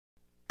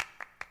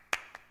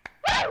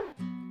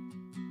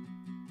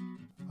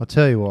I'll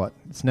tell you what,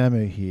 it's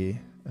Namu here,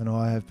 and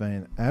I have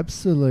been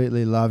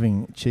absolutely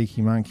loving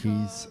Cheeky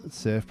Monkey's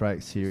Surf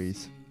Break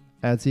series.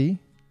 Adzi,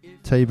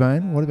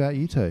 T-Bone, what about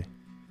you two?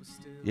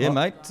 Yeah,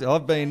 mate.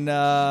 I've been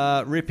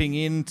ripping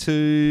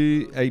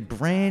into a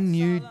brand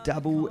new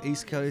double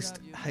East Coast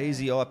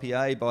hazy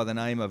IPA by the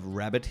name of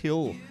Rabbit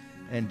Hill.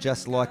 And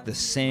just like the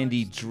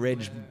sandy,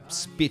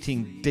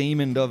 dredge-spitting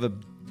demon of a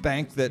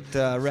bank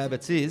that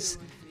Rabbits is,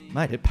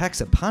 mate, it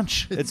packs a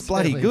punch. It's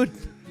bloody good.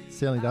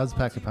 Certainly does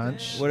pack a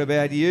punch. What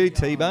about you,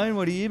 T-Bone?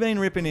 What have you been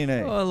ripping in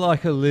here? I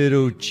like a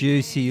little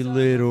juicy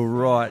little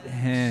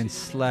right-hand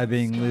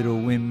slabbing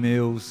little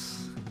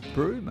Windmills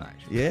brew, mate.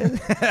 Yeah,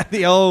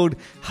 the old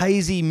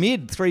hazy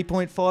mid,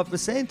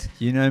 3.5%.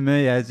 You know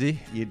me, Adzi.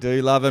 You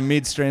do love a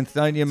mid-strength,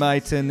 don't you,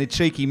 mate? And the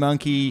Cheeky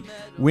Monkey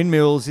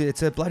Windmills,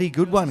 it's a bloody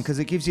good one because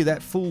it gives you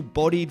that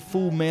full-bodied,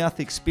 full-mouth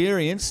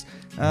experience.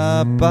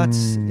 But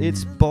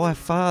it's by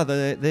far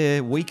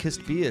their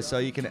weakest beer, so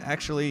you can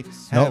actually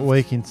have... Not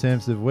weak in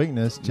terms of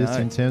weakness, just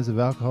in terms of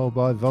alcohol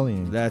by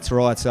volume. That's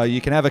right. So you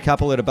can have a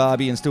couple at a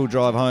barbie and still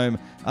drive home,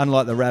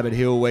 unlike the Rabbit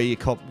Hill where you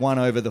cop one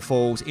over the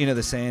falls into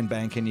the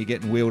sandbank and you're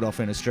getting wheeled off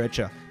in a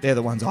stretcher. They're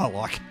the ones I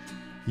like.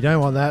 You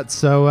don't want that,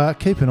 so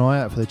keep an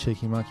eye out for the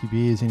Cheeky Monkey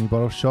beers in your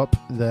bottle shop.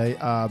 They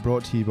are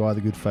brought to you by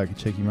the good folk at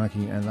Cheeky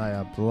Monkey, and they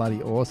are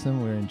bloody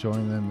awesome. We're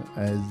enjoying them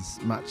as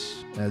much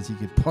as you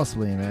could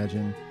possibly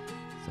imagine.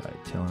 So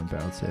tell them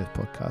Barrel Surf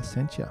Podcast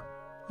sent you.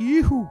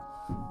 Yoo-hoo.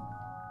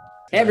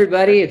 Hey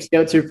everybody, it's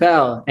Joe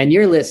Turpel, and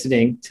you're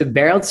listening to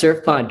Barrel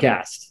Surf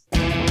Podcast.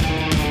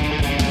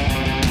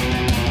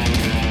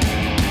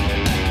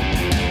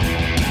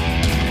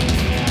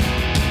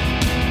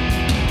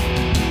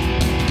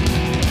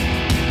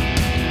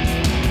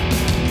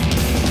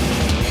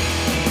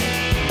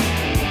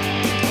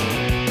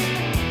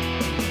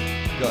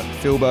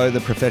 Philbo, the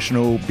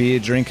professional beer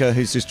drinker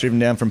who's just driven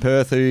down from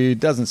Perth, who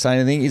doesn't say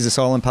anything. He's a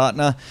silent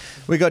partner.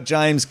 We got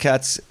James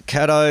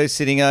Catto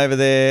sitting over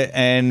there,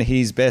 and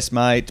his best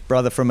mate,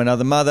 brother from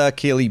another mother,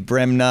 Keely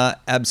Bremner,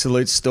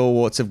 absolute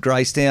stalwarts of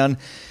Gracetown.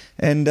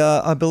 And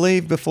I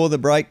believe before the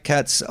break,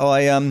 Cats,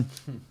 I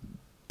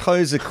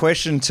pose a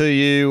question to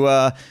you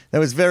that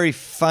was very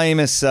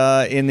famous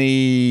in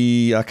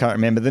the, I can't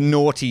remember, the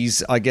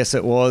noughties, I guess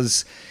it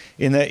was,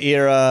 in the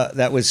era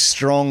that was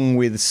strong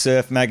with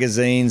surf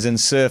magazines and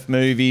surf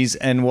movies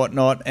and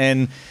whatnot.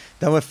 And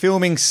they were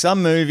filming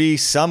some movie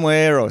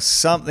somewhere, or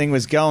something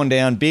was going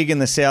down big in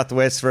the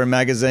Southwest for a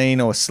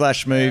magazine or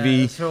slash movie.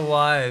 Yeah, it's for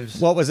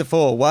Waves. What was it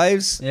for?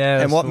 Waves?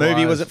 Yeah. And what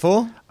movie was it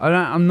for?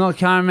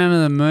 Can't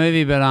remember the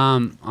movie, but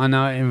I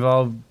know it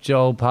involved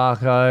Joel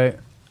Parko,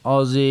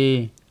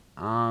 Aussie.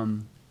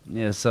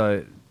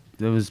 So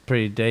it was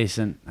pretty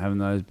decent having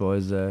those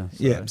boys there.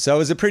 So. Yeah, so it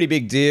was a pretty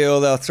big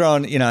deal. They were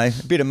throwing, a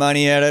bit of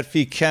money at it, a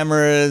few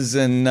cameras,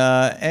 and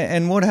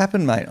what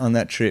happened, mate, on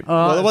that trip?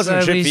 Well, it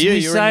wasn't a trip for you.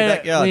 You were in your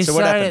backyard. So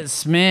what happened? We stayed at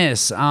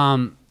Smith's.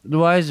 The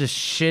Waves was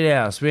shit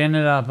house. We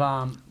ended up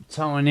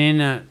towing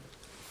in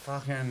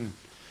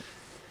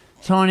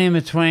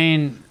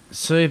between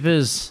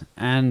Supers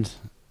and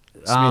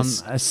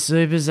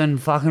Supers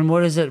and fucking,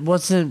 what is it?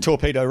 What's the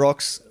Torpedo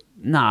Rocks.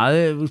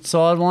 No,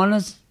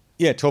 Sidewinders.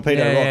 Yeah,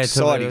 Torpedo Rocks,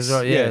 Sideys.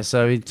 Right, yeah,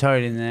 so we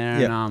towed in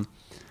there, and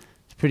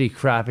it's pretty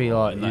crappy,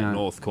 in that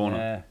north corner.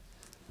 Yeah.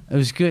 It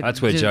was good.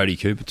 That's where Jody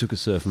Cooper took a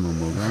surfing on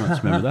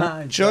Mulgrave. Remember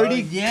that?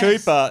 Jody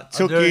Cooper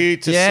took you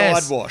to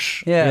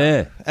Sidewash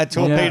at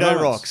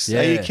Torpedo Rocks.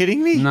 Yeah. Are you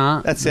kidding me?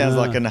 No. That sounds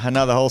like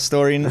another whole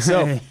story in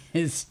itself.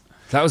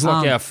 That was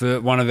like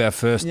one of our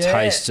first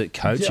tastes at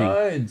coaching.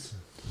 Jodes.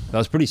 That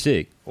was pretty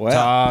sick. Wow.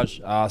 Taj,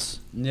 us.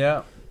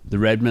 Yeah. The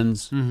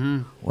Redmonds.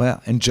 Mm-hmm.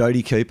 Wow. And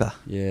Jody Cooper.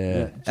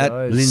 Yeah.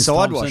 At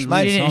Sidewash,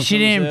 mate. She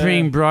didn't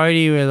bring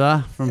Brody with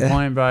her from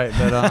Point Break,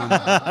 but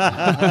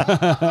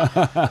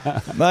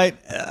mate,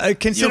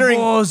 considering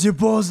your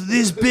balls are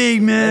this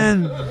big,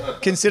 man.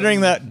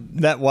 Considering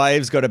that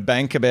Wave's got a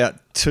bank about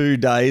 2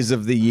 days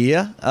of the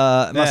year,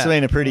 it must have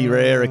been a pretty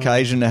rare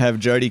occasion to have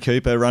Jody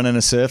Cooper running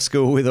a surf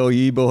school with all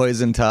you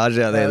boys and Taj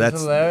out there. That's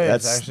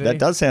hilarious, actually. That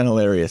does sound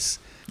hilarious.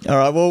 All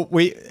right, well,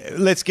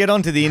 let's get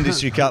on to the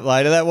Industry Cup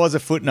later. That was a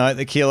footnote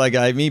that Kilo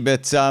gave me,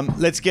 but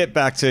let's get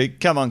back to,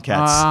 come on,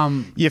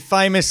 Cats. You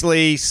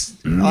famously,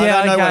 I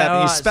don't know what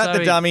happened. You spat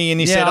the dummy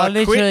and you said,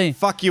 I quit,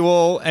 fuck you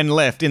all, and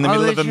left in the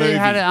middle of a movie.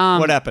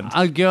 What happened?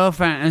 A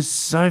girlfriend. It's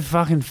so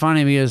fucking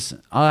funny because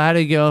I had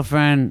a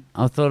girlfriend,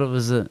 I thought it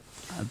was a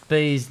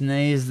bee's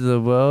knees of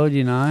the world,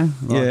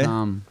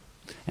 And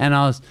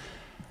I was,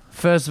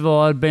 first of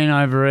all, I'd been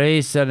over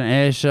east at an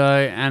air show,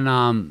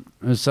 and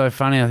it was so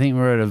funny. I think we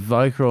were at a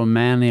Voca or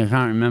Manly. I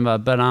can't remember.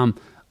 But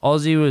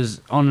Aussie was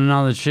on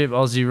another trip.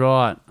 Aussie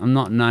Right. I'm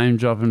not name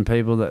dropping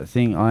people that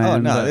think I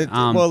am. Oh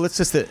no! Well, it's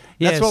just that.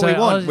 That's what we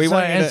want. We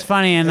want. It's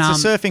funny, and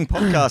it's a surfing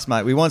podcast,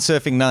 mate. We want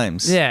surfing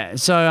names. Yeah.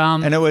 So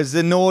and it was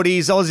the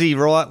Naughties. Aussie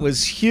Right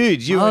was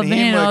huge. You and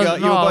him were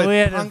both we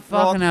had punk a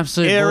fucking rock,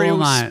 absolute aerial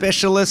ball, mate.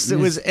 specialists. It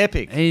was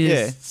epic.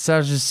 He's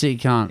such a sick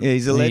cunt. Yeah,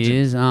 he's a legend. He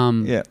is. I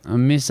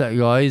miss that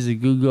guy. He's a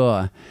good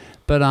guy.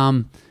 But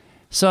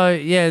So,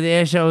 the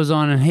air show was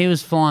on, and he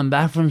was flying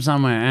back from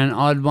somewhere, and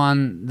I'd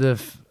won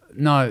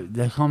no,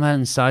 the comp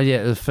hadn't started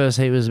yet. The first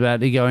heat was about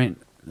to go in.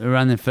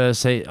 Around the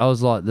first heat, I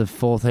was like the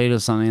fourth heat or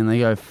something, and they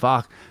go,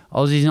 fuck,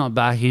 Aussie's not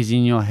back, he's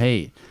in your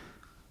heat.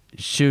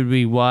 Should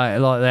we wait?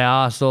 Like, they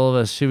asked all of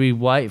us, should we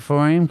wait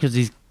for him? Because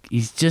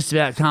he's just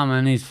about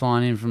coming. He's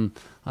flying in from,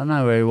 I don't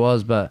know where he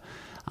was, but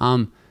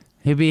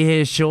he'll be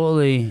here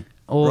shortly.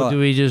 Or do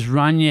we just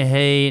run your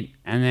heat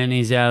and then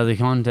he's out of the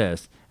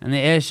contest? And the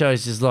air show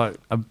is just like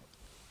a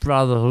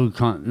brotherhood.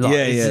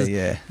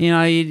 Yeah. You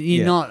know,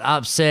 you're not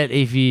upset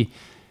if you...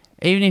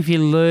 Even if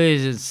you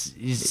lose,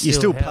 you're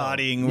still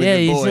partying with the boys. Yeah,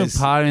 you're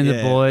still partying with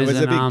the boys. It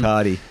was a big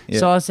party. Yeah.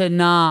 So I said,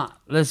 nah,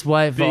 let's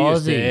wait for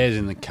biggest Aussie. airs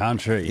in the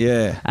country.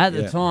 Yeah. At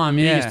the time,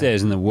 Biggest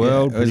airs in the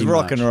world. It was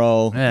rock and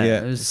roll. Yeah.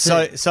 Yeah. It was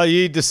So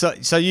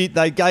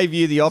they gave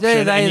you the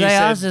option. They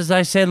asked us.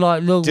 They said,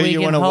 like, look, we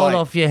can hold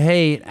off your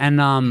heat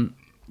and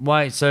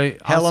wait. So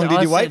how long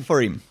did you wait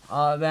for him?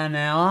 About an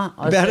hour.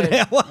 An hour.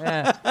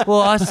 Yeah. Well,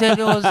 I said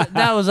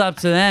that was up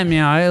to them. You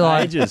know,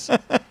 like Ages.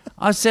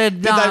 I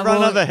said, did they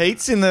run other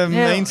heats in the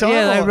meantime?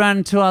 Yeah, they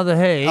ran 2 other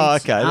heats. Oh,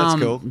 okay,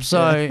 that's cool.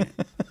 So,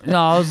 no,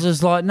 I was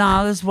just like,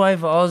 nah, let's wait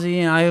for Aussie.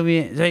 You know, he'll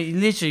be. So he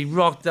literally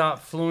rocked up,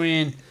 flew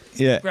in,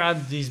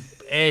 grabbed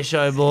these air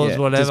show balls,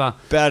 whatever.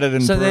 Just battered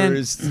and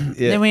bruised.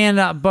 Then we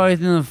ended up both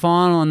in the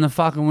final, and the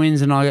fucking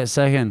wins, and I get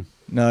second.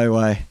 No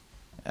way.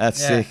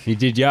 That's sick. He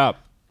did you up.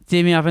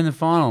 Did me up in the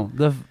final.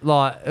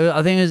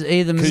 I think it was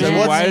either because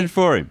you waited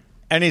for him.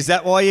 And is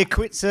that why you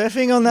quit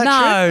surfing on that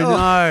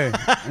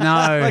trip?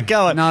 No.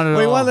 Go on. Not at all.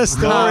 We won the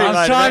story, I was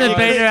mate. trying to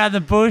beat her out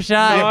the bush.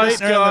 Nice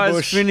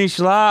guys finished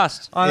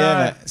last.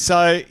 Mate.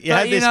 So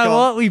you know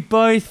what? We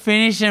both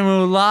finished and we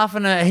were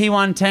laughing at he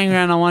won 10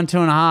 grand, I won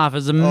 2.5.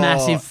 It's a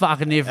massive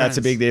fucking difference. That's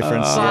a big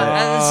difference. But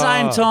at the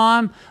same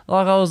time,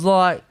 like I was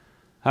like,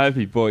 hope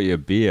he bought you a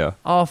beer.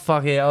 oh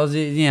fuck yeah! I was,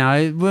 you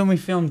know, when we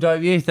filmed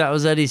Dope Youth, that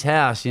was at his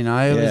house. You know,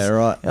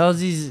 right. It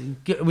was his.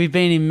 We've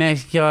been in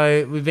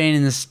Mexico, we've been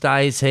in the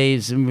States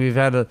heaps, and we've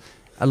had a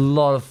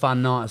lot of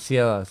fun nights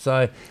together.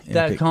 So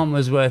that comp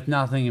was worth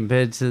nothing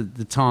compared to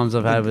the times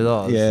I've had with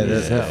Oz. Yeah,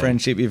 the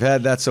friendship you've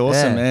had, that's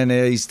awesome, man.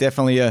 He's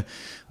definitely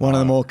one of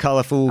the more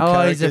colourful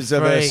characters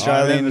of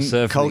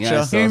Australian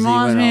culture. He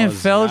reminds me of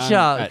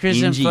Felcher,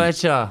 Christian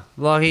Fletcher.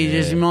 Like, he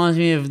just reminds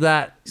me of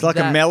that. It's like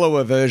a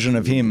mellower version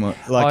of him.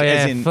 Like,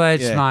 as in,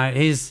 Fletch, mate.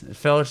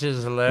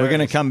 Felcher's hilarious. We're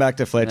going to come back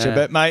to Fletcher.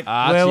 But, mate,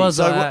 where was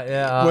I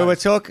at? We were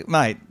talking,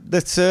 mate,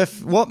 the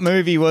surf, what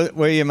movie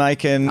were you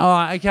making?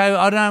 Oh,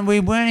 okay, we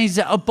weren't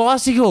a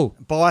Bicycle.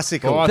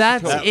 Bicycle.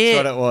 That's it.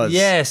 what it was.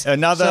 Yes.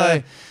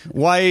 Another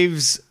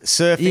Waves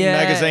surfing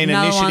magazine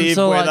initiative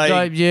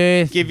where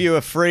they give you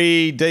a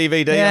free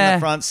DVD on the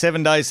front,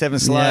 7 days, 7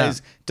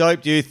 sleighs,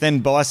 Dope Youth, then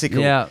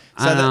Bicycle. Yeah.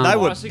 So they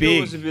were Bicycle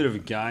big. was a bit of a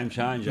game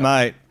changer.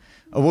 Mate.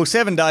 Well,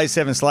 7 days,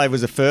 7 slave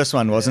was the first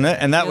one, wasn't it?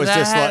 And that was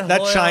just like,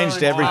 that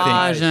changed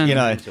everything. You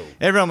know,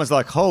 everyone was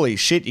like, holy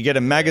shit, you get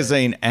a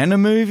magazine and a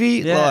movie?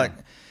 Yeah. Like,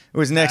 it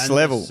was next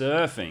level.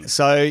 Surfing.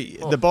 So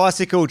the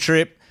bicycle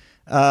trip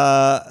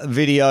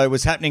video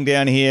was happening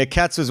down here.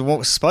 Katz was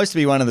supposed to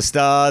be one of the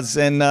stars.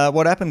 And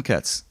what happened,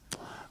 Katz?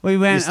 We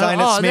went.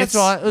 That's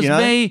right. It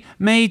was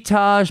me,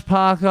 Taj,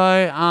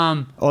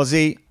 Parko,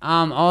 Aussie,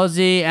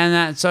 and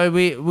that. So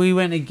we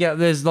went to get.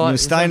 There's like you were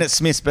staying at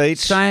Smith's Beach.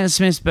 Staying at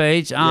Smith's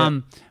Beach.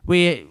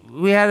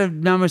 We had a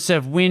number of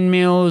stuff.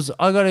 Windmills.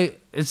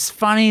 It's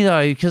funny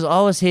though because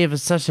I was here for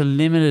such a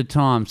limited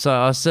time. So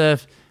I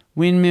surfed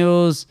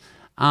windmills.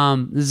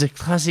 There's a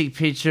classic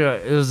picture.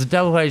 It was a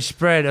double page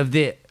spread of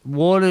the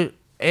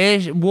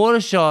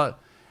water shot,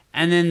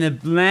 and then the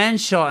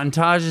land shot, and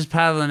Taj is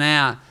paddling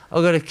out. I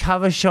got a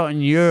cover shot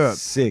in Europe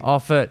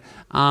off it.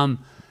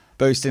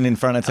 Boosting in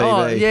front of TV.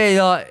 Oh,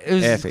 yeah, like, it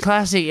was epic.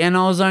 Classic. And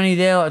I was only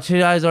there like 2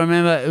 days. I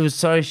remember it was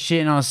so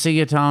shit, and I was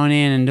cigatoing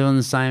in and doing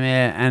the same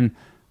air, and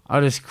I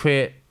just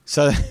quit.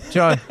 So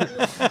Joe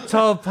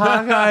told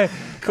Parko.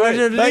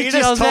 You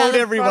just told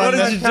everyone. What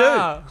did you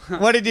do?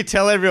 What did you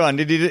tell everyone?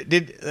 Which beach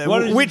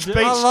did it?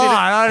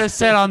 I just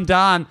said I'm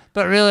done,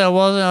 but really I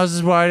wasn't. I was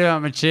just worried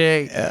about my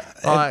chick.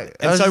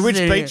 And so which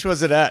beach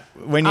was it at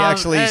when you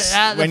actually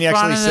said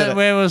it?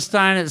 Where we were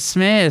staying at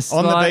Smith's.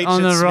 On the beach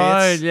on at the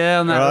road. Smith's? Yeah,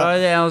 on that road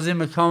there. I was in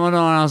my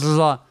Commodore and I was just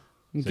like,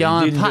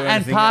 going.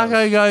 And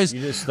Parko goes,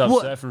 you just stopped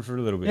surfing for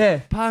a little bit. Yeah,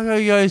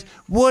 Parko goes,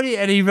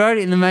 and he wrote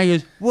it in the mag,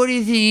 goes, what do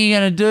you think you're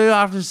going to do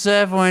after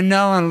surfing when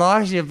no one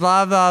likes you,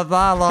 blah, blah,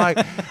 blah,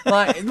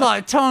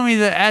 like telling me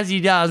that as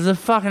he does, the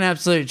fucking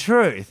absolute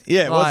truth.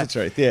 Yeah, it was the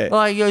truth, yeah.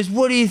 Like, he goes,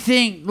 what do you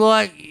think,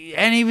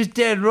 and he was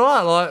dead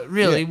right, like,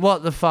 really,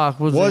 what the fuck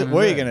was what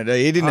were you going to do?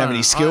 You didn't have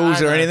any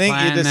skills or anything.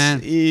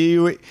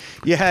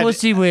 You had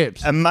pussy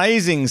whips.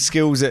 Amazing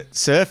skills at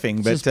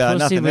surfing, but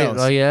nothing else.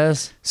 I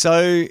guess.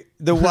 So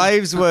the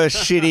waves were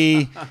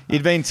shitty.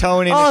 You'd been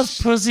towing in. I was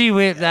pussy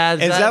whipped,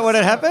 Dad. Is that what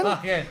had happened?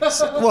 Yeah.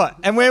 So, what?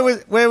 And where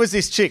was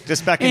this chick?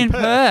 Just back in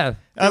Perth.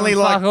 Only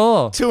like 2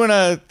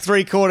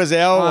 3/4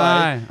 hour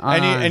away.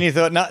 And you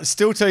thought, no,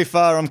 still too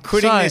far. I'm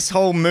quitting this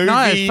whole movie.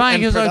 No, it's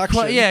funny and production.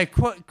 I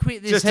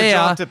quit this just here, to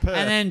drive to Perth.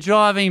 and then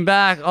driving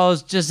back, I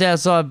was just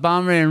outside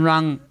Bunbury and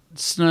rung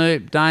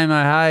Snoop,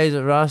 Damo Hayes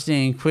at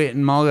Rusty and quit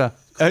and Mogger.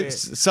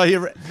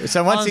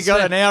 So once you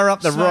got an hour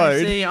up the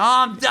road,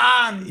 I'm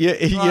done.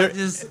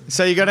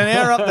 So you got an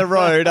hour up the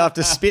road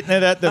after spitting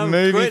it at the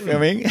movie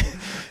filming,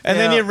 and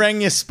then you rang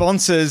your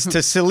sponsors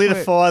to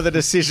solidify the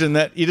decision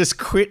that you just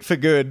quit for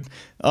good.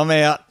 I'm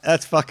out.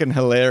 That's fucking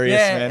hilarious,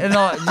 man. And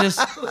I just.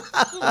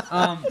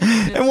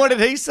 And what did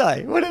he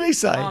say? He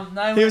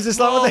was just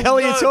like, "What the hell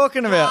are you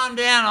talking about?" Calm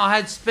down. I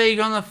had speed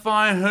on the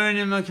phone,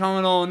 hooning my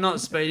Commodore, not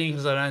speeding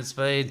because I don't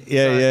speed.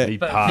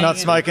 Not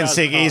smoking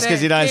ciggies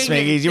because you don't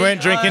smiggies. You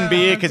weren't drinking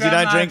beer because you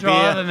don't drink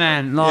beer.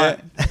 Man, like,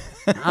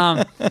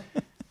 I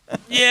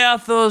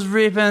thought it was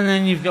ripping. And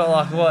then you've got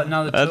like what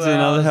another. That's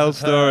another hell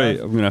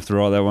story. I'm gonna have to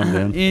write that one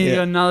down. You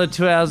got another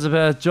 2 hours of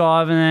Perth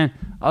drive, and then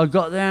I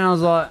got there and I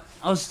was like.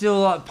 I was still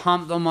like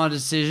pumped on my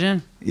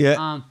decision. Yeah.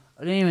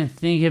 I didn't even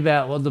think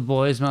about what the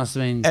boys must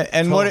have been.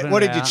 And what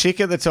did your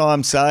chick at the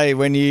time say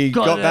when you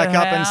got back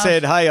up and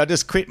said, "Hey, I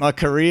just quit my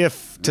career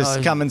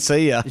to come and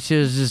see you"? She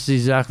was just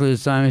exactly the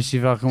same as she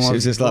fucking was. She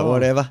was just like,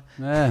 whatever.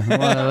 Yeah,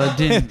 whatever.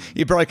 Didn't.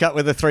 You broke up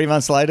with her 3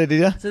 months later,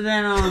 did you? So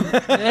then,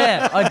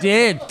 I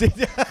did.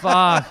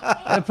 Fuck.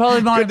 It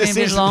probably might have been a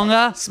bit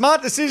longer.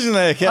 Smart decision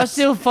there, Kat. I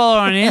still follow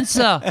her on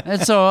Insta.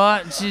 It's all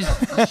right.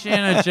 She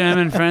and her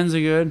German friends are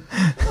good.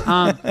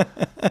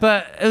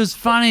 But it was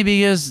funny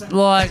because,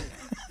 like,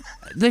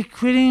 the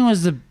quitting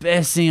was the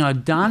best thing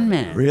I'd done,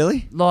 man.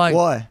 Really? Like,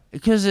 why?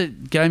 Because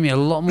it gave me a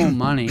lot more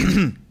money.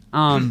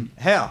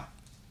 How?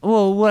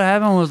 Well, what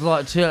happened was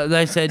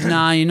they said,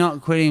 "Nah, you're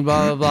not quitting."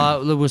 Blah blah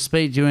blah. We'll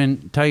speak to you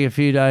and take a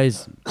few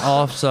days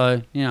off.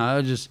 So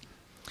I just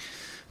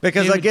I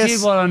guess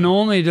did what I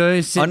normally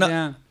do. Sit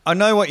down. I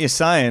know what you're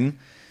saying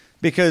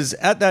because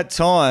at that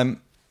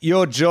time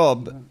your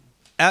job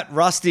at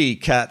Rusty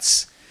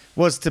Cats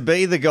was to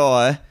be the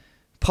guy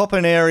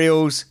popping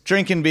aerials,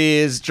 drinking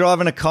beers,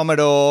 driving a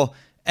Commodore,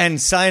 and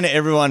saying to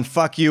everyone,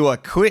 "Fuck you, I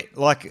quit."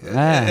 Like,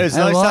 there's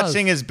no such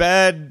thing as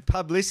bad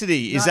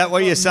publicity. Is that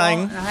what you're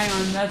saying? Hang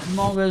on, that's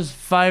Mogger's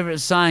favourite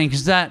saying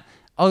because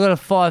I got a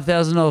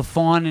 $5,000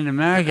 fine in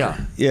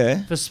America.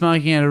 Yeah. For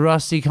smoking at a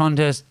Rusty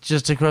contest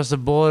just across the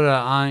border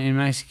in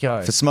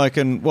Mexico. For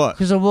smoking what?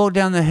 Because I walked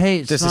down the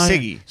heat. Just smoking. a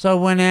ciggy. So I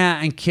went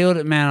out and killed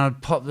it, man. I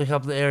popped a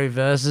couple of airy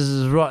verses.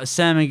 It was right,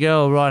 San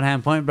Miguel,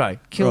 right-hand point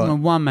break. Killed him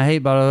and won my heat,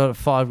 but I got a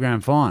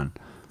 $5,000 fine.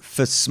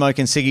 For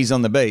smoking ciggies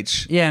on the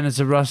beach? Yeah, and it's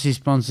a Rusty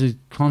sponsored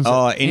concert.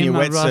 Oh, in your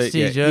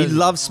wetsuit. Yeah. You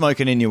love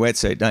smoking in your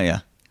wetsuit, don't you?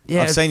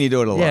 Yeah, I've seen you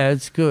do it a lot. Yeah,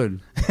 it's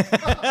good.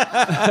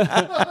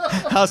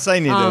 I've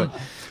seen you do it.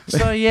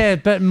 So yeah,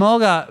 but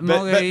Mogger,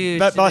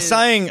 but by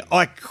saying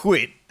I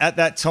quit at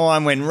that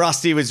time when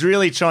Rusty was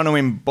really trying to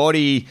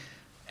embody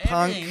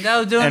punk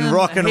and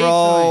rock and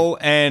roll,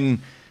 and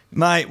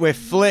mate, we're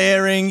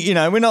flaring.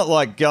 We're not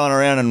like going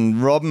around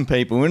and robbing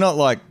people. We're not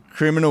like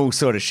criminal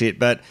sort of shit,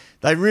 but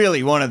they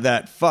really wanted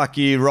that fuck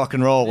you rock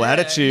and roll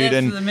attitude,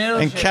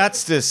 and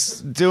Cats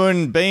just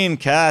being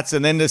Cats,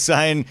 and then just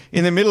saying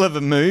in the middle of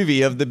a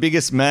movie of the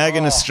biggest mag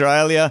in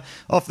Australia,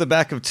 off the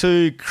back of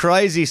 2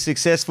 crazy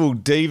successful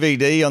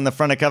DVD on the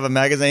front of cover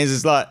magazines,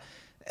 is like.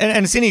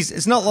 And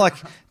it's not like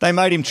they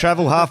made him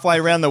travel halfway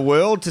around the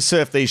world to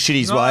surf these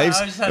shitty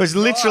waves. It was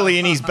literally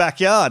in his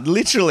backyard,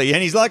 literally.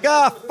 And he's like,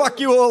 fuck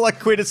you all, I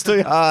quit, it's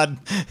too hard.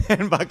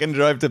 And fucking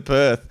drove to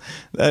Perth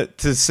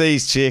to see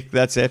his chick.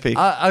 That's epic.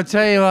 I'll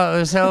tell you what, it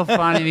was so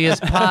funny because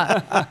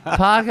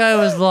Parko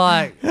was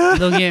like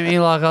looking at me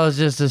like I was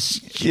just a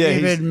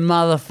stupid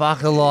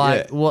motherfucker,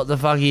 like, what the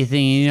fuck are you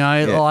thinking?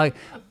 Like,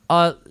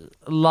 I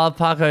love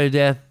Parko to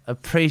death.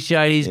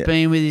 Appreciate he's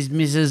been with his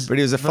missus, but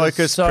he was a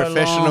focused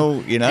professional,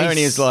 and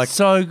he was like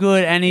so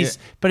good, and he's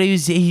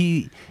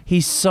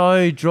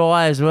so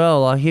dry as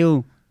well. Like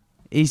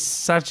he's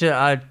such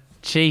a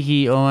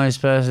cheeky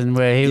almost person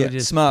where he would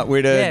just smart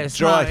with a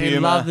dry humour. He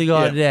loved the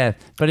guy to death,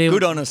 but he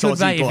good on a could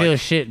make you feel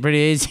shit pretty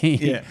easy.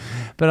 Yeah,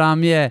 but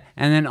and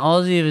then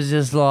Aussie was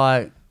just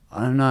like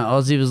I don't know.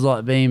 Aussie was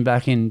like being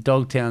back in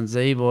Dogtown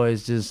Z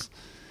Boys, just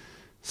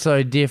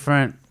so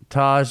different.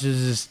 Taj was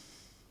just.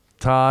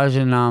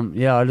 And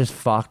I just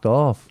fucked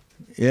off.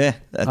 Yeah,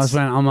 I just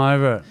went, I'm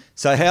over it.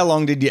 So how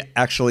long did you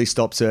actually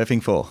stop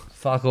surfing for?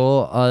 Fuck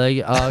all.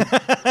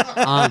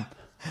 I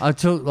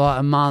took like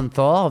a month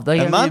off. They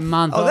gave me a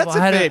month off. That's a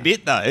fair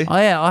bit though. Oh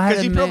yeah, I had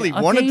because you probably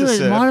wanted to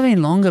surf. It might have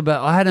been longer,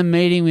 but I had a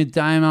meeting with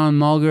Damo and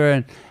Mogger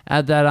and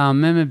at that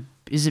remember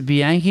is it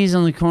Bianchi's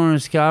on the corner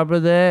of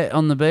Scarborough there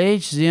on the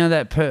beach?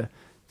 That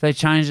they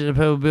changed it to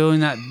Purple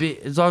Building. That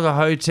bit, it's like a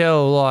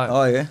hotel. Like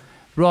oh yeah.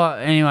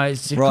 Right, anyway,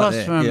 it's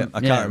across from... Yeah,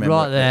 I can't remember.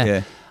 Right there.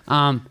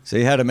 Yeah. So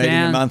you had a meeting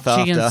a month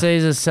after? Chicken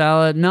Caesar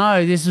salad.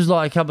 No, this was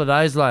like a couple of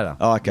days later.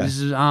 Oh, okay. This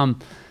is, I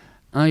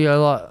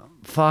go like,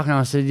 fuck, and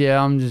I said,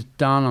 yeah, I'm just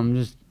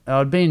done.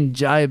 I'd been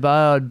J-Bo,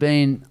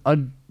 I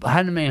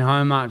hadn't been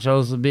home much. I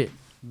was a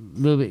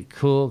little bit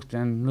cooked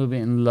and a little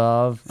bit in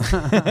love.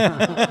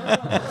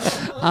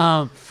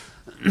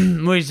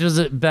 Which was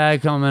a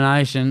bad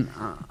combination.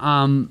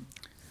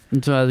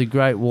 Into the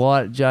Great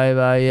White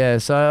J-Bo, yeah.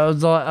 So I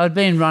was like, I'd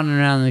been running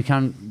around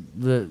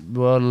the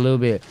world a little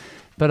bit,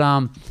 but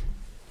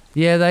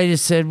yeah, they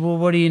just said, well,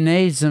 what do you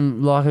need?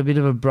 Like a bit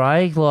of a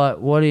break? Like,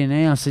 what do you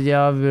need? I said,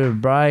 yeah, I have a bit of a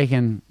break,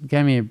 and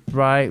gave me a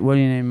break. What do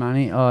you need,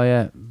 money? Oh,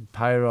 yeah,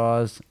 pay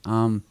rise.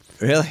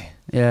 Really?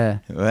 Yeah.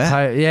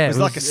 Wow. Yeah. It was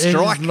like a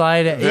strike,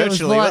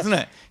 virtually, wasn't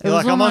it? You're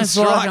like, I'm on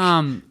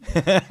strike.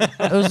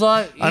 It was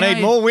like, I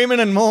need more women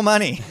and more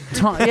money.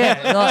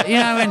 Yeah, like, you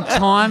know, when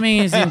timing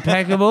is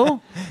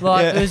impeccable.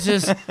 Like, Yeah. it was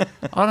just,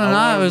 I don't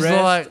know, it was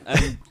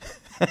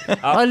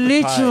like, I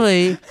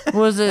literally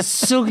was a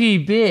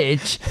sooky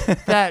bitch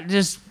that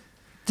just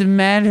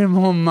demanded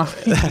more money.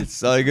 That's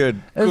so good.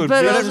 Good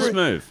business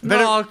move.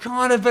 No,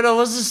 kind of, but I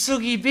was a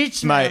sooky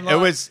bitch, Mate, man. it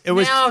was.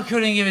 Now I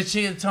couldn't give a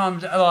chick at the time.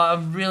 Like,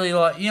 I'm really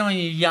like, you know, when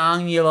you're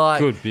young, you're like.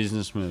 Good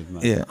business move,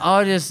 mate. Yeah.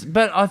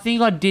 But I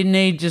think I did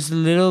need just a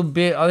little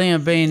bit. I think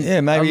I've been. Yeah,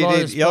 maybe a you lot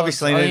did. of You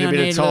obviously spots. I needed a think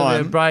I bit of little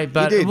time. of break, You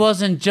but did. it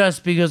wasn't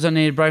just because I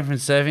needed a break from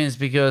surfing. It's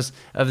because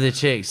of the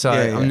chick. So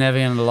Yeah, yeah. I'm never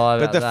going to lie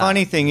about But the that.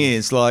 funny thing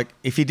is, like,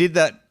 if you did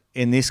that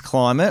in this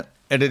climate,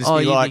 it'd just Oh,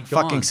 be you'd be like,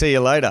 gone. fucking see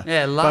you later.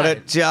 Yeah, but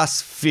it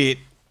just fit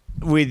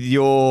with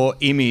your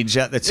image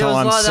at the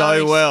time like they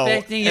so were well.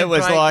 expecting a It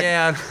was like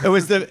breakdown. it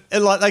was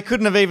like they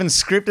couldn't have even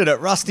scripted it.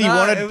 Rusty No, it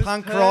wanted was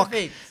punk rock,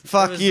 perfect.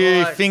 fuck It was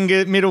you,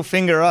 like- middle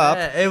finger up,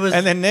 Yeah, it was-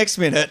 and then next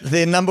minute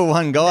their number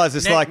one guys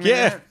just Next like,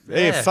 minute,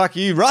 yeah. fuck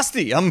you,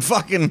 Rusty. I'm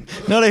fucking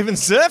not even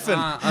surfing,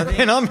 I think-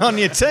 and I'm on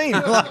your team,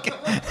 like,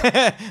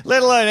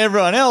 let alone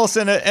everyone else,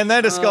 and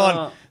they're just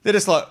gone. They're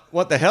just like,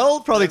 what the hell?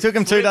 Probably took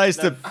them 2 days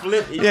to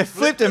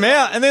flipped him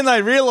out, and then they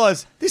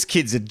realised this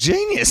kid's a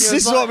genius. Yeah,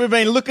 This is like- what we've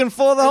been looking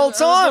for the whole It was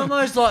time.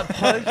 almost like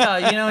poker,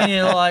 you know, when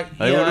you're like.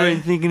 They you would have know,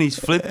 been thinking he's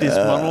flipped this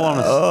model on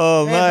us.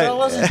 Oh Yeah, but I mate,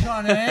 wasn't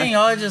trying to do anything.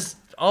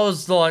 I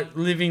was like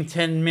living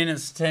 10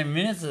 minutes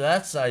at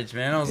that stage,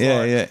 man. I was Yeah,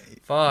 like, yeah.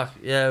 fuck,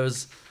 yeah, it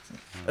was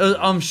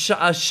I'm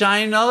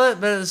ashamed of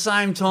it, but at the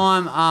same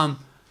time,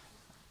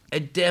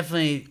 it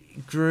definitely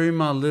grew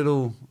my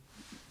little.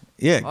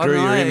 yeah, I grew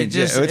don't your know, it image.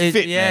 just- Yeah, it it-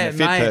 fit, yeah, man. It fit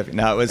mate. perfect.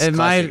 No, it was It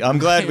classic. made- I'm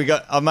glad we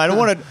got. I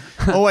mate,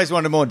 always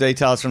wanted more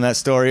details from that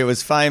story. It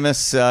was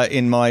famous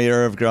in my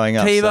era of growing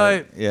up. Pivo,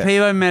 so, yeah.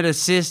 Pivo met a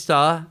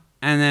sister,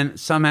 and then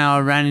somehow I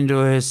ran into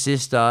her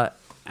sister,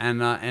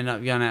 and I ended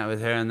up going out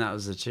with her, and that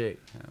was the chick.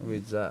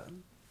 With that.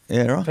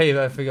 Yeah, right.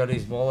 Pivo forgot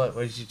his wallet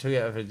when she took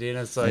it out for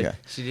dinner, so Okay.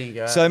 she didn't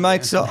go out. So,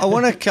 mate, so I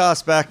want to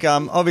cast back.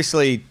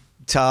 Obviously,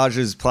 Taj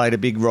has played a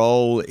big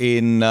role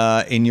in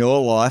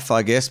your life,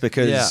 I guess,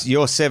 because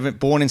you're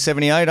born in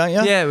 '78, aren't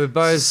you? Yeah, we're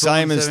both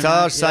same born as 78,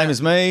 Taj, same yeah.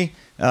 as me,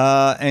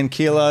 and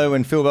Kilo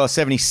and Phil Bell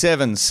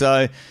 77.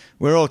 So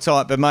we're all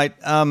tight. But mate,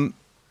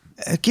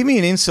 give me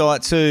an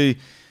insight to,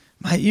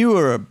 mate. You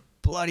were a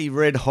bloody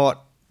red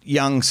hot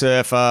young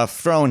surfer,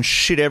 throwing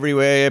shit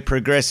everywhere,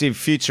 progressive,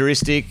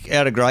 futuristic,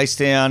 out of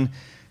Gracetown,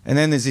 and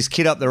then there's this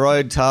kid up the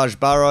road, Taj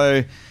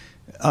Burrow.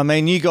 I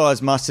mean, you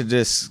guys must have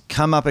just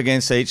come up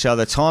against each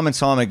other time and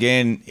time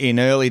again in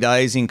early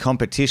days in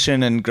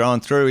competition and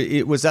growing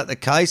through. Was that the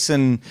case?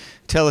 And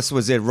tell us,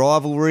 was there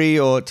rivalry,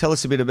 or tell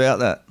us a bit about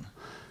that?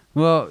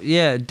 Well,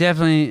 yeah,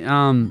 definitely.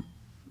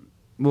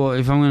 Well,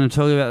 if I'm going to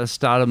talk about the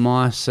start of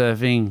my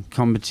surfing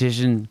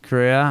competition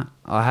career,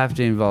 I have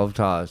to involve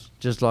Taj.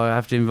 Just like I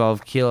have to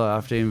involve Kilo, I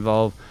have to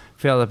involve a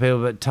few other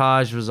people. But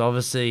Taj was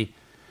obviously.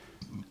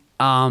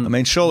 I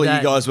mean, surely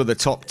that- you guys were the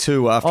top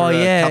two after Oh, a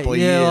yeah, couple of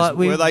yeah, years. like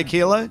were they,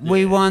 Kilo?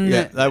 We won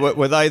Yeah, the. they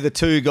were they the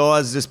two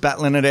guys just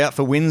battling it out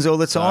for wins all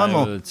the time? They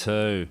Or? were the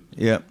two.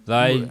 Yeah.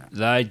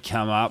 They'd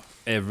come up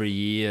every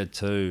year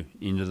too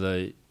into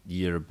the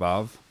year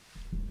above,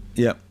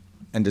 Yep.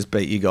 And just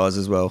beat you guys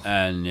as well.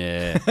 and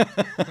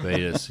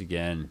beat us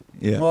again.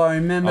 Yeah. Well, I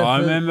remember. I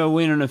remember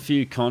winning a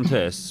few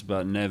contests,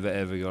 but never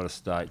ever got a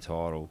state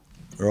title.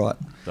 Right.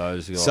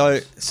 Those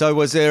guys. So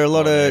was there a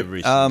lot Got of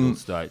every single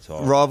state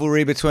title.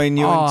 rivalry between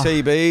you and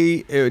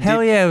TB?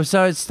 Hell yeah.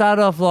 So it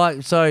started off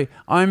like, so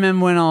I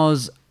remember when I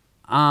was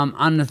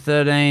under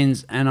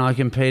 13s and I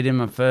competed in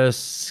my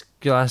first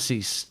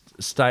Scholastic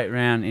state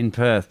round in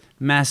Perth.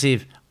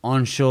 Massive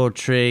onshore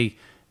trig,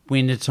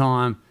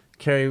 wintertime.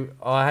 Kerry,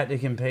 I had to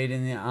compete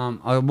in the,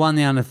 I won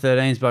the under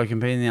 13s, but I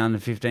competed in the under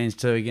 15s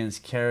too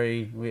against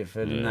Kerry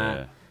Whitford and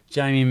that.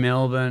 Jamie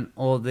Melbourne,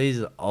 all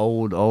these are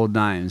old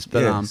names.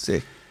 But Yeah,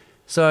 sick.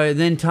 so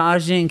then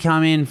Taj didn't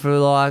come in for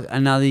like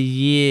another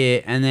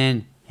year, and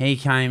then he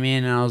came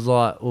in, and I was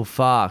like, well,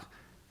 fuck.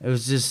 It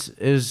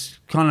was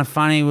kind of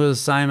funny. We were the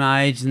same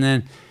age, and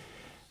then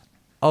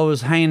I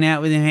was hanging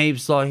out with him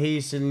heaps. Like, he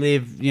used to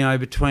live,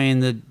 between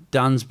the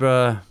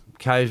Dunsborough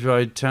Caves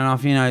Road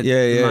turnoff,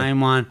 the main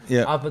one,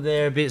 up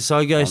there a bit. So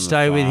I go On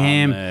stay the with farm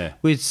him. there.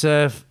 We'd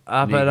surf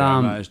up Nick at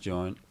Ramo's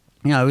joint.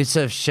 we'd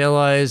surf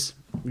shallows,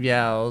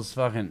 yowls,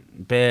 fucking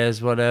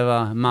bears,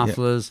 whatever,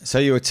 mufflers. So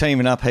you were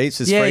teaming up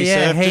heaps as Yeah, free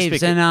yeah, surf heaps,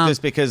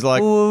 just because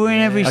like Well, we're in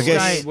every I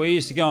guess- state. We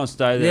used to go and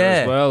stay there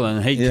Yeah. as well,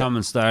 and he'd come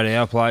and stay at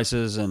our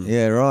places. And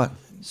yeah, right.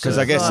 Because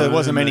I guess there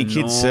wasn't many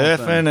kids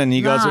surfing, and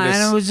you guys were and it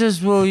just was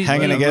just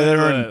hanging we together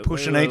were- and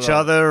pushing we were each like-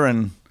 other,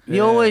 and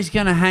You're always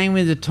going to hang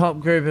with the top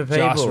group of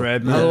people. Josh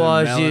Redmond,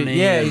 Otherwise, Melanie,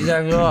 yeah, and-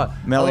 exactly right.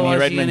 Melanie Otherwise,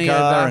 Redmond you're gonna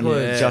go Carr and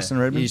backwards. Justin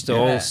Redmond. used to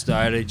all stay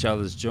at each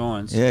other's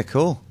joints. Yeah,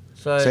 cool.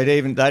 So, So they'd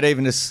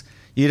even just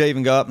you'd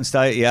even go up and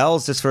stay at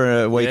Yal's just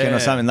for a weekend or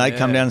something. They'd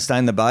come down and stay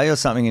in the bay or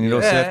something, and you'd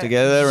all surf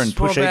together and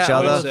push each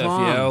other. Surf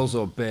Yal's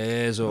or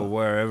Bears or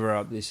wherever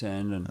up this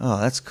end. And Oh,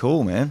 that's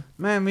cool, man.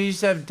 Man, we used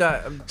to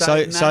have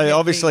So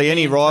obviously,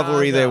 any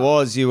rivalry there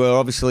was, you were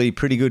obviously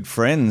pretty good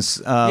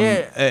friends.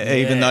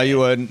 Even though you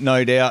were,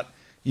 no doubt,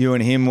 you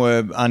and him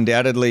were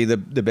undoubtedly the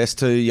best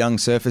two young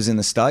surfers in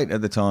the state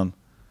at the time.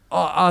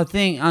 I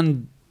think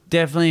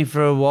definitely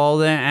for a while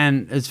there,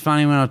 and it's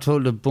funny when I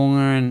talk to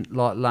Bunga and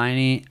like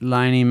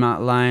Laney,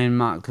 Mark Lane,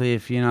 Mark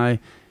Cliff, you know,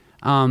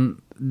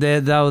 they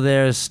were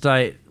there as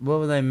state. What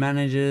were they,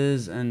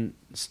 managers and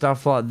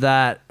stuff like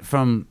that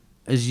from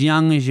as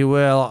young as you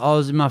were. Like, I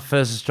was in my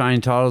first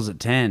Australian titles at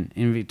 10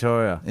 in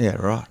Victoria. Yeah,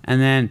 right. And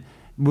then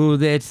we were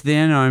there to the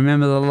end. I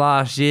remember the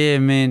last year,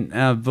 me and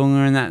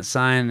Bunga and that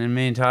saying, and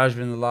me and Taj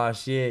were in the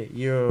last year,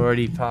 you're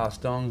already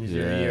passed on because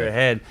you're a year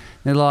ahead.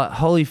 They're like,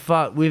 holy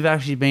fuck, we've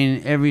actually been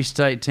in every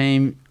state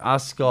team,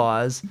 us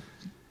guys,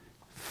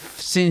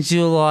 since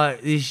you're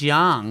like this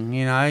young,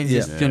 you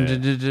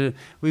know.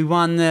 We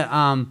won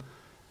the,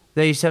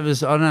 they used to have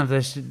this, I don't know if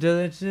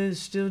they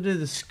still do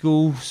the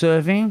school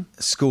surfing.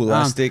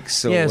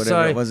 Scholastics or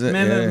whatever, was it?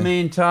 Remember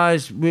me and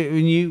Taj,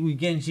 we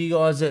against you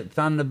guys at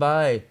Thunder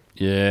Bay.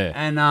 yeah.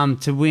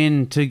 And to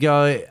win, to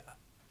go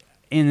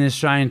in the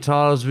Australian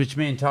titles, which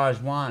me and Taj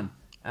won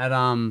at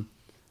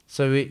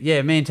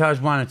me and Taj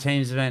won a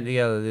teams event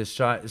together. The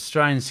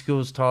Australian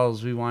schools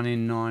titles we won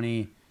in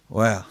 90.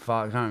 Wow.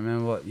 Fuck, I can't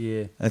remember what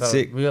year. That's but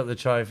sick. We got the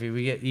trophy.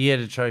 You get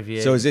a trophy.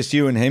 So is this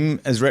you and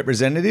him as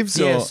representatives?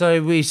 Yeah, or?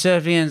 so we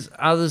surfed against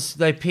others.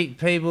 They picked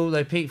people.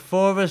 They picked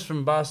 4 of us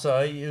from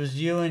Busso. It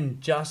was you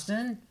and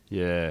Justin.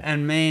 Yeah.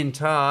 And me and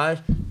Taj.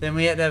 Then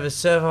we had to have a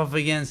surf off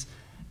against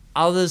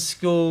other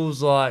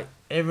schools like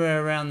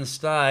everywhere around the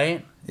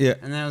state. Yeah.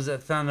 And then it was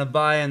at Thunder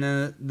Bay, and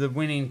then the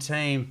winning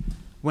team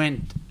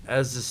went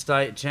as the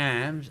state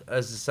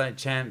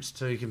champs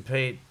to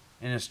compete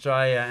in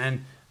Australia.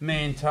 And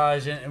me and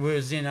Taj, we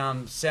was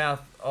in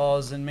South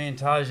Oz, and me and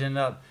Taj ended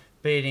up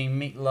beating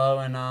Mick Lowe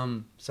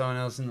and someone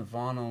else in the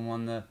final and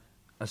won the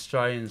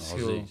Australian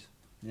school. Aussies.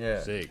 Yeah.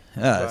 Sick.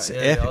 Oh, that's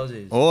the epic.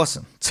 Aussies.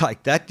 Awesome.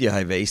 Take that, you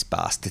East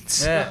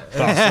bastards. Yeah.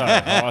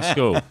 High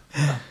school.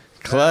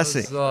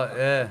 Classic. It was like,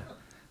 yeah.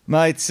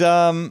 Mates,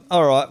 all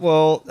right,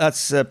 well,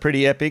 that's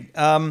pretty epic.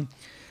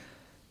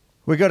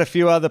 We got a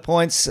few other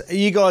points.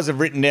 You guys have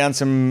written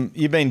down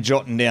you've been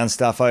jotting down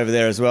stuff over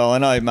there as well. I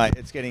know, mate,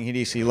 it's getting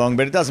hideously long,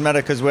 but it doesn't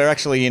matter because we're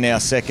actually in our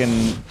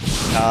second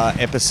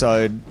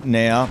episode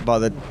now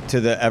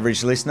to the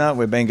average listener.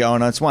 We've been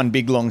going on. It's one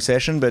big, long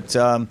session, but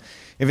if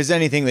there's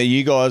anything that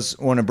you guys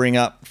want to bring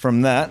up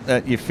from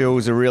that you feel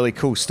is a really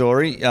cool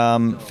story,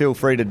 feel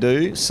free to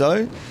do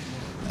so.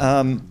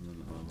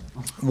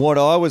 What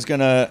I was going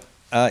to...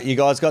 you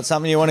guys got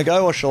something you want to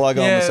go, or shall I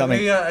go on with something?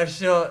 We got a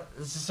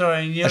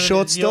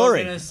short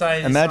story.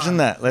 Imagine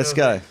that. Let's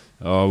go.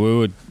 Oh,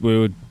 we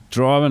were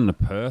driving to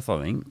Perth,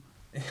 I think.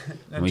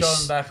 And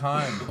driving back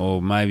home.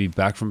 Or maybe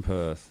back from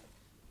Perth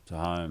to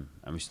home.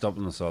 And we stopped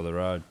on the side of the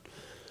road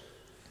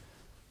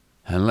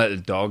and let the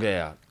dog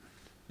out.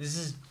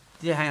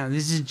 Hang on.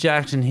 This is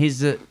Jackson.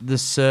 He's the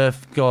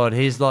surf god.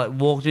 He's like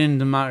walked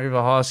into Mark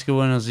River High School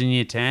when I was in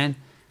year 10,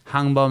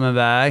 hung by my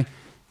bag.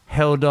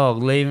 Hell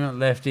dog, leaving it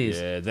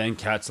lefties. Yeah, then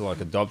Katz like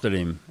adopted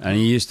him, and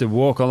he used to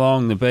walk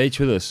along the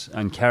beach with us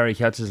and carry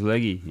Katz's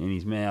leggy in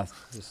his mouth.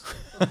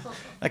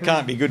 That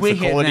can't be good for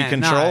quality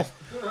control.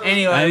 No.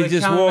 Anyway, and he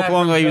just walked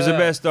along like he was the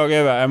best dog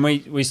ever. And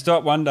we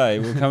stopped one day.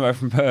 We come back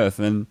from Perth,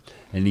 and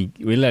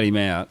we let him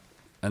out,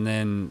 and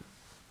then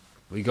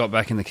we got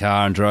back in the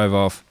car and drove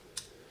off.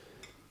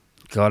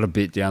 Got a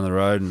bit down the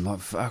road and like,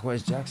 fuck,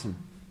 where's Jackson?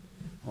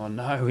 Oh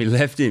no, we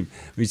left him.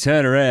 We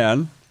turned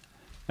around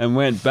and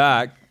went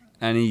back.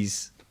 And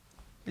he's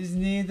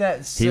near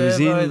that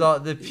servo,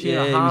 like the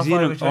pure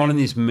halfway he was on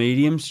this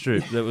medium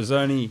strip that was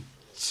only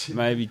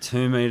maybe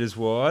 2 meters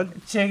wide.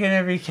 Checking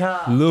every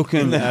car.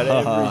 Looking at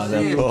every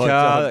single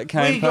car that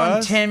came past. We'd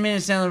gone 10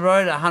 minutes down the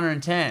road at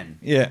 110.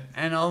 Yeah.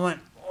 And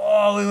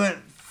we went,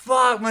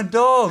 fuck, my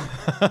dog.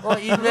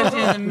 Like, you left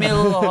him in the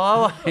middle of the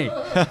highway.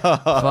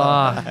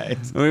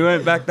 Fuck. We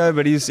went back though,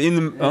 but he was in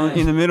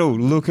the middle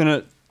looking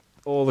at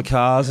all the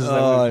cars as they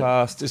went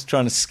past, just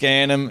trying to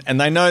scan them, and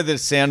they know the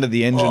sound of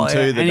the engine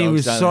too. And he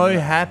was so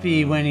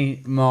happy when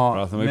he.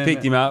 We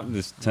picked him up, and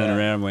just turned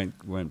around, and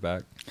went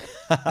back.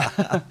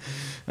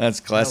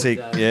 That's classic.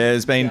 Yeah,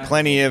 there's been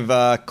plenty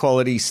of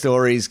quality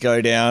stories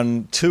go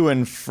down to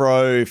and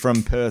fro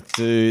from Perth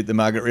to the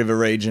Margaret River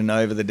region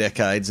over the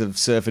decades of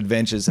surf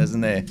adventures,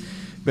 hasn't there?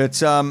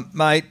 But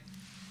mate,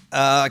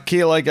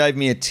 Kilo gave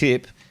me a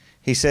tip.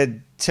 He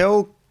said,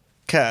 "Tell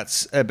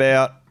Katz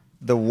about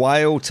the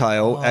whale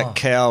tail at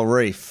Cow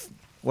Reef."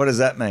 What does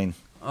that mean?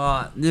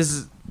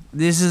 This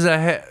is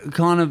a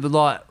kind of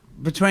like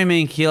between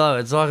me and Kilo.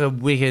 It's like a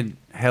wicked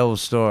hell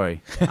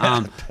story.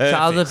 To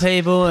other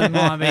people, it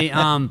might be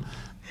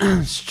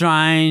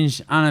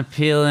strange,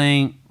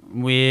 unappealing,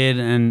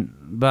 weird,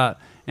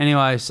 but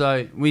anyway.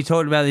 So we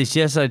talked about this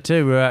yesterday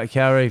too. We were at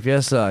Cow Reef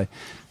yesterday.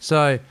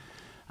 So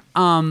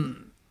we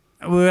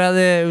were out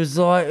there. It was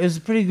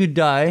a pretty good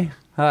day.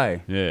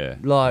 Hey, Yeah.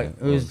 like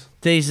it was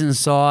decent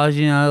size,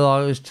 you know,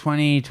 like it was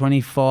 20,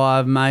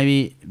 25,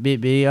 maybe a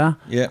bit bigger.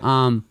 Yeah.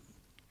 I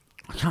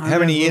can't How many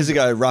remember, years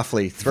ago,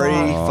 roughly? 3,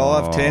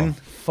 5, 10?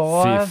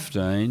 5?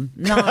 15.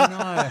 No.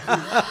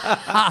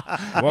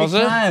 Was it?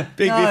 No,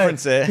 Big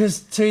difference there.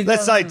 Let's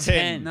Let's say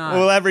 10. No.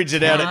 We'll average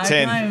it out No, at it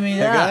 10. can't be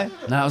that. Okay?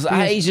 No, it was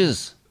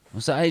ages.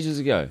 Was it ages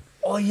ago?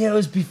 Oh yeah, it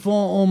was before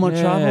all my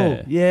Yeah. trouble.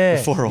 Yeah,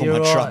 Before all you're my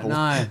right. trouble.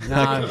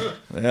 No.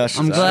 Yeah,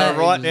 I'm glad-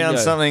 write down Yeah.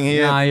 something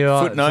here. No, you're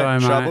right. Footnote, Sorry,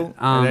 mate. trouble.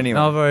 But anyway.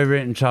 I've already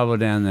written trouble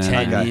down there.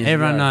 10 mate. years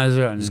Everyone ago. knows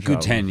It was a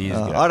good 10 years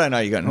ago. I don't know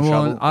you got in Well,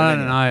 trouble. I but don't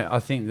anyway. know. I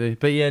think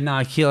but yeah,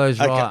 no,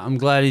 Kilo's Okay. right. I'm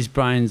glad his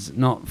brain's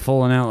not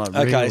falling out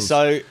like Okay, reels.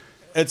 so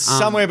it's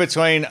somewhere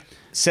between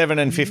 7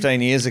 and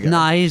 15 years ago.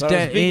 No, he's That was a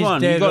dead. big He's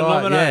one. dead You got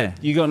right, nominated.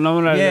 You got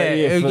nominated Yeah, that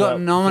year. he for got that-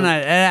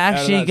 nominated. It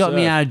actually that got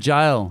me surf. out of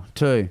jail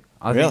too.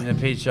 I Really? think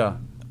the picture.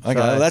 Okay,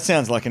 So- well, that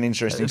sounds like an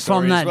interesting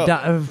story from that as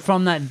well.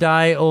 from that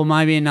day, or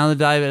maybe another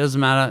day, but it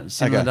doesn't matter.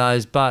 Similar Okay.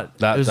 days, but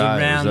That it was day,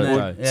 around was that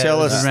that. day? Yeah, Tell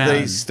it was us around.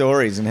 these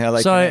stories and how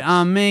they So,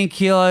 connect. me and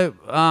Kilo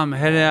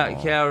headed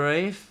out Cow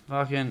Reef,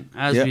 fucking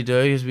as Yep. we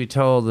do, because we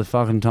tell all the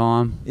fucking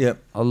time. Yep.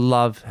 I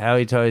love how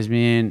he tows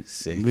me in.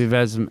 Sick. We've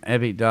had some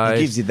epic days.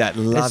 It gives you that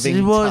loving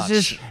it's touch.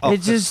 just, off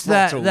it's the just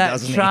that throttle, that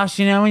doesn't it? trust,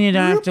 you know, when you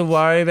don't have to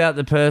worry about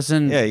the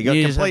person. Yeah, you got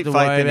just have complete to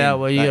faith worry in about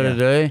him, what you got don't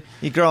to do.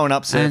 You're growing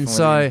up surfing And with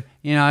so, him.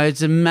 you know,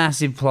 it's a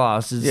massive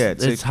plus. It's, Yeah,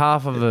 it's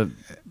half of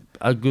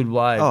a good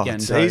way of Oh, getting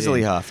it's towed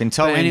easily in. half. In But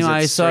towing,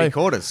 anyway, it's so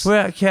 3/4. we're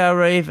at Cow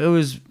Reef. It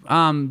was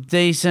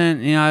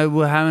decent, you know,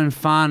 we're having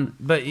fun.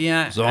 But, you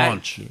know... It was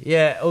onsh.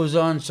 Yeah, it was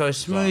on. So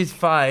smooth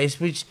face,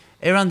 which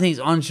everyone thinks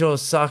onshore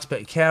sucks,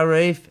 but Cow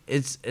Reef,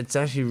 it's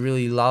actually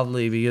really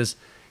lovely because...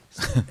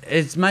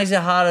 it makes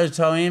it harder to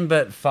tow in,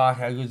 but fuck,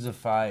 how good's the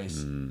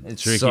face?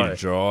 It's tricky to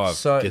drive.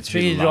 So Gets a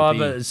tricky bit to drive, lumpy.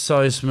 but it's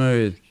so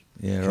smooth.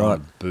 Yeah, Right. right.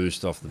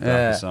 Boost off the back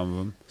Yeah. of some of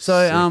them.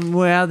 So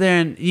we're out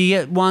there, and you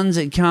get ones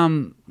that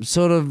come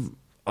sort of.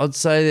 I'd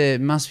say they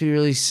must be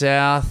really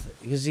south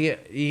because you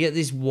get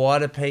this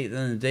wider peak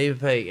than the deeper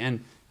peak,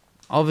 and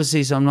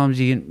obviously sometimes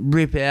you can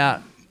rip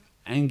out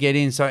and get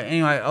in. So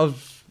anyway,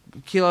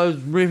 Kilo's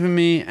ripping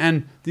me,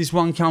 and this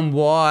one come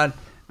wide,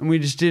 and we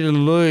just did a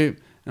loop,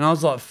 and I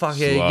was like, "Fuck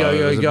yeah, Slow. go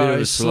It was a bit of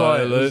a slow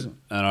It was- loop,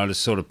 and I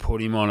just sort of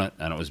put him on it,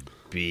 and it was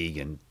big,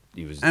 and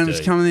he was And it was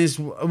deep. coming this.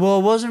 Well,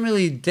 it wasn't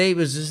really deep. It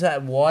was just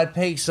that wide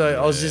peak.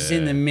 So I was just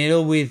in the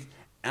middle with.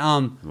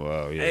 Well,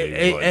 yeah,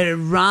 he was like It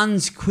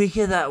runs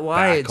quicker that way.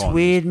 back It's on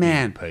weird, his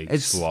man. peak,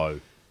 It's slow.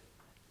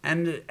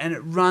 and it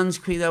runs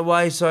quick that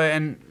way. So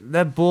and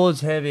that board's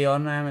heavy. I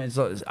don't know. It's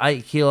like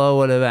 8 kilo or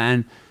whatever.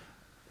 And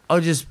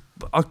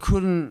I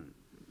couldn't.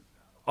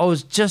 I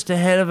was just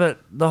ahead of it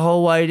the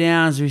whole way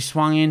down as we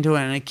swung into it,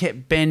 and it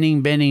kept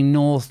bending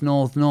north.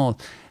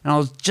 And I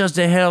was just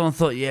ahead of it. I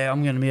thought, yeah,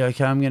 I'm gonna be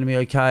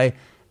okay.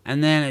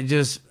 And then it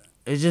just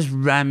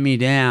rammed me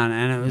down,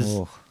 and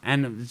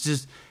it was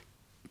just,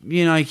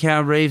 you know,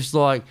 Cow Reef's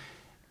like,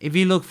 if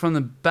you look from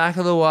the back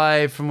of the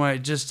wave from where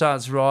it just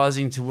starts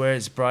rising to where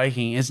it's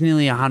breaking, it's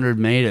nearly 100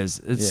 meters.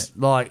 It's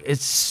like,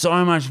 it's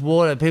so much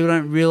water. People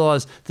don't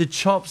realize the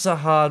chops are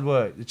hard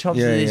work. The chops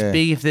are this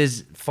big if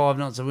there's 5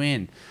 knots of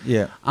wind.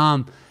 Yeah.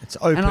 It's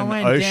open and I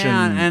went ocean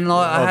down and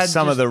like I of had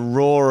some of just- the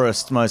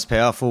rawest, most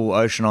powerful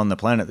ocean on the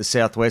planet, the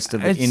southwest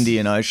of the It's-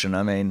 Indian Ocean.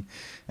 I mean,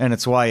 and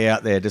it's way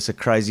out there, just a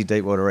crazy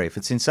deep water reef.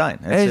 It's insane.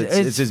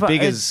 It's as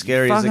big as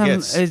scary as it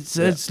gets.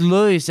 It's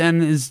loose,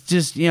 and it's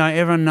just, you know,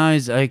 everyone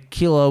knows a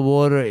kilo of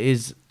water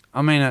is,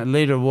 I mean, a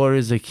litre of water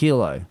is a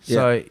kilo.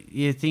 So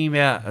you think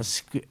about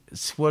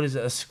what is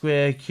it, a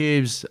square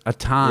cube's a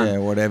ton. Yeah,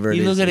 whatever it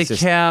you is. look at a It's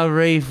just- Cow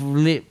Reef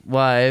lip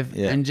wave,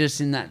 Yeah. and just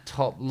in that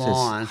top Just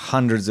line,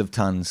 hundreds of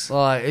tons.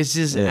 like it's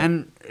just, Yeah.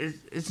 and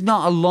it's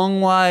not a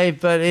long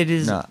wave, but it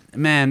is, No.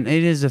 man,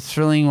 it is a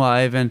thrilling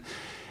wave. And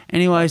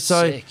anyway,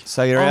 so Sick.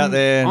 So you're out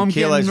there and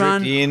Kilo's getting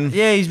ripped you in.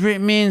 Yeah, he's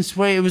ripped me in.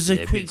 Sweet, it was a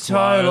Yeah, quick bit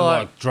toe, slow,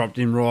 like, dropped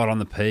him right on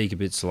the peak, a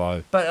bit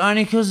slow. but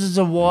only because it's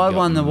a wide got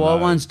one. The wide low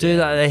ones do down.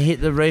 that. They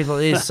hit the reef like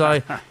this.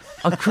 So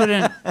I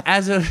couldn't,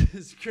 as it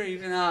was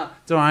creeping up.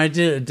 Don't worry, I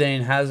did it at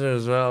Dean Hazard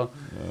as well.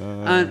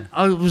 And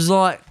I was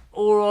like,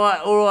 all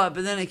right.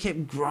 But then it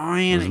kept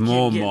growing. It and was kept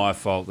more getting my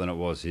fault than it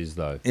was his,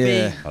 though.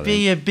 Yeah. I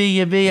think.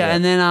 bigger.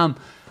 And then,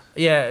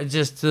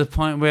 just to the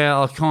point where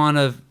I kind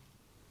of,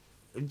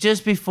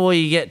 just before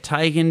you get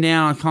taken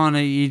down,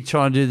 you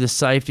try to do the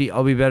safety.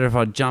 I'll be better if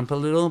I jump a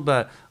little,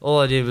 but all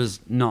I did was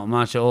not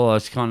much at all. I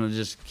just kind of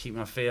just keep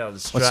my feet out of the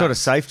strap. What sort of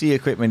safety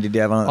equipment did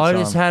you have on at the I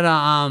time? just had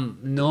a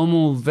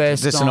normal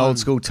vest. Just an on. old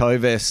school tow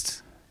vest.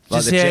 Like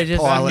Just- the yeah, jet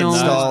just pilot normal-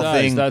 style Those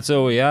days, thing. that's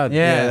all we had.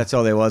 Yeah. That's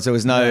all there was. There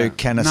was no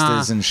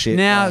canisters and shit.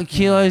 Now like-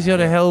 Kilo's got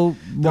a hell.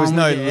 there was one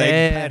no with leg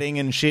air. padding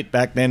and shit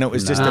back then. It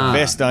was just Nah. a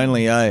vest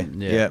only, eh?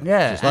 Yeah.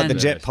 Yeah, Just like the and-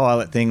 jet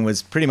pilot thing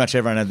was pretty much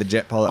everyone had the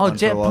jet pilot Oh, one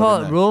jet for a while, pilot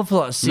didn't they? ruled for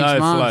like 6 No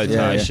months.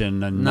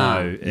 flotation and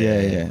no.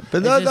 Yeah. But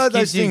It those, just those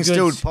gives you things good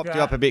still popped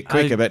you up a bit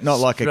quicker, but not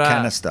like a strap.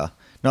 canister.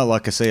 Not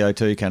like a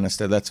CO2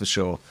 canister, that's for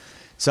sure.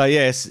 So,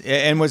 yes.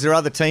 And was there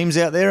other teams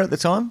out there at the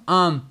time?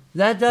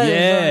 That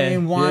day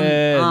was only one.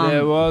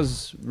 there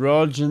was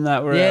Rog and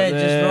that were yeah, out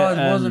there. just right. It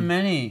and wasn't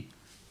many.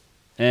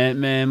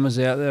 Ant-Man was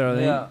out there, I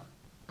think. Yeah.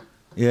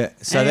 Yeah.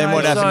 So Anyway, then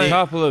what so- happened?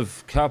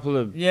 Couple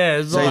of Yeah,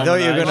 it's So you thought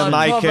you were going to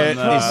make proper,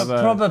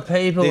 it. proper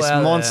people This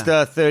out monster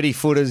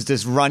 30-footers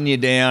just run you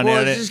down there.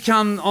 Well, out it at just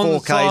come on 4 the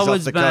Ks off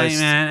sideways the bank,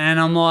 coast. man, and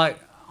I'm like,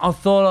 I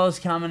thought I was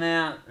coming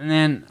out, and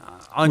then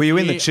Were you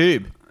in the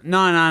tube? No,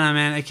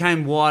 man. It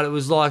came wide. It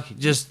was like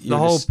just You the were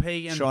whole just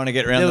peak. And trying to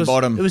get around there the was-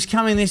 bottom. It was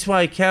coming this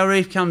way. Cow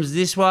Reef comes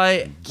this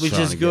way, which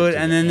Trying is to get good. to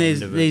And the then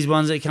there's end of it. these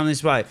ones that come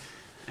this way.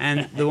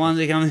 And the ones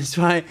that come this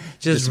way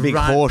just a big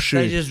run. horseshoe.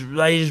 They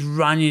just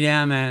run you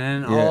down,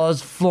 man. And Yeah. I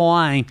was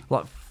flying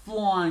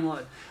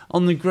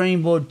on the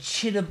green board,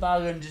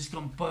 chitterbugging, just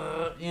gone,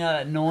 you know,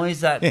 that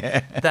noise, that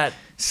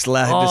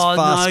Slap, Oh, just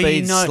fast no, speed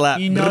you know- slap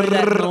you know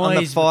that on the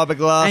noise.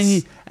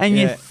 fiberglass. and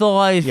your Yeah.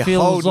 thigh You're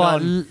feels holding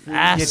like on.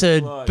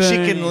 acid burning.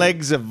 Chicken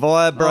legs are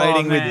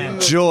vibrating Oh, man.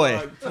 with joy.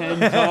 10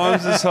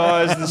 times as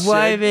high as the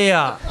Way shed.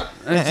 bigger.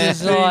 It's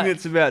just Thing like,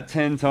 that's about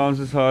 10 times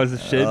as high as the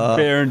shed, Oh,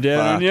 bearing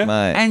down fuck, on you.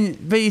 mate.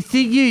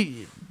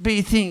 but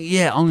you think,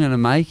 yeah, I'm gonna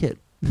make it.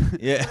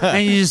 Yeah.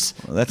 And you just,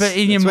 Well, that's- but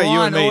in your that's where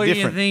you and mind, me are all you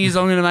different. think is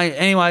I'm going to make it.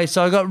 Anyway,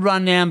 so I got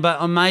run down, but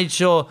I made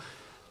sure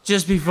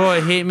just before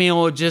it hit me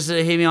or just as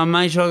it hit me, I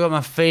made sure I got my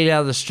feet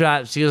out of the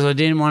straps because I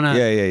didn't want to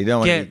Yeah, you don't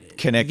want to be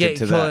connected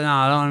to that. No,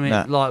 I don't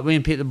want to No. like we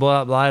can pick the boy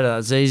up later.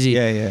 It's easy.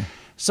 Yeah.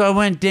 So I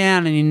went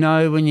down, and you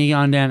know when you're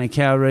going down to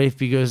Cow Reef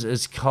because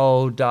it's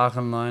cold, dark,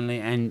 and lonely,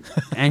 and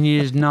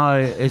you just know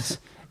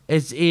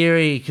it's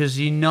eerie because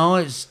you know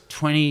it's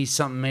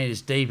 20-something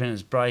meters deep and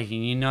it's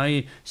breaking. You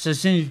know so as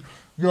soon as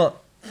you got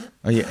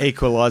Are you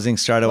equalising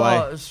straight away?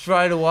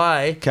 straight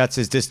away. Katz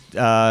is just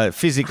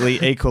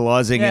physically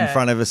equalising in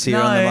front of us here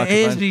on the No, it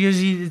is microphone.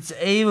 because it's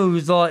evil.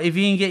 It's like if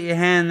you can get your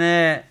hand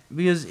there,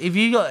 because if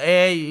you got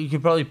air, you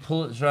could probably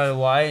pull it straight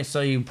away, so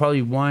you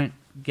probably won't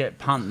get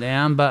pumped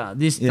down. But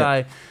this Yeah.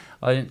 day,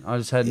 I didn't. I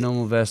just had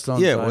normal vest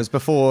on. Yeah, so. it was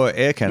before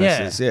air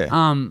canisters. Yeah.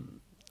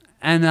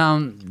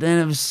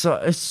 Then it's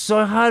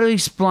so hard to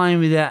explain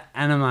without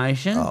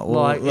animation. Oh,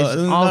 well,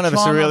 I'll none of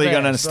us try are my really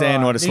going to best,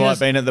 understand right, what it's like because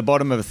being at the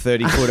bottom of a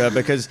 30-footer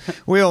because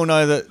we all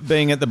know that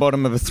being at the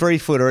bottom of a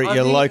 3-footer at I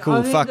your think- local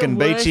I think fucking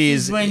the worst beachy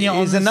is when you're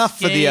on the enough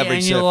for the ski average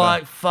and surfer. you're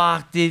like,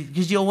 fuck,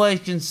 because you're always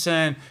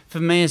concerned. For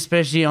me,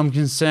 especially, I'm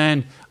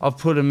concerned. I've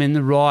put them in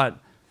the right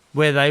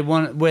where they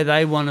want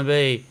to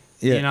be.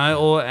 Yeah. You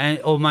know,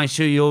 or make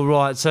sure you're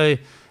right. So,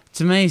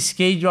 to me,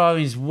 ski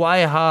driving is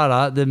way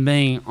harder than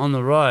being on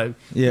the rope.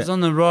 Yeah. Because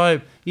on the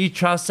rope, you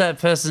trust that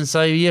person,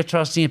 so you're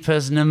trusting a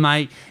person to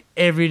make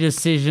every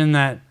decision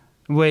that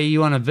where you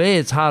want to be.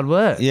 It's hard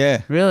work.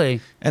 Yeah.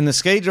 Really. And the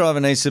ski driver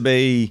needs to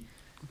be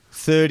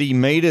 30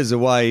 metres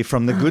away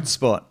from the good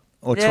spot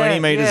or Yeah, 20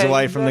 metres yeah,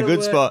 away you from the gotta good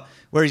work- spot,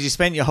 whereas you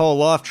spent your whole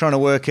life trying to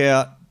work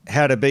out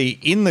how to be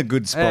in the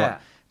good spot. Yeah.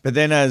 But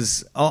then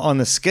as on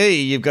the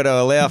ski, you've got to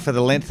allow for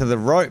the length of the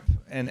rope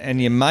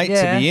and your mate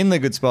Yeah. to be in the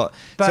good spot.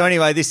 But- so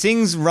anyway, these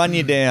things run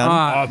you down.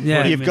 Ah, put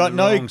yeah. him You've in got the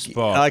no... wrong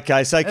spot.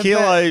 Okay, so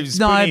Kilo's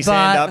no, putting his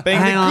hand but up, being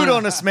the hang good on.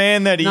 honest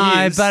man that he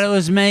No, is. but it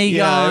was me You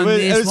know, going,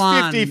 it was this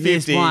 50-50.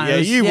 this one. Yeah, It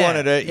was- you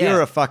wanted it. yeah.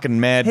 You're a fucking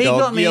mad He dog.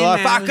 got me You're in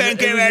like, there. It was- fucking it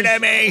give was it to a-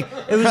 me.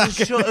 It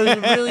was a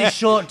really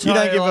short toe. You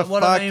don't give a like,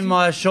 what fuck. I mean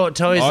by a short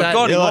toe is I that...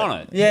 got him You're like- on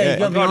it. Yeah, Yeah. you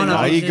got me I got on him it. on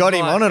No, it. which you is got him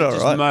like- on it, all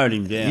Just right. mowed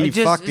him down. You It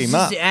just- fucked it's him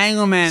just up. the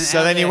angle, man.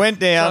 So then you went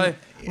down. So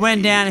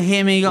went down to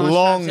him. He got my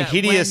Long, straps out,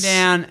 hideous- Went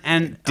down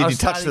and Did I you touch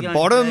started the going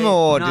bottom deep.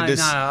 or no, did this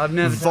no, I've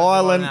never touched the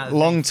bottom violent, out of the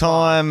long thing.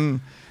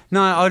 time...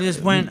 No, I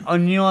just went. I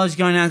knew I was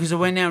going down because I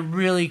went down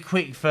really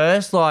quick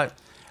first. Like,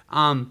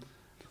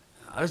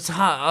 it's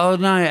hard. I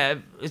don't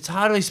know. It's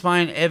hard to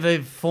explain ever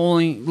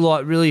falling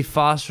like really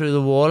fast through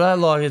the water.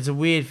 Like it's a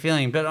weird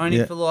feeling, but only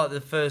Yeah. for like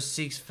the first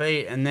 6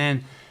 feet, and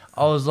then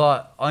I was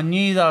like, I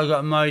knew that I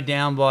got mowed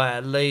down by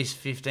at least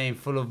 15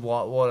 foot of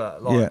white water,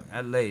 like Yeah.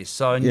 at least.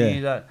 So I knew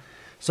Yeah. that.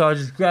 So I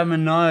just grabbed my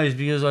nose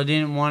because I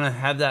didn't want to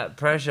have that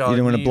pressure.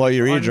 didn't want to blow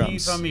your I knew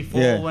eardrums. from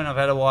before Yeah. when I've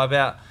had to wipe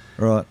out.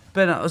 Right.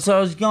 But so I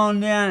was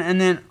going down,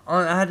 and then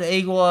I had to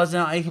equalise,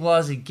 and I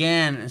equalised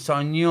again. So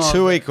I knew I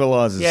Two was,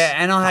 equalisers. yeah,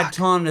 and I had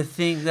time to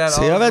think that.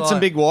 See, I I've was had some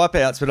like- big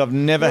wipeouts, but I've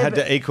never Yeah, had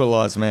but to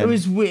equalise, man. It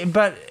was weird,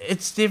 but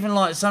it's different.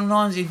 Like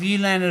sometimes, if you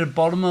land at the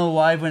bottom of a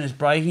wave when it's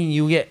breaking,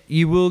 you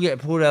will get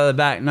pulled out of the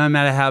back, no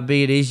matter how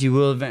big it is. You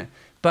will event.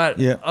 But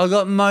Yeah. I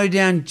got mowed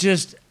down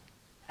just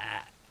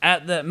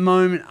at that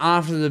moment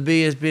after the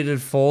biggest bit had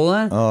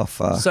fallen. Oh,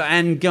 fuck. So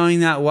and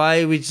going that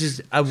way, which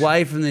is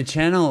away from the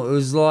channel, it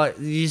was like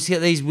you just get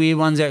these weird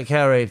ones at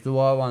Cow Reef, the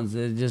white ones.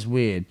 They're just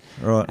weird.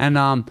 Right.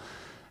 And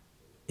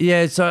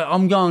yeah. So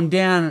I'm going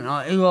down, and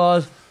I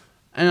equalised,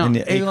 And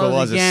you I equalised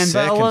equalised a again, but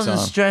I second wasn't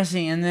time.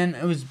 stressing. And then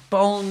it was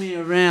bowling me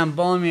around,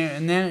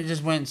 and then it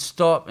just went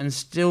stop and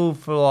still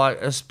for like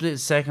a split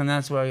second.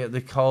 That's where I get the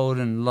cold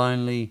and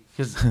lonely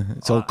because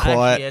It's all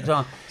quiet.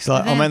 It's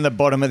like, I'm in the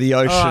bottom of the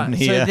ocean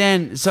here.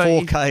 So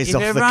 4 if Ks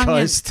off the everyone can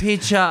coast.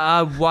 picture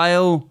a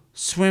whale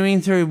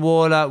swimming through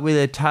water with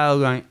a tail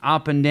going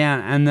up and down,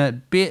 and the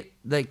bit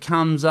that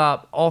comes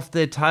up off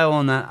their tail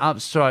on that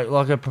upstroke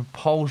like a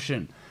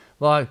propulsion.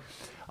 Like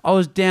I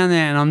was down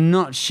there, and I'm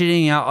not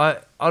shitting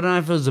out. I don't know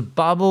if it was a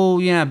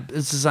bubble. You know,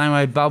 it's the same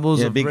way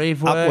bubbles of big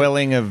reef work.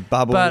 upwelling of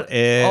bubble But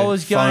air. I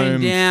was going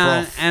foam,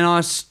 down, froth. and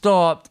I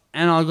stopped,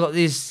 and I got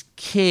this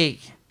kick,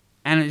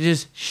 and it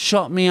just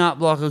shot me up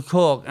like a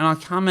cork, and I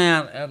come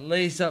out at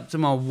least up to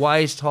my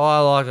waist high,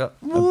 like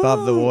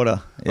above the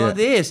water. Yeah. like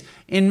this,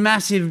 in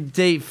massive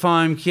deep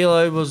foam.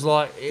 Kilo was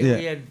like, Yeah.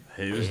 he had,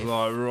 He was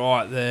like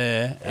right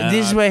there. and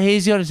this is I where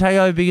he's got to take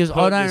over because I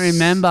put don't this-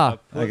 remember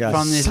Okay.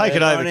 from this. Take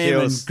it I over, went in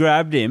and Keels.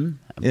 grabbed him,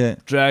 Yeah.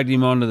 dragged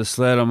him onto the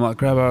sled. I'm like,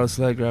 grab out of the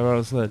sled, grab out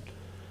of the sled.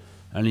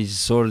 And he's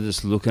sort of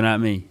just looking at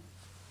me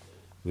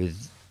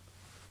with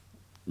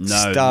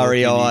no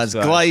Starry look in eyes,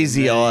 his face.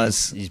 glazy And then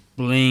eyes. He's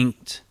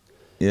blinked.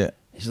 Yeah.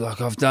 He's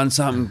like, I've done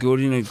something good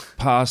in a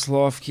past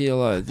life,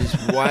 Kilo. This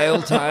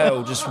whale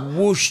tail just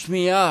whooshed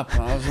me up.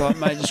 And I was like,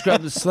 mate, just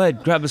grab the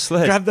sled, grab a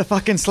sled. Grab the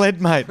fucking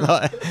sled, mate.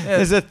 Like,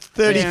 there's a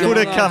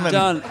 30-footer I've coming.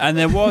 done. And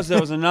there was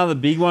another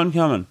big one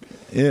coming.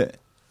 Yeah.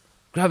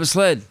 Grab a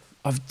sled.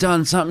 I've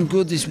done something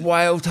good. This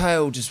whale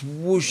tail just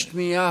whooshed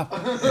me up.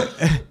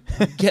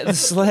 Get the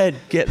sled.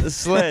 Get the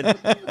sled.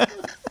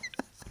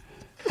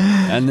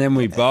 And then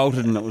we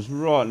bolted, and it was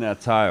right in our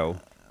tail.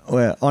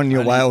 Well, on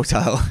your whale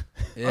tail.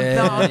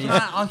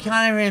 I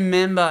can't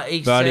remember.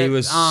 Except, But he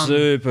was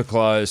super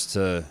close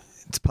to.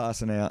 It's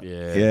passing out.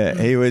 Yeah.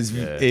 He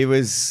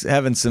was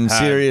having some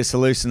serious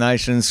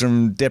hallucinations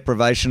from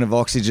deprivation of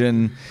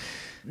oxygen.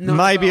 No,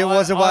 Maybe it but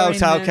was a whale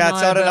tail, remember- Cats.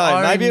 I don't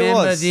but know. Maybe it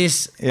remember was.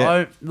 This,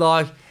 Yeah.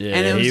 Yeah,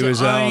 and it was he the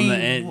was on only, the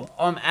end.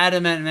 I'm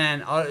adamant,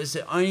 man. It's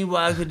the only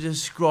way I could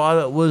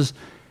describe it was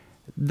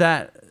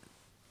that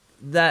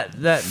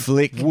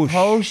Flick.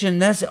 propulsion.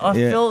 That's I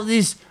Yeah. felt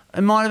this.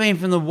 It might have been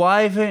from the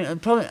wave.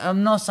 Probably,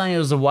 I'm not saying it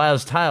was a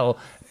whale's tail,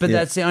 but Yeah.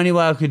 that's the only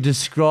way I could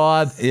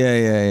describe.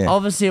 Yeah.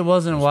 Obviously, it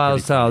wasn't a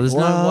whale's tail. There's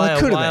Well, no way it a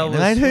could whale have was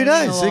been, mate. Who swimming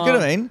knows? It could have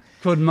along been.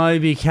 called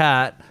Moby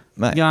Cat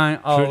Mate. going.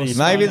 Pretty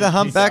Maybe the Piece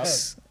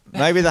humpbacks.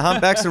 Maybe the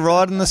humpbacks are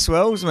riding the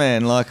swells,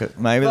 man. Like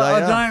maybe But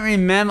they I are. don't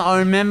remember. I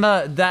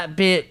remember that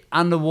bit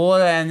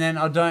underwater, and then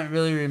I don't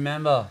really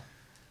remember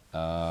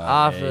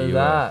after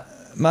that.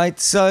 Mate,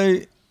 so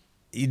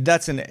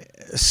that's an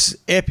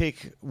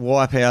epic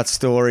wipeout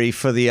story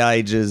for the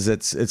ages.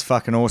 It's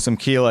fucking awesome.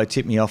 Kilo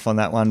tipped me off on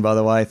that one, by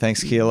the way.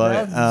 Thanks, Kilo.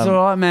 That's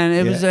all right, man.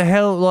 It was yeah. a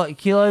hell like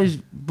Kilo's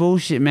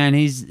bullshit, man.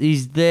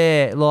 He's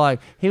there, like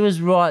he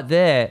was right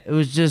there. It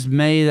was just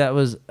me that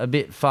was a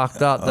bit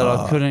fucked up that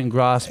I couldn't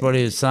grasp what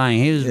he was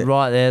saying. He was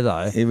right there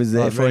though. He was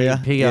there like, for ready you? to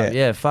pick up.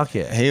 Yeah. Yeah, fuck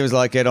it. He was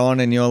like, get on,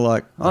 and you're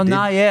like, Oh,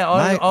 no, yeah,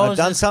 I Mate, was I've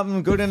done just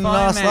something good and a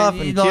fine, nice man. laugh.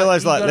 You And like-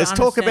 Kilo's you like, gotta let's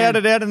talk about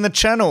understand it out in the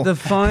channel. The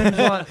phone's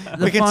like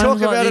we can phone's talk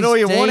like about it this all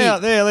you want deep.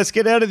 out there. Let's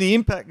get out of the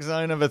impact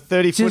zone of a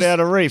 30-foot out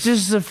of reef.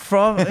 Just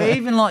the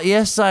even like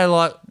yesterday,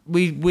 like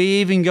we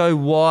even go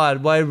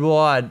way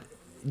wide,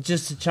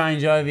 just to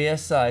change over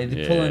yesterday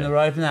to pull in the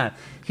rope and that,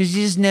 because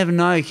you just never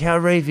know. Cow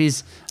Reef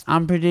is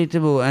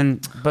unpredictable,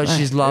 but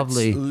she's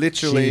lovely. It's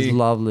literally- she's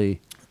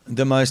lovely.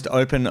 The most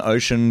open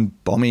ocean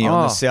bommy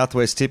on the Oh.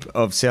 southwest tip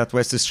of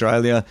Southwest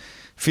Australia,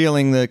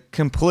 feeling the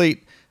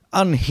complete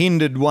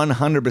unhindered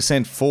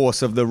 100%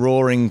 force of the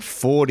roaring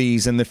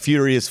 40s and the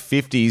furious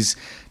 50s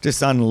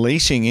just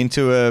unleashing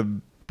into a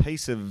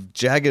piece of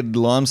jagged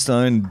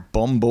limestone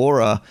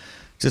bombora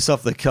just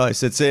off the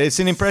coast. It's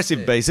an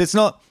impressive beast. It's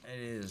not,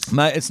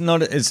 mate. It's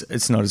not as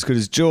good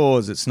as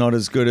Jaws. It's not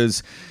as good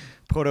as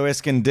Porto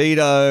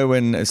Escondido,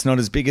 and it's not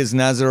as big as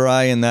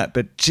Nazare and that.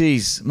 But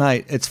geez,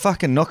 mate, it's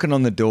fucking knocking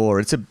on the door.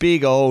 It's a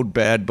big old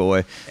bad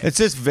boy. It's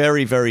just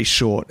very, very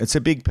short. It's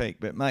a big peak,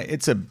 but mate,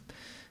 it's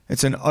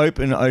an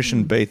open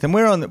ocean beach, and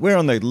we're on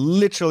the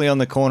literally on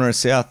the corner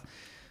of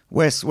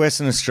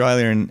Western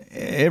Australia, and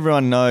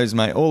everyone knows,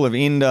 mate, all of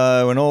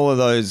Indo and all of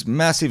those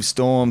massive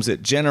storms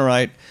that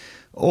generate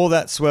all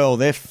that swell.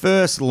 Their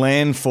first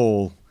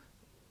landfall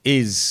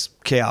is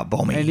Cow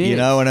Bommy. It You is.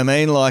 know what I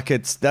mean? Like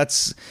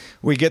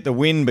we get the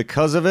wind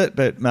because of it,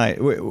 but mate,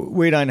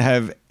 we don't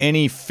have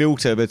any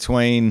filter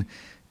between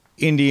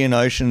Indian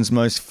Ocean's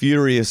most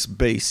furious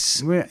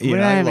beasts. We you don't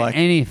know, have like,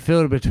 any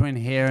filter between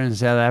here and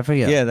South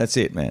Africa. yeah, that's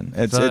it, man.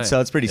 So-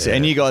 It's pretty sad.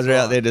 And you guys are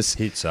out there just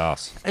Hits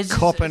us. It's just-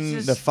 copping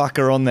it's the just-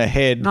 fucker on the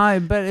head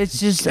No, but it's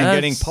just and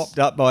getting it's- popped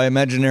up by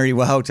imaginary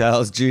whale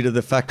tails due to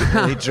the fact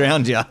that he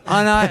drowned you.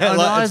 I know, I know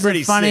Like, it's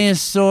the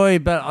funniest story,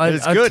 but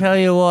It's I good. tell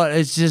you what,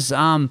 it's just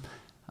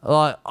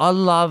like I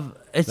love.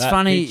 It's That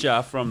funny.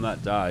 picture from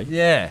that day.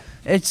 Yeah,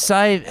 it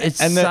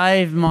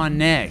saved my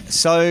neck.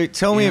 So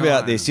tell me Yeah, about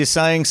right. this. You're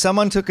saying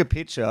someone took a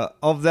picture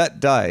of that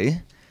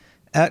day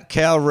at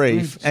Cow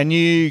Reef and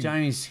you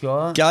Jamie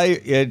Scott.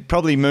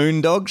 probably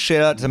Moondog.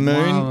 Shout out to Moon,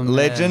 Wow, man.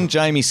 legend,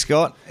 Jamie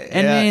Scott,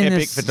 And our then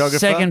epic the photographer.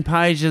 second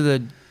page of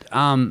the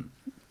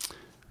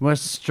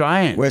West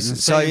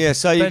Australian.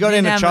 So you got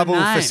into trouble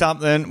for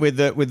something with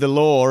the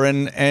law,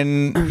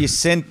 and you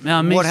sent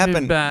No, mixed what with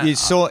happened? bad-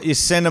 You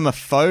sent him a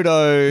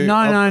photo.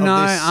 No, of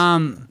no.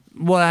 this-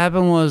 What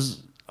happened was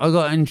I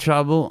got in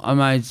trouble. I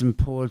made some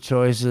poor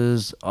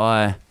choices.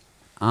 I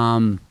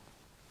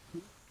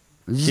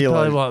This is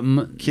probably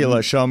what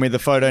Kilo showing me the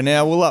photo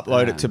now. We'll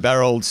upload it to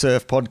Barrel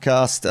Surf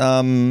Podcast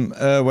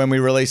when we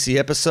release the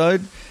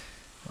episode.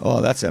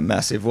 Oh, that's a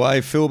massive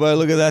wave, Philbo.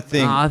 Look at that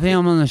thing. I think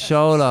I'm on the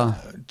shoulder.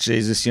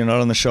 Jesus, you're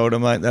not on the shoulder,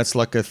 mate. That's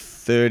like a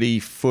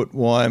 30-foot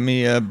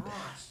Waimea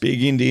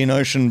big Indian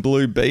Ocean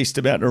blue beast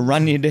about to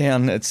run you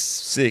down. It's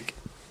sick.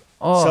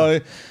 Oh. So,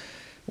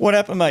 what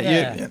happened, mate?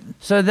 Yeah.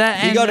 So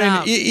that You got ended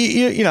up,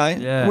 you know,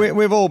 Yeah.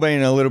 we've all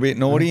been a little bit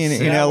naughty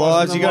in our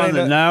lives. You got one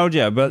that into nailed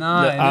you, but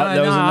No,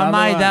 there was I another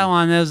made one. that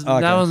one.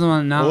 That was the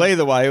one. No. Well,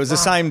 either way, it was the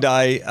same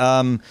day.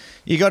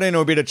 You got into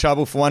a bit of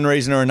trouble for one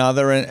reason or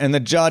another, and the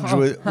judge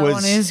was that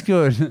one is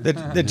good.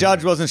 the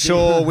judge wasn't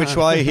sure which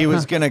way he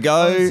was going to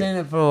I haven't go. seen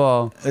it for a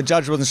while. The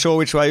judge wasn't sure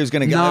which way he was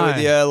going to go No.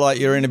 with you. Like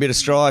you're in a bit of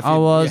strife. I You're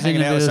was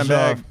hanging in a out with bit some of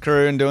bad strife.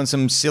 crew and doing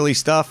some silly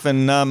stuff,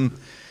 and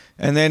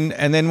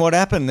then what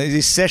happened?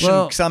 This session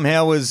Well,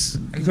 somehow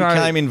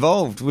became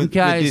involved with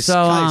this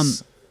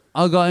case.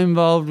 I got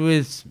involved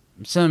with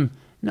some.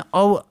 No,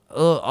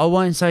 I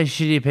won't say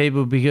shitty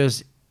people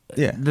because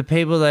Yeah. the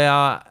people they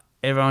are,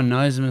 everyone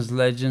knows them as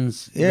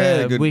legends. Yeah,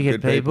 They're good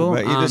wicked people.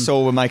 But you just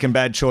all were making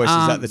bad choices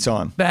at the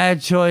time.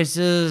 Bad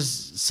choices.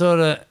 Sort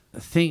of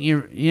think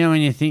you know when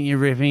you think you're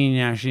ripping and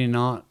you're actually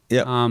not.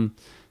 Yep.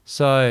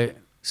 So,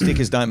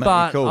 Stickers don't make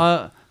but you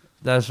cool.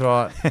 that's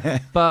right.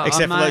 But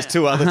Except for those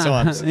two other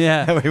times.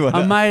 Yeah, We were-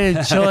 I made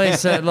a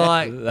choice that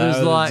like That was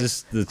was like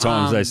just the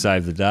times they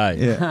saved the day.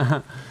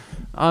 Yeah.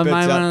 I made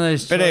one of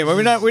those. But anyway,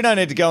 choices. we don't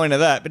need to go into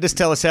that. But just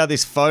tell us how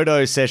this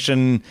photo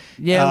session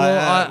Yeah,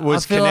 well,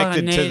 was I feel like I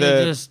connected need to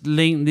the. just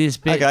link this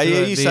bit. Okay, to yeah,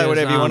 it you say because,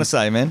 whatever you want to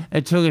say, man.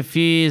 It took a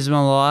few years of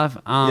my life,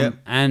 Yep.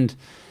 and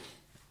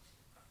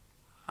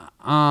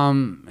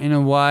in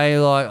a way,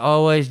 like I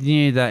always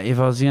knew that if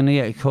I was going to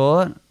get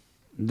caught,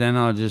 then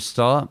I'd just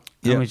stop,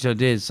 Yep. which I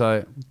did.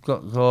 So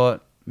got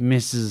caught.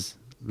 Mrs.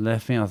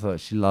 left me. I thought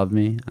she loved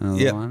me. Another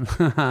Yep. one.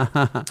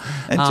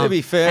 And to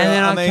be fair, and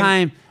then I I mean-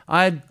 came.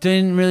 I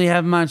didn't really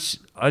have much.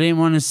 I didn't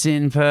want to sit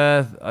in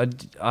Perth.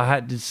 I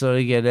had to sort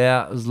of get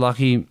out. I was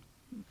lucky.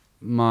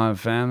 My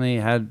family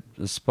had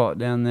a spot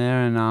down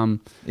there, and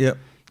Yep.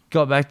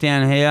 got back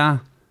down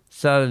here.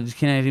 Started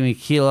connecting with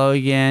Kilo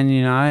again,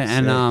 you know,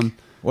 and Sick.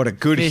 What a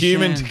good fishing.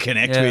 human to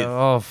connect Yeah, with.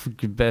 Oh,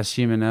 best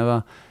human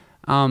ever.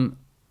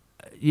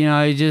 You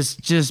know,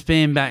 just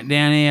being back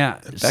down here,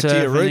 Back to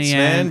your roots, again,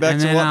 man. Back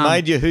and to then, what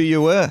made you who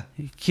you were.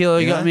 Kilo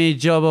you got know? me a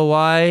job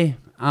away,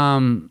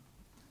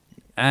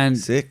 and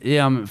Sick.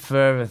 yeah, I'm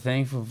forever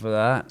thankful for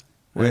that.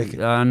 Wicked.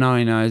 And I know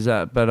he knows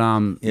that, but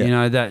Yeah. you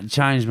know, that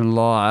changed my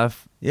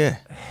life Yeah.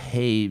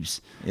 heaps.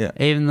 Yeah.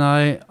 Even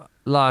though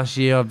last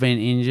year I've been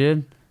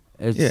injured,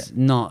 it's Yeah.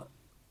 not,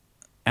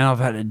 and I've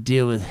had to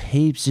deal with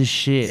heaps of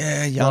shit.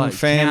 Yeah, young like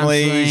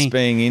families counselling,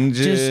 being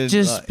injured.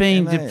 just like,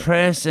 being yeah, mate,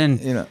 depressed and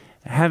You know.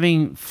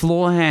 having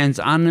floor hands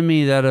under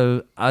me that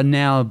are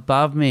now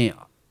above me,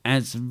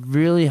 and it's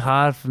really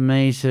hard for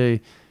me to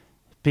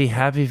be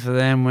happy for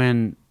them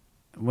when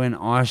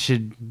I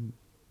should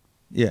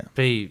Yeah.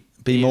 be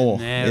Be more.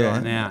 there Yeah.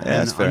 right now. Yeah,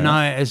 that's And fair I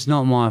know it's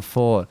not my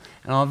fault,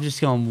 and I've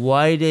just gone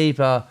way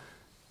deeper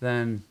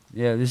than.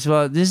 Yeah, this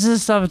is the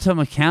stuff I told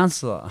my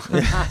counsellor.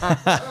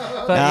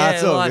 But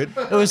it's all like,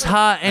 good. it was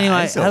hard.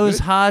 Anyway, it's all it was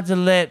good. hard to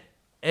let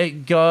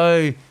it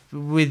go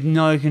with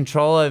no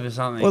control over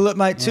something. Well, look,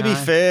 mate, to you be know?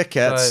 fair,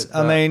 Cats, So,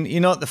 I mean,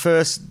 you're not the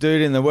first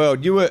dude in the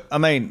world. You were, I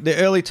mean, the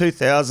early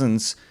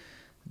 2000s,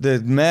 the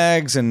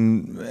mags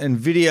and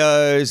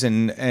videos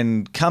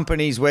and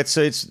companies,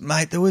 wetsuits,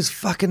 mate, there was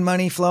fucking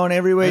money flowing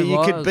everywhere. It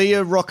You could was. be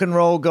a rock and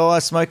roll guy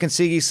smoking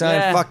ciggies saying,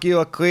 Yeah. fuck you,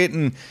 I quit,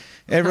 and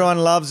everyone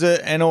loves it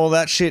and all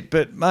that shit.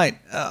 But, mate,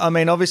 I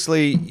mean,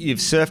 obviously, you've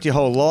surfed your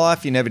whole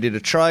life. You never did a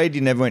trade.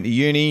 You never went to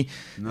uni.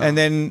 And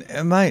then,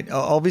 mate,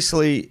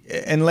 obviously,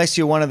 unless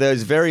you're one of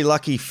those very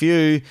lucky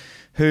few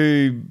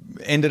who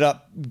ended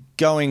up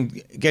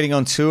getting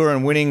on tour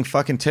and winning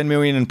fucking 10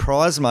 million in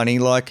prize money,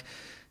 like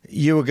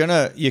your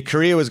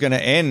career was gonna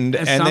end,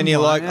 At and some then you're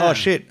point, like, yeah. oh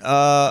shit,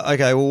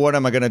 okay, well, what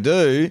am I gonna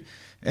do?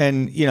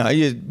 And you know,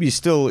 you're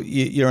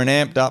an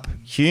amped up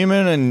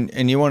human,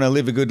 and you want to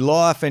live a good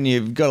life, and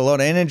you've got a lot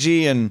of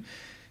energy, and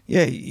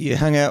yeah, you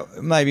hung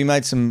out, maybe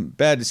made some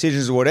bad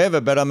decisions or whatever,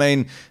 but I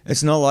mean,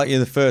 it's not like you're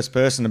the first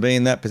person to be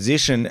in that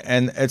position,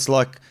 and it's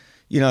like,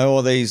 you know,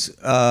 all these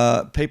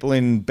people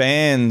in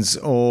bands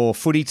or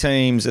footy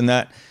teams and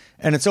that,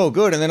 and it's all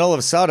good. And then all of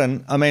a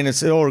sudden, I mean,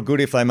 it's all good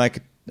if they make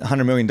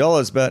 $100 million,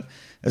 but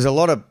there's a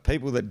lot of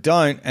people that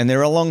don't, and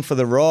they're along for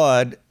the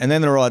ride, and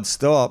then the ride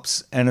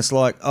stops, and it's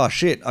like, oh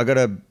shit, I got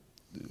to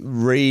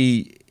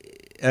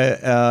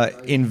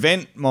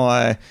invent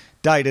my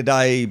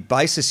day-to-day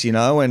basis, you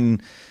know,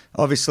 and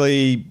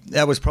obviously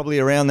that was probably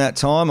around that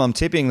time, I'm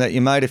tipping, that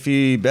you made a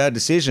few bad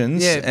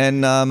decisions. Yeah,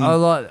 and I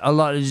like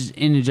to just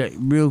interject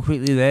real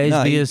quickly there,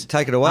 No, you because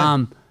take it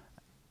away.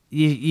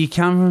 You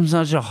come from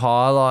such a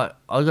high, like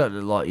I got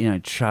to, like, you know,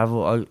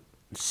 travel.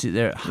 sit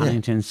there at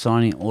Huntington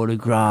signing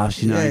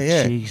autographs, you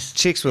know,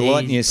 chicks were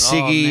lighting your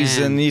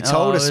ciggies, and you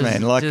told us,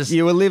 man, like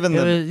you were living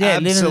the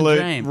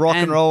absolute rock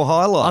and roll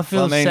high life. I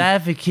feel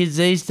sad for kids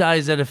these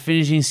days that are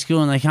finishing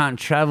school and they can't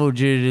travel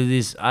due to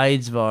this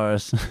AIDS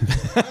virus. But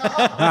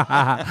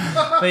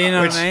you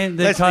know what I mean?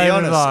 The let's COVID be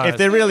honest, virus. if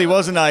there really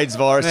was an AIDS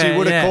virus, you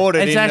would have caught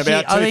it in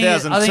about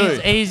 2002. I think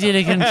it's easier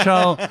to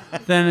control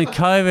than the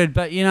COVID,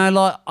 but you know,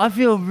 like I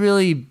feel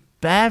really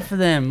bad for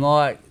them.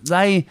 Like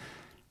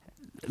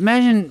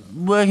imagine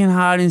working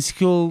hard in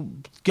school,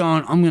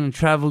 going, I'm going to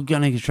travel,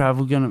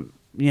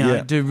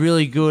 do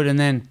really good, and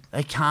then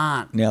they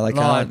can't. Yeah, they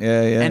can't.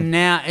 Yeah. And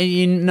now,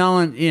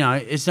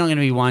 it's not going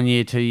to be 1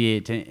 year, 2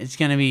 year, it's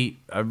going to be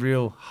a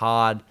real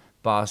hard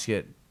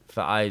basket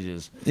for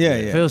ages. Yeah.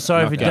 I feel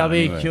sorry for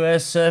WQS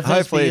surfers.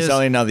 Hopefully it's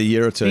only another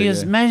year or two.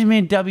 Because imagine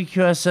being a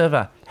WQS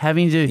surfer,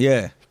 having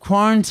to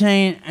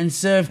quarantine and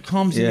surf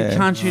comps in the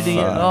country to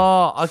get,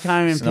 I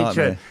can't even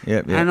picture it.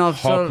 Yep. And I've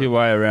hop your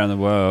way around the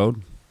world.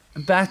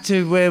 Back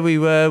to where we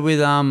were with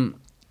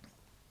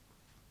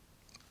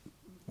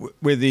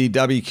the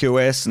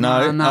WQS. No,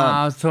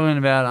 I was talking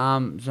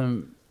about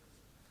some.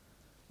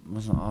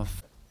 Wasn't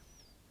off.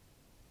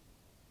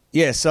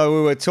 Yeah, so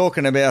we were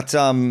talking about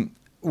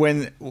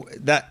when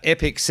that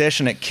epic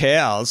session at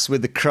Cowes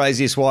with the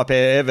craziest wipe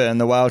ever, and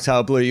the whale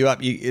tail blew you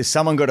up.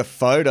 Someone got a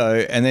photo,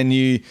 and then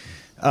you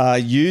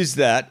used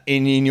that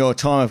in your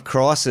time of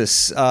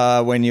crisis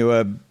when you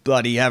were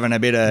bloody having a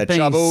bit of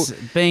trouble.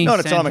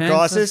 Not a time of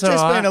crisis,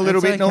 just being a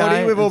little bit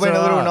naughty. We've all been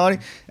a little naughty.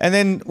 And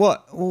then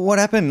what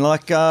happened?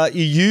 Like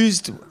you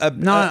used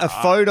a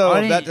photo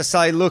of that to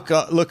say, look,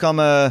 I'm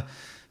a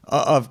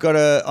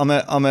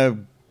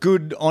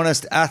good,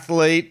 honest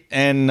athlete,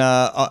 and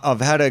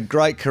I've had a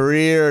great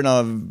career, and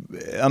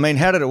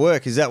how did it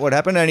work? Is that what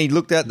happened? And he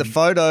looked at the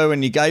photo,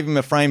 and you gave him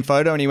a framed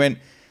photo, and he went,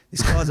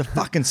 this guy's a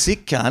fucking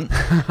sick cunt,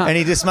 and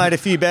he just made a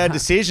few bad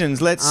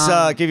decisions. Let's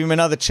give him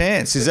another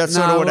chance. Is that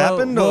sort of what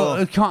happened?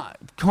 Well,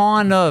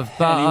 kind of.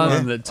 But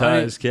anyone that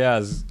tows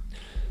cows,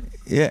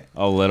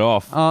 I'll let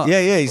off.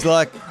 He's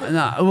like, he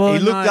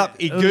looked up,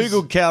 he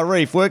Googled Cow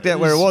Reef, worked out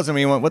where it was, and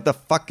he went, what the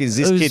fuck is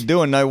this kid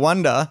doing? No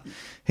wonder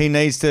he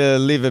needs to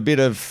live a bit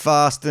of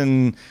fast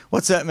and,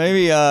 what's that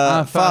movie?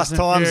 Fast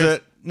Times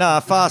at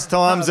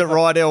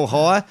Rydell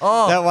High.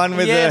 Oh, that one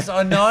with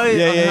I know. You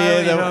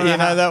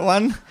know that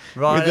one?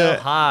 Rydell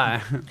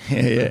High.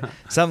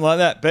 Something like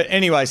that. But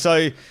anyway,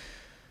 so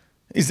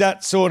is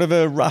that sort of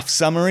a rough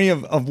summary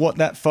of what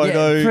that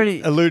photo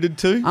alluded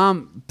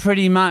to?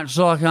 Pretty much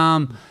like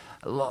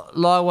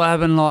what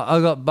happened. Like I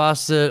got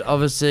busted.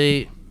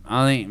 Obviously,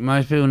 I think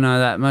most people know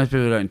that. Most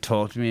people don't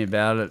talk to me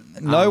about it.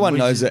 No one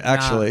knows it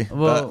actually.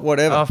 But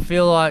whatever. I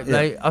feel like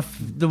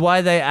the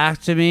way they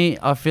act to me,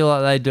 I feel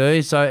like they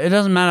do. So it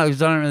doesn't matter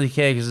because I don't really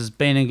care because it's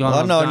been and gone. Well,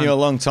 I've known you a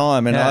long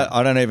time, and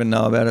I don't even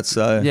know about it.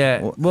 So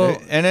well,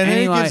 and then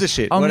anyway, who gives a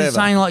shit? I'm whatever. just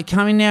saying, like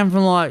coming down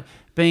from like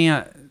being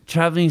a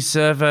traveling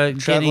surfer,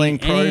 traveling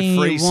pro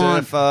free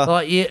surfer,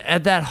 like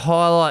at that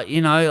highlight,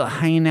 like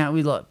hanging out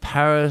with like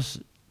Paris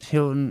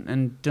Hilton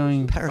and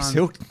doing Paris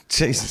Hilton.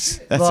 Jesus,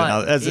 that's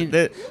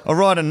another. I'll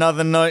write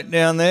another note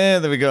down there.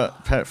 That we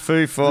got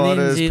Foo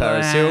Fighters,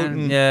 Paris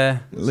Hilton,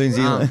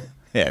 Lindsay.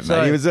 Mate,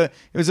 he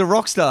was a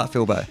rock star,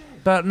 Philbo.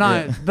 But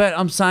but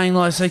I'm saying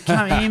like, so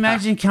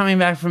imagine coming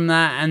back from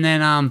that and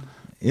then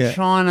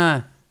trying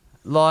to.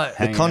 Like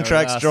the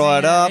contract's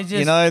dried up,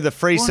 the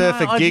free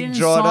surfer gig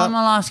dried up.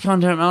 My last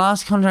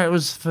contract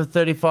was for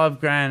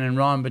 $35,000, and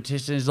Ryan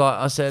Batista is like,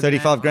 I said,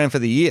 $35,000 for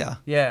the year.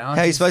 Yeah,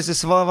 how are you supposed to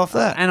survive off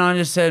that? And I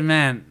just said,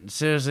 man,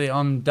 seriously,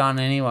 I'm done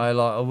anyway.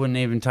 Like, I wouldn't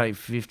even take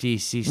 50,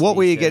 60. What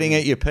were you getting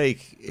at your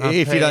peak?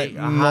 If you don't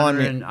mind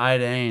me,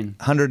 118.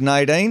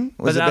 118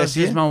 was the best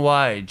year. That was just my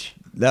wage.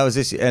 That was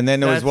this, and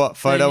then there was what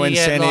photo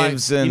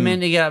incentives and you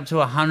meant to get up to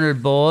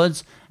 100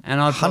 boards. And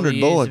I'd probably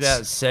use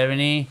about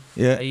 70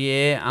 a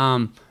year.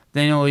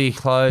 Then all your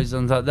clothes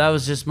on top. That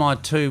was just my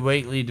 2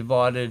 weekly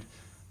divided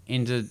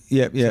into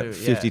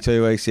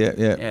 52 weeks.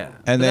 Yeah.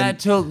 And then that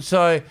took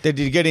did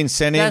you get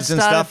incentives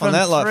and stuff on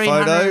that, like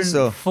photos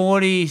or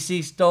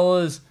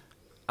 $46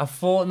 a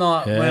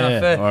fortnight when I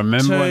first. I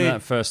remember when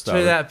that first started.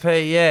 To that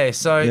P,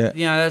 So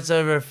that's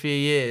over a few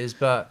years,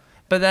 but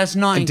that's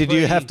not. And did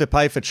you have to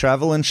pay for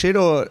travel and shit,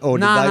 or did they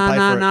pay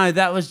for it? No,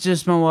 that was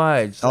just my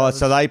wage. So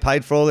they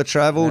paid for all the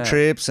travel,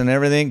 trips and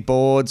everything,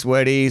 boards,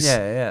 weddies.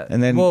 Yeah.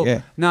 And then,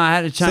 no, I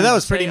had to change. So that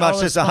was pretty much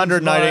just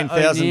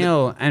 118,000.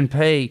 O'Neill and P.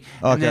 Okay.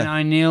 And then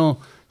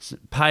O'Neill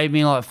paid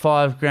me like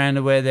 $5,000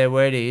 to wear their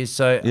weddies.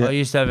 So I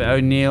used to have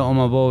O'Neill on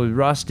my board with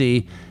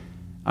Rusty.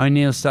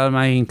 O'Neill started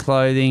making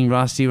clothing.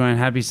 Rusty weren't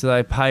happy, so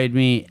they paid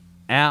me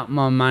out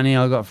my money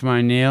I got from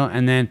O'Neill,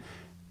 and then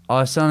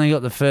I suddenly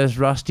got the first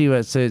Rusty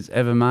wetsuits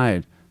ever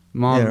made.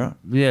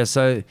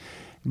 So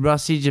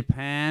Rusty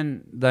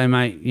Japan, they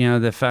make,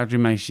 the factory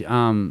makes XL,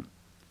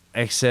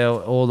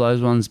 all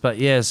those ones. But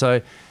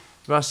so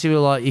Rusty were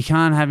like, you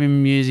can't have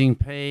him using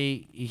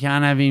Peak. You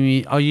can't have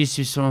him, I used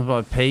to be sponsored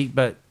by Peak,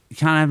 but you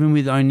can't have him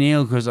with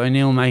O'Neill because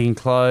O'Neill making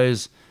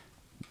clothes.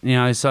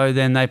 So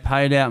then they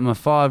paid out my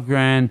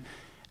 $5,000.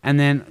 And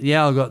then,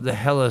 I got the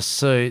hella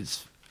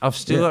suits. I've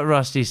still got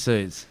rusty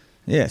suits.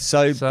 Yeah,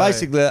 so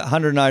basically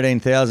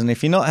 118,000.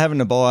 If you're not having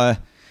to buy,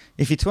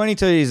 if you're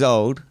 22 years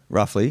old,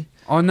 roughly.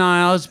 Oh, no,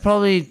 I was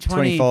probably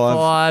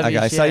 25.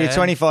 Okay, so you're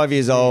 25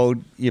 years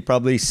old. You're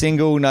probably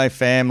single, no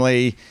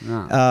family.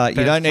 No,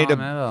 you don't need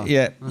time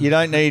ever. you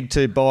don't need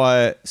to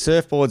buy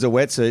surfboards or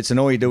wetsuits, and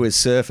all you do is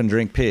surf and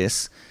drink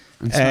piss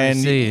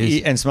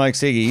And smoke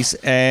ciggies,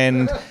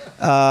 and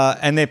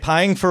they're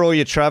paying for all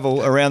your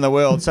travel around the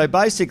world. So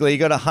basically, you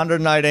got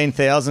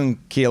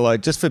 118,000 kilo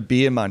just for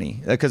beer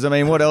money. Because I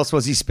mean, what else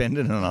was he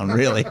spending it on?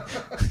 Really,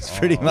 it's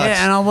pretty much.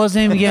 Yeah, and I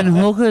wasn't even getting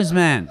hookers,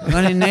 man.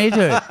 I didn't need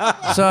to.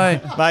 So,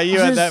 mate, you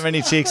had that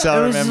many chicks.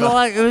 I remember.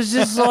 It was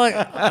just like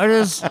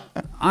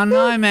I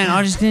know, man.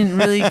 I just didn't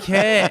really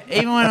care.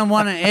 Even when I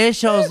won an air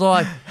show, I was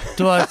like,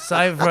 do I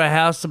save for a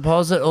house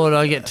deposit or do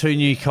I get 2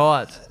 new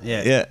kites?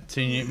 Yeah.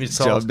 2 new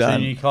Job done.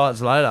 2 new kites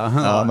later.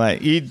 Oh,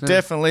 mate, you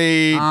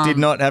definitely did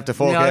not have to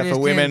fork out for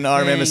women.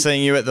 I remember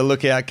seeing you at the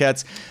Lookout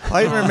Cats.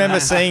 I even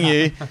remember seeing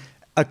you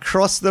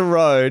across the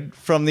road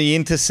from the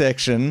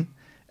intersection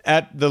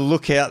at the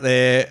Lookout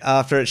there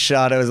after it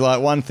shut. It was like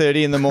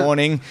 1:30 in the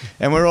morning,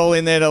 and we're all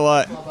in there to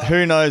like,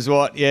 who knows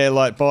what,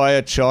 like buy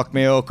a choc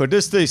milk or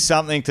just do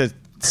something to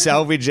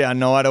salvage our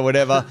night or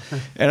whatever.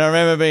 And I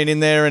remember being in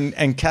there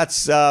and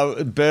Cats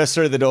burst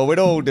through the door. We'd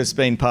all just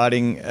been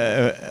partying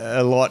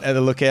a lot at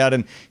the Lookout,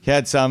 and he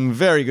had some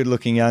very good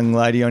looking young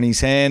lady on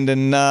his hand,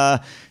 and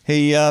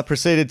he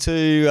proceeded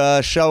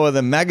to show her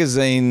the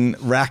magazine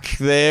rack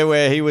there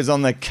where he was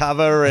on the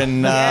cover,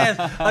 and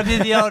I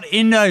did the old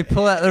Indo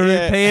pull out the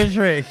rupiah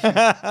trick.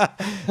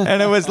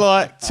 and it was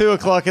like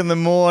 2:00 in the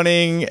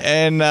morning,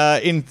 and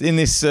in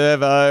this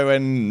servo,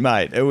 and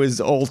mate, it was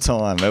all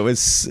time. It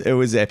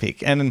was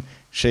epic, and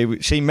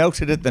she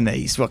melted at the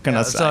knees. What can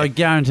I say? So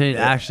guaranteed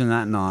action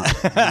that night.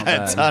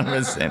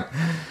 100%.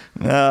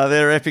 No,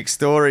 they're epic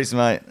stories,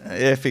 mate.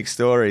 Epic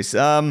stories.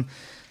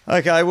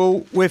 Okay,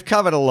 well, we've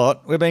covered a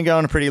lot. We've been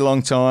going a pretty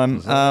long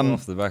time.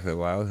 Off the back of the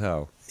whale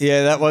tail.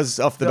 Yeah, that was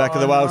off the back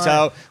of the whale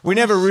tail. We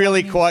never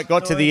really quite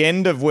got to the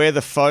end of where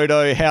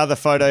how the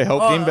photo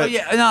helped him. But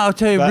I'll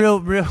tell you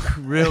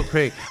real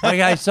quick.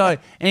 Okay, so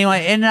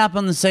anyway, ended up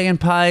on the second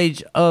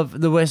page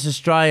of the West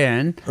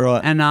Australian. Right.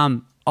 And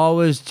I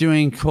was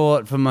doing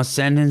court for my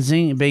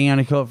sentencing, being out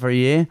of court for a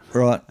year.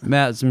 Right.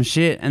 About some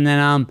shit. And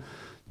then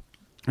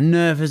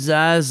nervous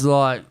as,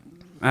 like,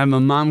 I had my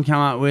mum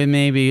come up with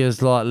me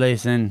because, like, at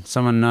least then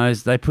someone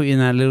knows. They put you in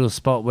that little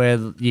spot where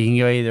you can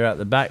go either out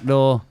the back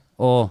door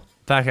or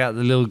back out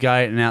the little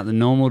gate and out the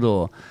normal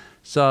door.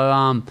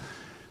 So,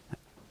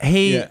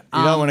 he... you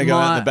don't want to go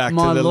out the back to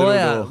the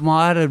lawyer, little door.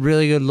 I had a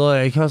really good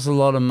lawyer. He cost a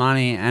lot of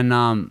money,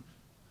 and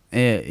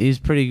he's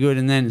pretty good.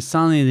 And then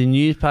suddenly the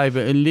newspaper,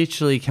 it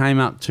literally came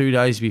up 2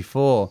 days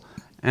before,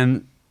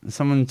 and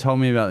someone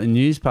told me about the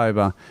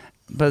newspaper.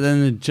 But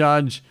then the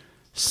judge...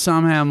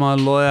 Somehow my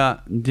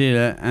lawyer did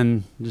it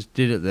and just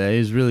did it there. He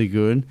was really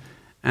good.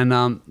 And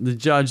the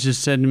judge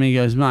just said to me, he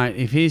goes, mate,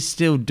 if he's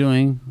still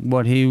doing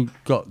what he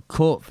got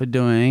caught for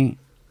doing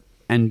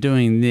and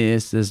doing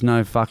this, there's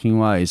no fucking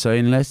way. So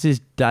unless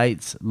his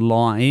date's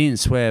lie, he didn't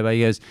swear, but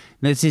he goes,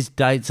 unless his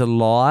date's a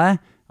lie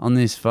on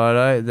this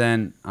photo,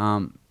 then,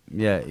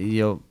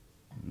 you're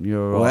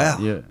right.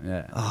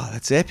 Wow. Oh,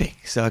 that's epic.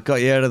 So it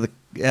got you out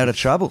of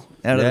trouble,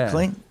 out of the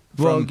clean.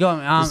 Well, it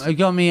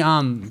got me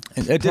 18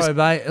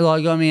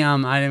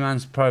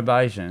 months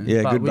probation.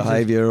 Yeah, good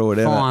behaviour or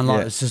whatever. Fine,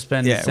 like a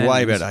suspended sentence.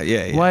 Way better.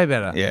 Yeah, way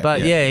better. Yeah,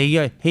 but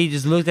he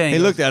just looked at it. He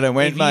looked at it and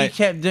went, mate,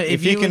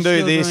 if you can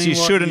do this, you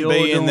shouldn't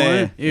be in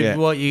there. If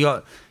what you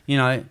got,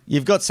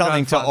 you've got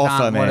something to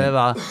offer, man.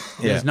 Whatever.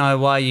 There's no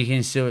way you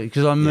can still,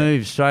 because I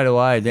moved straight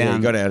away down. Yeah,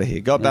 you got out of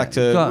here. Got back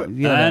to.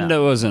 And it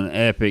was an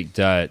epic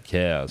day at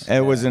Cows.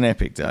 It was an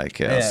epic day at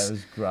Cows. Yeah, it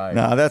was great.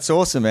 No, that's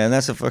awesome, man.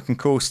 That's a fucking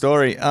cool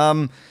story.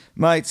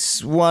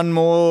 Mates, one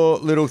more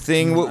little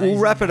thing. We'll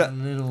wrap it up.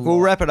 We'll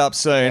wrap it up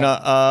soon.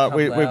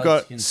 We've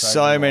got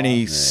so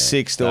many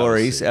sick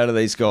stories out of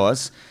these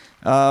guys.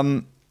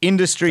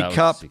 Industry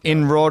Cup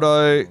in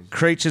Roto,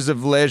 Creatures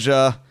of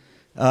Leisure.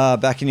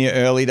 Back in your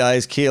early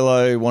days,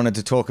 Kilo wanted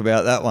to talk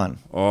about that one.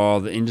 Oh,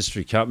 the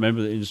Industry Cup.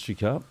 Remember the Industry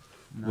Cup?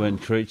 No. When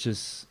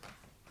Creatures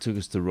took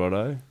us to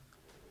Roto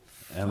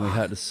and we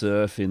had to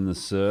surf in the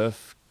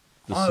surf.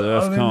 I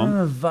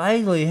remember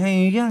vaguely. Hang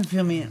on, you don't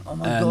feel me. Oh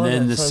my God. And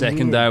then the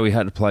second day we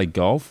had to play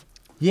golf.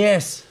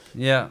 Yes.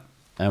 Yeah.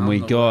 And we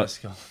got.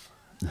 So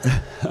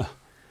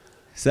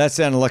that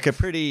sounded like a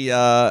pretty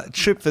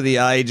trip for the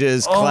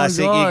ages,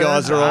 classic. God, you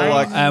guys are all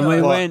like... And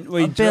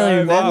we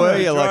drove What up. were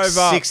you, like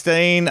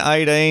 16,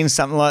 18,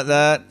 something like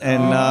that?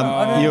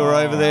 And you were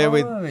over there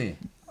with...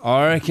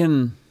 I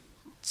reckon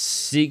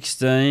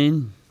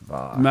 16...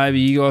 Maybe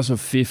you guys were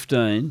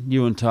 15.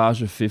 You and Taj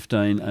were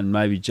 15, and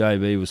maybe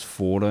JB was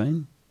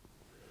 14.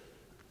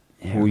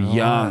 Or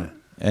young.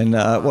 And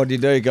what did you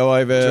do? Go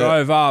over...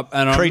 Drove up,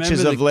 and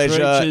Creatures of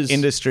Leisure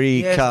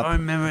Industry Cup. I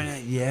remember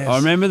it. Yes. I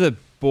remember the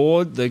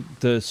board,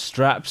 the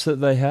straps that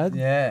they had.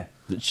 Yeah.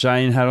 that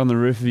Shane had on the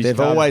roof of his They've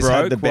car always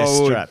broke had the best while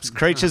we were- straps.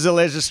 Creatures of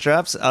leisure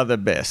straps are the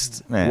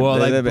best, man. Well,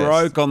 They're they the best.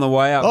 broke on the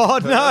way up. Oh,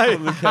 to no.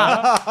 the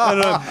car,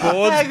 and the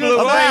boards blew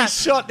I'm away. being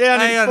shot down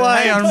Hang in on,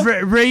 flames.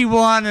 hang on.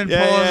 Rewind and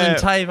pause and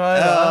tape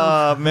over.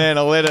 Oh, man,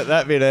 I'll edit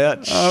that bit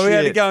out. Oh, we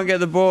had to Shit. go and get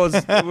the boards.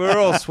 We were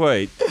all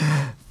sweet.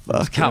 A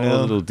Fucking couple hell.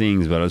 of little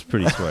dings, but it was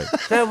pretty sweet.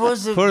 That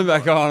was a Put it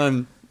back on,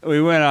 and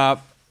we went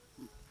up,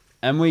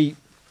 and we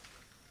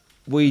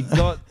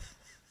got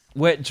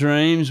Wet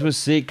Dreams was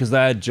sick because they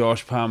had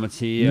Josh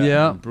Palmetier,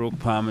 Yeah. and Brooke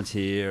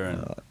Palmetier,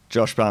 and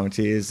Josh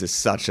Palmetier is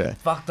such a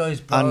fuck those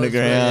bros.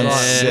 Underground, were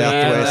Southwest.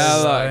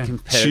 they were like so-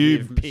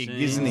 competitive Tube pig,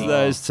 machines, isn't he?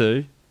 Those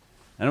two,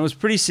 and it was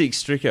pretty sick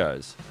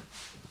Strickos.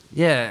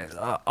 Yeah,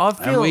 I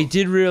feel. And we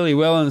did really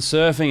well in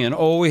surfing, and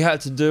all we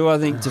had to do, I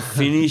think, to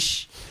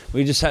finish,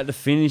 we just had to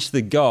finish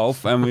the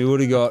golf, and we would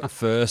have got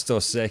first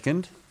or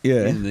second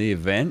Yeah. in the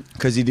event.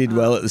 Because you did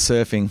well at the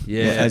surfing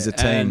Yeah, as a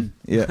team. and-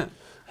 Yeah.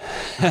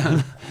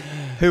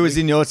 Who was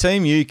in your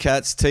team? You,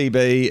 Cats,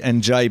 TB,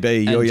 and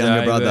JB, your And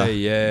younger JB, brother.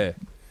 Yeah.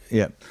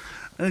 Yeah.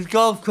 The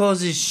golf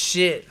course is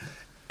shit.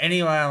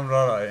 Anyway, I'm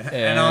Roto,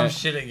 and I'm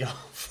shit at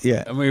golf.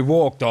 Yeah. And we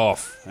walked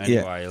off Yeah.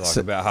 anyway, like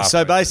so, about half.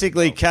 so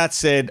basically, Kat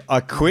said, I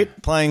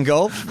quit playing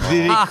golf.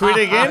 Did he quit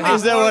again?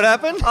 Is that what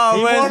happened? he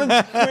wanted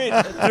to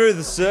quit through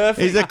the surf.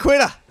 He's a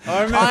quitter.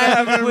 I remember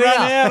I'm having a to quitter.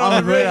 run out on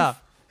I'm the a reef.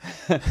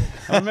 quitter.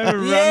 I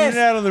remember Yes, running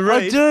out on the I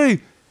reef. do.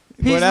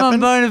 He's my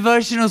happened?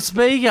 motivational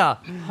speaker.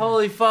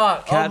 Holy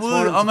fuck. Cats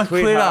wanted I'm to a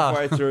quit quitter.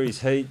 halfway through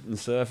his heat and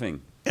surfing.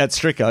 At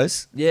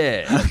Stricko's.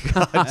 Yeah.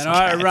 And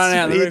I ran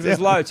out the what are reef. you It was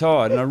low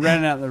tide, and I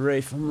ran out the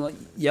reef. I'm like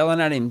yelling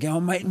at him,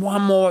 going, mate,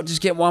 one more,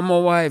 just get one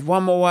more wave.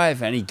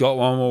 And he got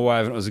one more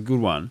wave, and it was a good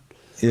one.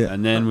 Yeah.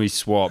 And then we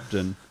swapped,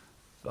 and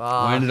we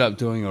ended up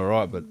doing all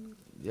right. But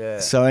Yeah.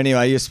 So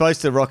anyway, you're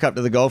supposed to rock up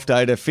to the golf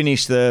day to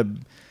finish the...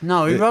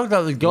 No, we rocked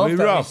up the golf. we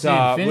that rocked didn't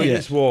up. We finish.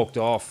 just walked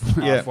off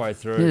Yeah. halfway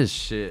through. This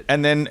shit.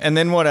 And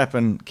then what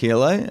happened,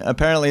 Kilo?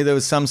 Apparently there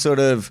was some sort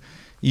of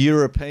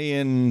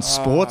European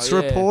sports yeah.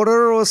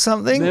 reporter or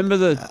something. Remember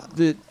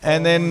the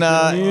And then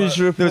news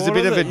there was a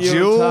bit of a reporter that you and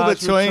duel Taj were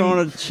between...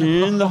 trying to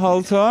tune the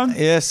whole time.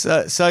 Yes,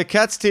 so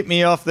Kat's tipped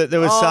me off that there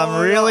was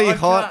some really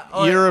hot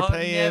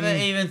European... I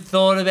never even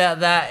thought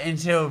about that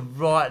until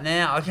right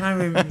now. I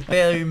can't even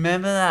barely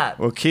remember that.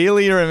 Well,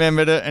 Keely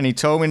remembered it, and he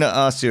told me to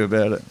ask you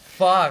about it.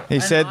 Fuck. He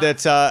said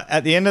that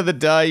at the end of the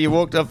day, you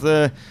walked off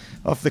the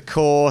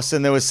course,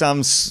 and there was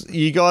some...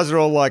 You guys were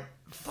all like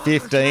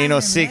 15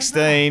 or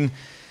 16,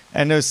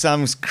 and there was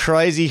some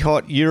crazy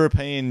hot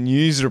European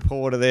news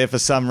reporter there for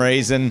some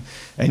reason,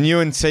 and you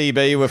and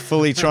TB were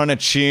fully trying to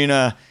tune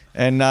her.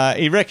 And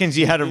he reckons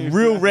you had a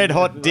real red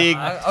hot dig,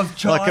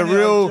 like a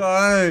real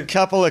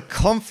couple of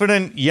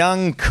confident,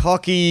 young,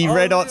 cocky,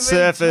 red hot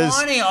surfers.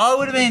 Tiny. I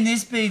would have been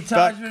this big.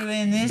 Taj would have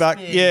been this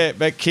big. Yeah,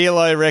 but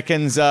Kilo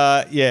reckons,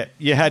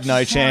 you had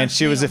no chance.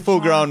 She was a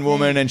full-grown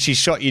woman, and she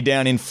shot you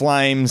down in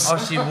flames. Oh,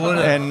 she would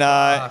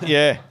have.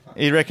 And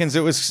he reckons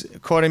it was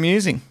quite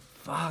amusing.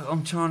 Fuck,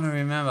 I'm trying to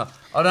remember.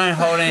 I don't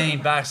hold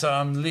anything back, so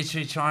I'm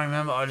literally trying to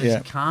remember. I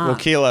just can't. Well,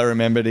 Kilo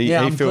remembered. He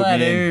I'm filled glad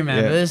me he in.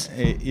 remembers.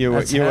 Yeah. You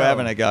That's were hell.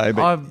 having a go,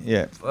 but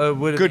It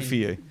would have good been for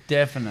you.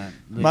 Definitely.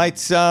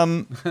 Mates,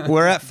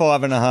 we're at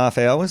 5.5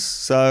 hours,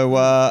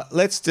 so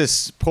let's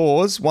just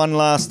pause one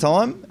last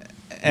time,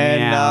 and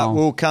Meow.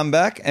 we'll come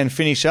back and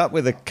finish up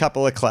with a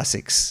couple of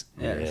classics.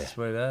 Yeah,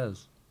 sweet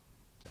as.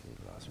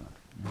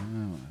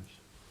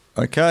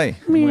 Okay,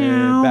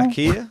 we're back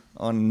here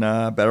on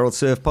Barrel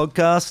Surf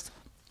Podcast.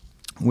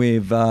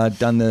 We've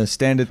done the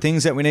standard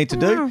things that we need to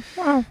do,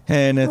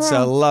 and it's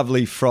a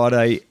lovely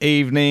Friday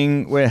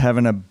evening. We're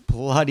having a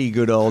bloody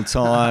good old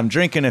time,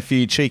 drinking a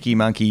few Cheeky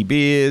Monkey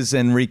beers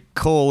and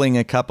recalling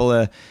a couple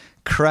of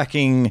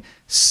cracking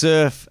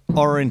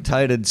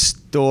surf-orientated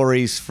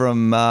stories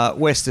from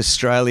West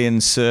Australian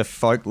surf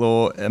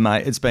folklore,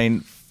 mate. It's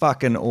been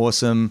fucking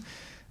awesome,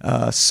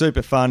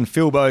 super fun.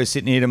 Philbo's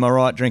sitting here to my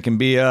right drinking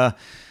beer.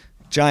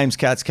 James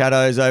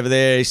Catto's over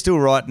there. He's still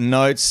writing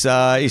notes.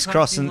 He's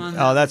crossing.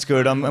 Oh, that's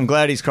good. I'm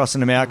glad he's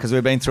crossing them out because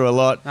we've been through a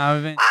lot. No,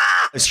 we've been.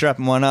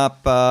 Strapping one up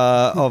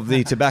of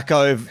the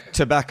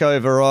tobacco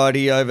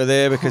variety over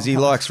there because he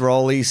likes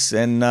rollies,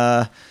 and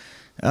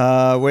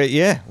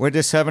we're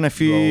just having a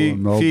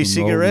few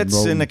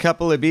cigarettes and a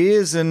couple of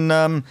beers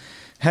and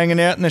hanging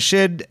out in the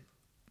shed.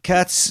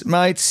 Cats,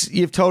 mates,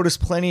 you've told us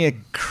plenty of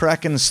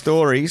cracking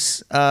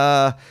stories,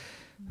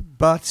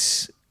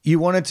 but you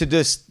wanted to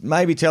just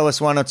maybe tell us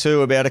one or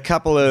two about a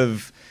couple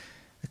of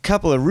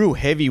real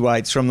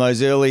heavyweights from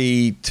those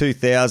early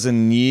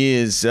 2000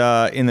 years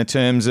in the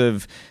terms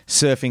of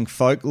surfing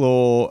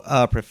folklore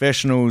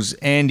professionals,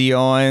 Andy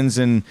Irons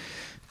and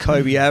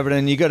Kobe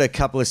Averton. You got a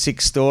couple of sick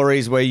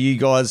stories where you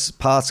guys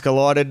paths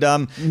collided.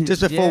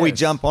 Just before we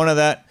jump onto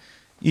that,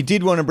 you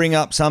did want to bring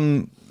up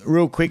some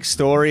real quick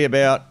story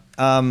about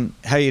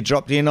how you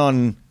dropped in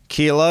on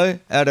Kilo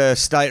at a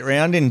state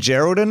round in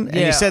Geraldton, and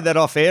you said that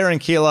off air,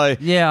 and Kilo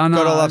I know.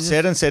 got all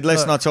upset and said,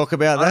 let's not talk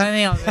about that.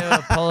 I don't think I've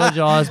ever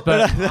apologised,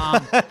 but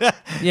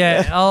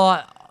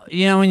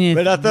you know when you.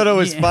 But I thought it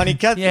was funny. it's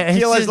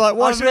Kilo's just- like,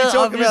 why should we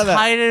talk about that?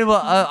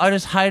 I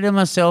just hated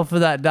myself for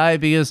that day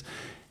because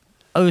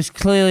it was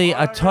clearly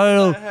a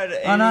total.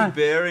 I know.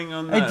 bearing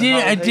on that.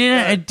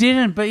 It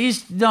didn't. But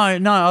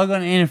no, I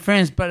got an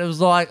interference. But it was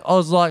like I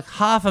was like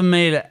half a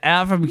meter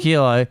out from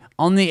Kilo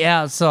on the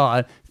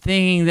outside,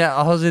 thinking that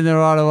I was in the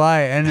right of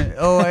way, and it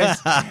always,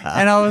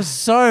 and I was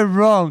so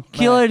wrong.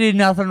 Kilo did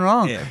nothing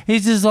wrong. Yeah.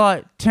 He's just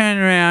like turned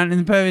around in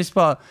the perfect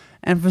spot,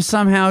 and for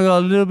somehow I got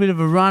a little bit of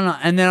a run,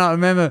 and then I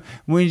remember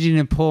whinging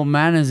to Paul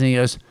Manners, and he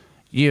goes,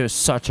 "You're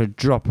such a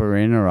dropper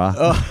innerer."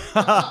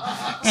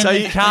 So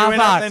the you car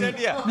went up park. and-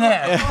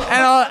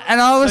 Yeah.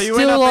 And I was So you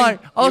went still up like,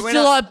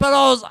 and- but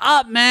I was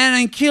up, man,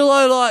 and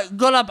Kilo like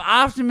got up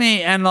after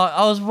me, and like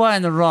I was way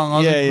in the wrong. I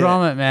was a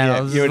grommet, man. Yeah,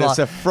 I was you were just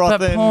a But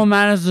frothing, Paul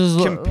Manners was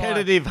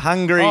competitive,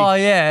 hungry. Oh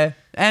yeah,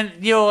 and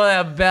you're all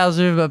about Bowles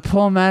River, but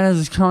Paul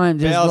Manners' comment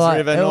just Bowles like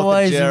River, it not the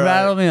always Gero.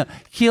 rattled me.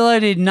 Kilo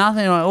did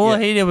nothing. Like, all Yeah.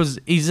 he did was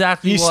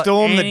exactly You what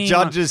stormed the anyone-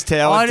 judges'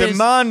 tower, I just-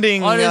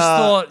 demanding I just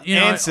thought, you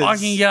know, answers. I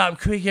can get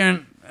up quicker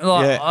and.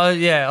 Like,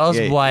 Yeah. I was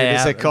Yeah, way you're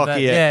just out. a cocky,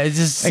 but, yeah. it's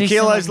just And sits in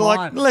Kilo's my like,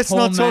 mind. let's Paul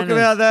not talk Manners.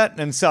 about that.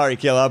 And sorry,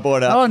 Kilo, I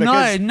brought it up. Oh no,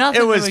 because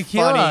nothing it was to do with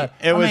Kilo. funny.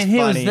 It was he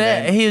funny. was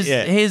there.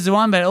 man. He's the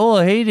one, but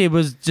all he did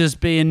was just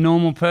be a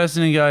normal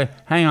person and go,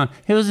 hang on.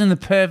 He was in the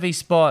perfect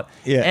spot.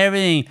 Yeah.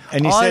 Everything.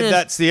 And you I said just-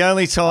 that's the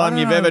only time I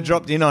you've don't ever know.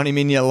 dropped in on him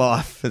in your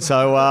life.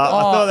 So I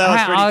thought that was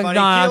hang- pretty I- funny.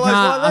 no, I Kilo's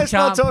can't- like, let's I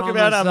not can't talk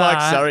about it. I'm promise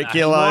like, sorry, that. He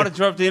might Kilo. have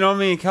dropped in on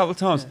me a couple of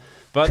times,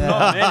 but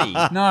not many.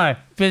 No,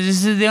 but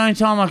this is the only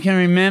time I can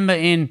remember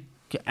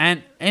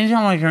and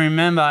anytime I can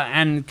remember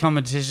and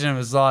competition, it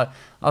was like,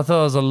 I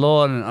thought it was a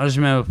lord, and I just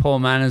remember Paul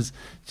Manners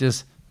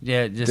just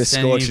sending me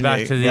scorching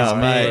back you. to the No,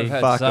 mate. I've had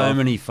Fuck so off.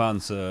 many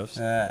fun surfs.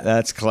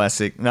 That's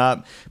classic.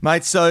 No,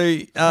 mate, so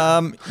you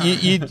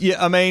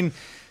I mean,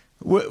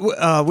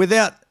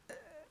 without...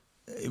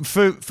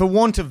 For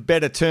want of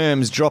better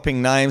terms,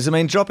 dropping names. I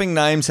mean, dropping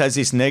names has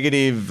this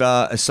negative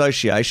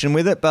association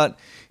with it, but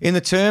in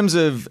the terms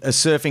of a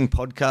surfing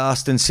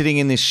podcast and sitting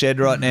in this shed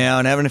right now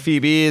and having a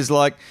few beers,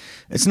 like,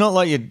 it's not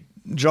like you're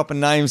dropping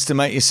names to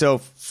make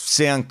yourself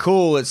sound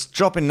cool. It's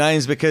dropping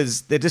names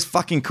because they're just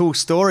fucking cool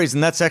stories,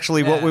 and that's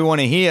actually what we want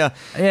to hear.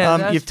 Yeah,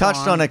 that's you've touched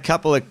fine. on a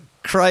couple of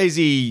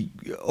crazy,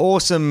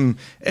 awesome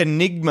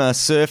enigma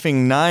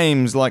surfing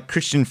names like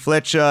Christian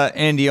Fletcher,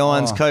 Andy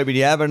Irons, Kobe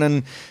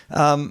D'Abernon.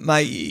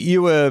 Mate,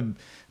 you were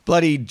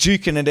bloody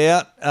duking it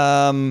out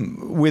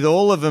with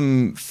all of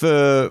them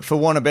for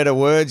want of better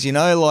words, you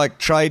know, like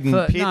trading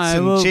pits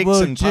and chicks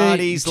and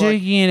parties.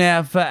 Duking it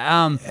out for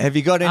have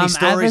you got any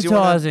stories you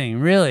want advertising,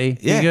 really?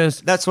 Yeah,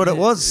 because that's what it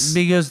was.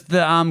 Because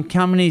the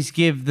companies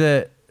give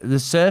the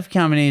surf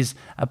companies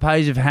a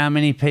page of how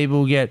many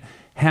people get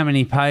how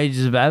many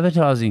pages of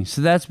advertising.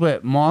 So that's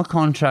what my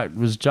contract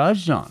was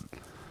judged on.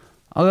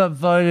 I got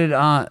voted,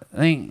 I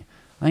think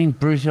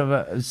Bruce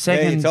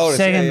second told us,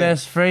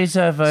 best free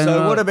surfer. in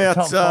So the what about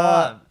top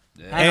five.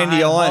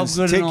 Andy Irons?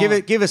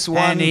 Give us one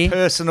Andy.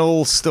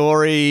 personal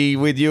story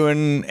with you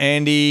and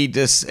Andy,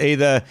 just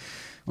either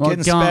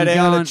getting spat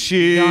out of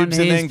tubes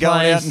and then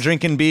going out and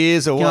drinking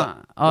beers, or what?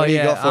 What do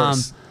you got for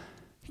us?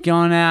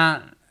 Going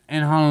out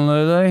in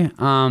Honolulu,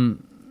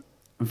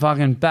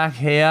 fucking back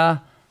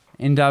here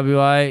in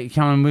WA,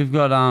 we've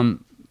got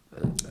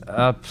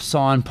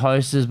signed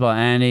posters by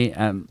Andy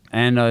at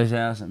Ando's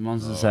house, at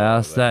Monster's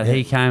house, that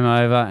he came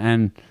over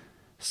and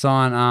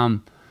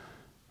signed.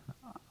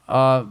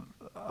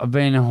 I've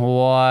been in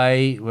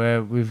Hawaii,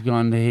 where we've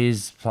gone to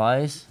his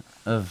place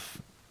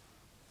of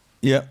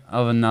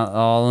another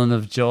island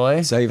of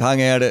joy. So you've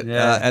hung out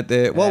at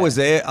the... What was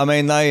there? I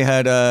mean, they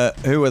had...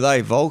 who were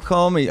they?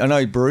 Volcom? I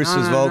know Bruce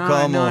was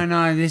Volcom.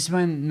 No. This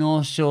one,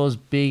 North Shore's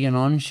big and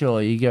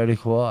onshore. You go to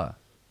Kauai.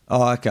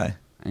 Oh, okay.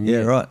 Yeah,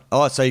 right.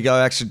 Oh, so you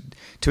go actually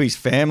to his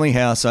family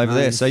house over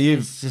there. So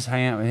you've... just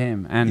hang out with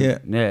him.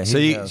 And So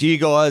you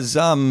guys,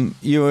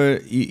 you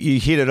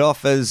hit it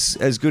off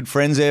as good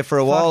friends there for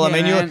a while. yeah, I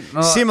mean, you man.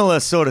 were similar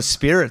sort of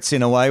spirits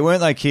in a way, weren't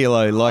they,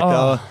 Kilo?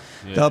 Like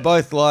they were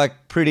both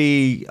like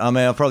pretty. I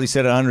mean, I've probably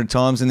said it 100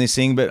 times in this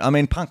thing, but I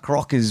mean, punk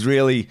rock is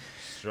really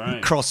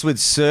crossed with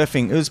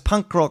surfing. It was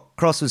punk rock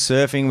crossed with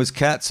surfing. It was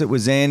Cats. It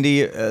was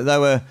Andy. They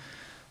were.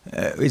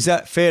 Is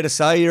that fair to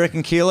say, you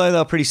reckon, Kilo? They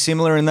were pretty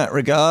similar in that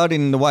regard,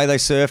 in the way they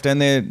surfed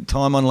and their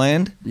time on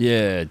land?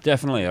 Yeah,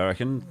 definly, I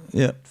reckon.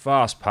 Yeah.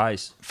 Fast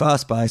pace.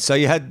 Fast pace. So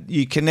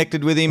you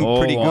connected with him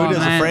pretty good as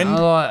a friend?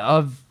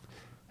 I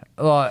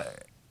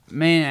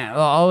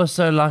was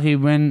so lucky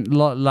when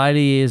later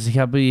years, a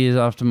couple of years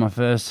after my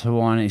first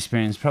Hawaiian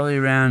experience, probably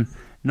around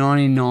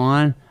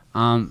 99,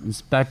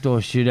 it's backdoor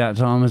shootout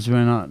time was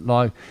when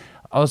I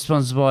was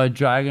sponsored by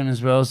Dragon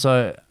as well,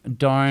 so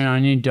I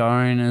knew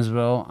Dorian as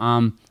well.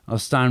 I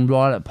was staying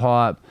right at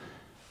Pipe.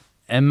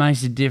 It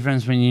makes a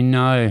difference when you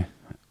know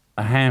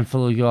a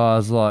handful of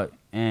guys like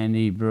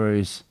Andy,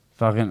 Bruce,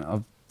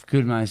 fucking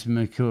good mates,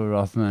 Makua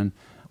Rothman.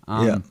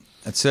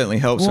 It certainly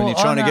helps when you're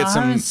trying to get I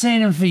haven't some.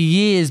 seen him for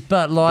years,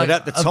 but like, But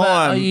at the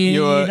time,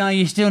 you were- you know,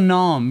 you still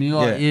know him.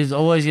 Yeah. You're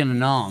always gonna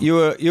know him.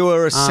 You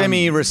were a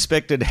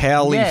semi-respected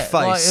Howley Yeah, face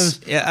like, it was-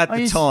 at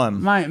the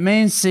time. Mate,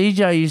 me and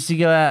CJ used to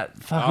go out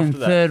fucking After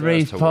that Third first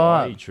Reef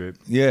Hawaii Pipe. trip.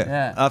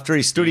 Yeah. After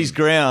he stood his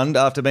ground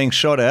after being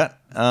shot at.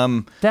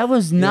 That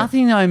was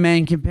nothing though,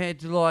 man, compared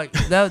to like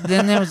that.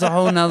 Then there was a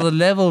whole nother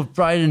level of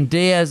Braden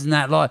Diaz and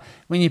that, like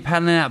when you're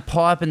paddling out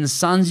pipe and the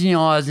sun's in your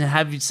eyes and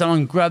have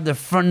someone grab the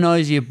front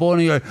nose of your board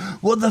and you go,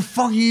 "What the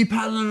fuck are you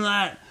paddling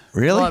that?"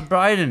 Really? Like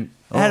Braden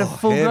had a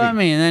full go at heavy.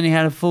 me, and then he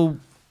had a full like,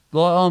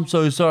 "Oh, I'm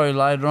so sorry"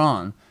 later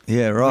on.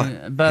 Yeah,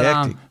 right. But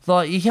Hectic.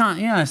 like you can't,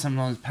 you know,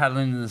 sometimes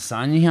paddling in the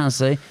sun you can't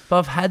see. But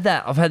I've had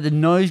that. I've had the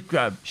nose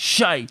grab,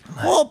 shake.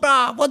 Oh,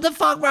 bruh, what the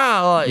fuck,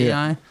 bruh? Like, you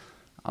know,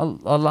 I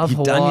love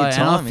You've done your Hawaii, and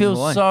time I in feel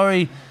Hawaii.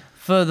 sorry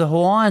for the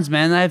Hawaiians,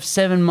 man. They have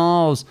 7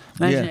 miles.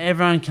 Imagine Yeah.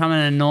 everyone coming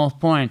to North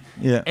Point.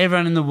 Yeah.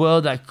 Everyone in the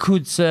world that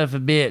could surf a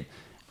bit,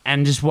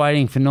 and just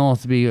waiting for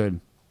North to be good.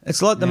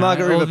 It's like the You know,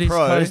 Margaret all River this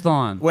Pro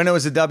coastline. when it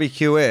was a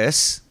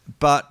WQS,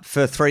 but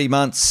for 3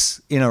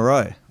 months in a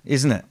row,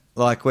 isn't it?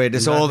 Like where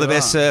just all the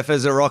best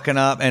surfers are rocking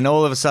up, and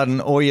all of a sudden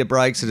all your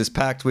breaks are just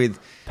packed with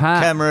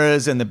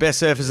cameras and the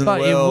best surfers in the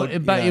world.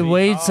 Your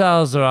weed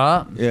sales are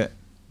up. Yeah,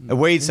 the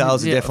weed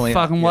sales are definitely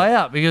fucking up. way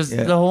up because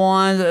Yeah. the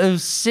Hawaiians, it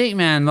was sick,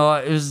 man.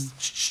 Like it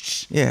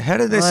was. Yeah, how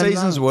do their I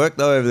seasons love- work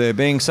though over there?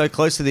 Being so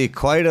close to the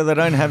equator, they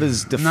don't have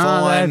as No, they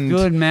defined have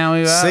good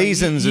Maui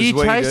seasons you as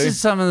we tasted do.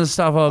 some of the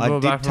stuff I I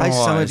brought back did from taste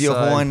some Hawaii, of your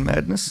so- Hawaiian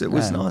madness. It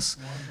was Yeah. nice.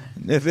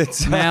 If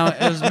it's Maui,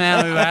 it was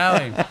Maui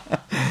Wowie.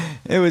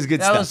 it was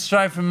good That stuff. was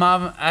straight from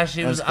Marvin.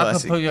 Actually, it was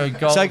classic. Acapulco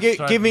Gold. So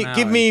straight give me from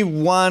give Maui. me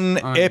one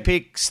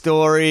epic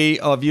story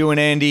of you and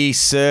Andy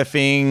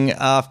surfing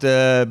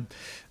after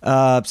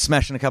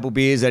smashing a couple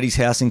beers at his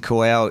house in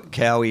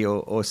Cowie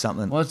or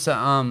something. What's that?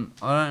 I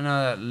don't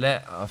know that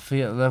left. I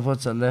forget left.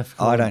 What's that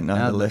left? I don't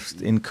know the left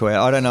in Cowie.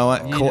 I don't know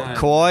it. You know.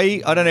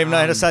 Kauai. I don't even know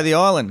how to say the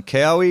island.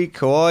 Cowie,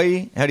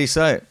 Kauai. How do you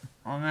say it?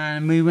 Oh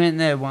man, we went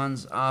there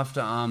once after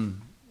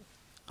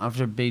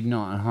a big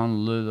night in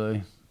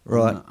Honolulu.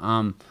 Right.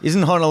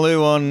 Isn't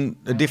Honolulu on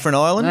a different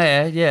island?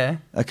 Yeah.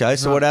 Okay,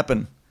 so what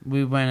happened?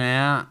 We went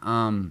out.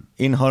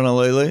 In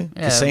Honolulu,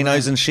 Yeah,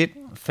 casinos and shit.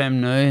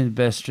 Femnu, the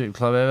best strip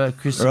club ever.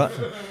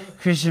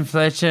 Christian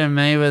Fletcher and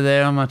me were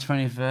there on my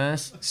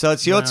 21st. So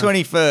it's your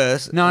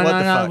 21st. No, What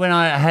the no. fuck? When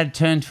I had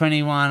turned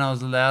 21, I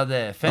was allowed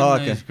there.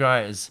 Femnu's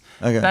great. It's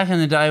Okay. back in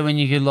the day when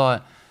you could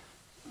like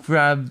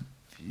grab,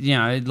 you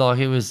know, like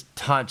it was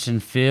touch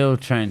and feel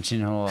trench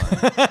in Hawaii.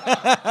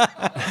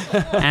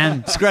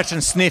 And Scratch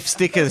and sniff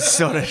stickers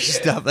sort of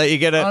stuff that you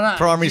get at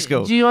primary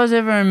school. Do you guys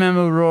ever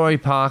remember Rory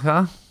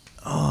Parker?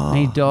 Oh,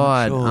 he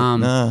died. Sure.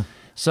 No.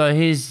 So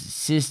his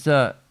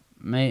sister,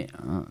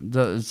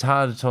 it's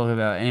hard to talk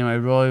about. Anyway,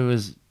 Roy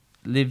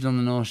lived on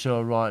the North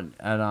Shore right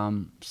at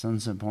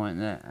Sunset Point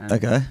there. And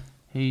Okay.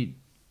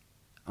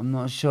 I'm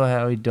not sure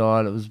how he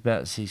died. It was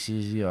about 6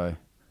 years ago.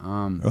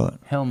 Right.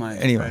 Hell, mate.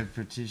 Anyway.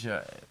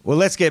 Patricia. Well,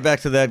 let's get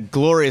back to that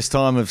glorious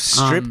time of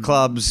strip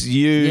clubs.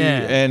 You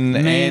and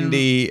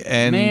Andy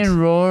and me and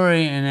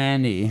Rory and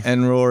Andy.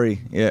 and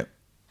Rory. Yeah.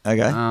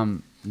 Okay.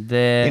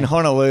 There In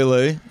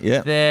Honolulu.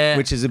 Yeah. there,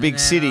 Which is a big and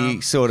then,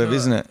 city, sort of, sure.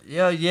 isn't it?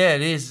 Yeah,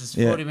 it is. It's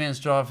 40 minutes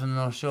drive from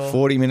the North Shore.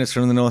 40 minutes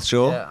from the North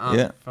Shore.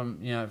 Yeah. From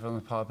from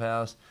the Pipe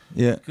House.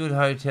 Yeah. Good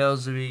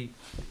hotels to be.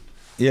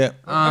 Yeah.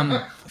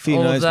 A few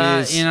all nose of that,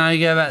 beers. you know, you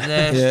go back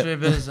there, Yeah.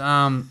 strippers.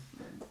 And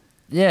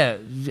Yeah,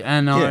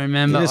 I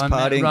remember just I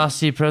met partying.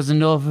 Rusty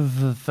Presendorfer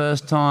for the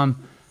first time.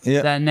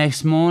 Yeah. That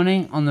next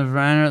morning on the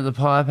veranda at the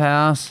Pipe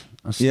House,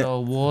 I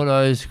stole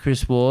Wardo's,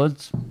 Chris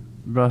Ward's.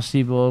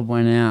 Rusty board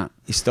went out.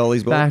 He stole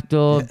his board. Back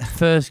door,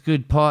 first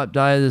good pipe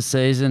day of the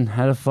season.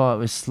 Had a fight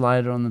with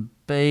Slater on the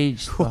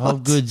beach. The whole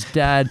good's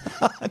dad.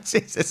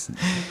 Jesus.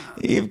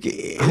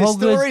 The Whole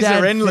good stories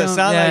dad are endless, film.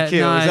 aren't Yeah, they,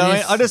 Kills? no,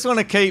 I this- just want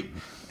to keep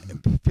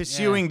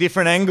pursuing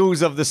different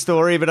angles of the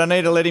story, but I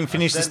need to let him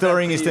finish the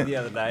story. the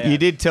other day, You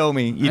did tell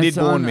me. You did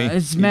warn me.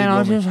 It's You man, did I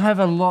warn me. just have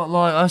a lot.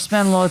 Like I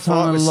spend a lot of Fight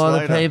time with with a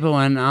lot of Slater. people,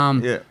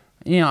 and Yeah.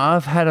 you know,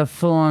 I've had a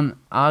full-on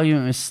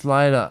argument with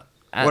Slater.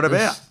 What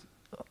about?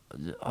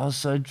 I was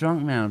so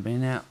drunk, man. I've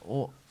been out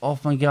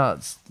off my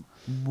guts,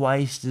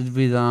 wasted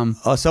with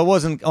Oh, so it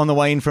wasn't on the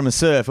way in from a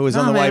surf. It was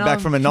on the way back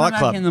from a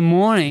nightclub. Back in the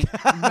morning,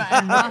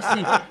 and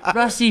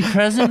Rusty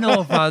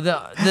Presendorfer,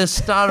 the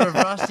starter of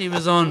Rusty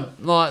was on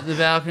like the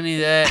balcony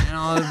there, and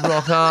I would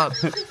rock up.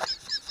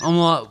 I'm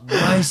like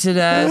wasted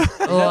as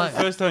like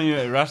First time you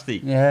met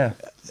Rusty. yeah.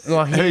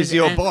 Like Who's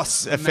your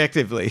boss,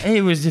 effectively?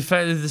 He was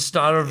effectively the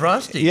starter of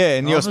Rusty. Yeah,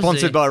 and you're obviously.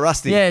 sponsored by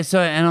Rusty. Yeah, so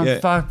and I'm Yeah.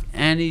 fucked,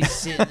 and he's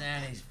sitting there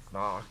and he's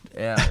fucked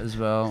out as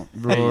well.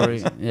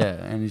 Rory,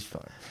 and he's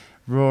fucked.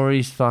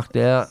 Rory's fucked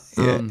out.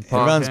 Yeah,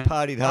 everyone's Parker.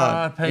 partied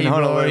hard R.I.P. in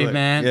Honolulu. Rory,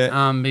 man.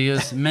 Yeah.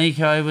 Because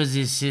Miko was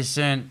his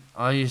sister, and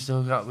I used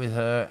to hook up with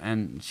her,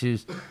 and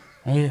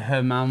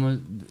her mum was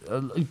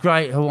a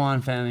great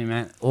Hawaiian family,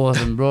 man.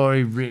 Awesome.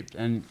 Rory ripped,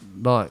 and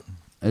like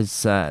it's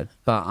sad,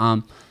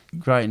 but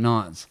great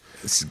nights.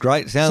 It's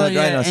great. Sounds So like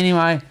great. yeah, Nice.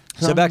 anyway.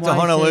 So I'm back to wasted,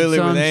 Honolulu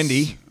so with I'm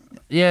Andy.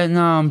 Yeah,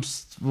 no, I'm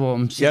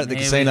sitting at the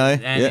here casino,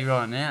 with Andy yeah.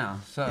 right now.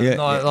 So Yeah,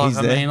 like he's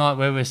I there. mean, like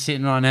where we're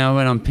sitting right now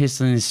when I'm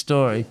pissing this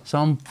story. So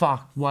I'm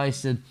fucked,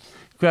 wasted.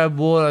 Grab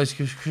Wardos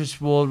because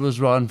Chris Ward was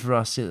riding for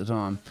us at the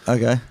time.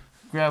 Okay.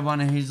 Grab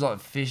one of his like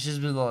fishes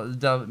with like the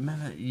double.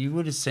 Man, you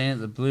would have seen it.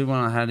 The blue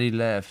one I had, he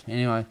left.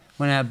 Anyway,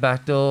 went out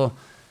back door,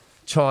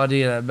 tried to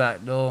get out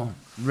back door,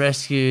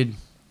 rescued,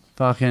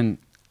 fucking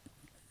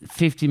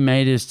 50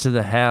 meters to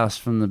the house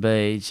from the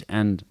beach,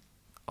 and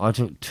I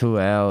took 2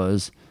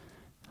 hours.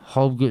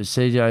 Hobgood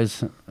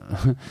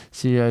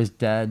CJ's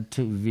dad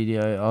took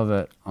video of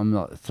it. I'm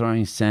like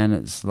throwing sand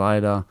at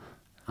Slater.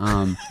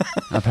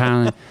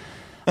 Apparently.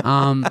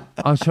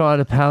 I tried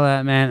to paddle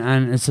out, man,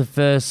 and it's the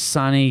first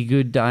sunny,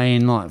 good day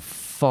in like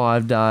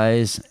 5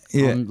 days.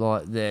 Yeah. I'm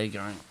like there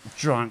going,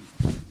 drunk,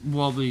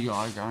 wobbly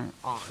guy going,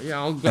 oh, yeah,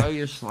 I'll go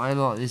your Slater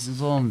like this.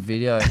 It's all on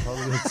video.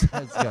 Let's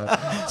go.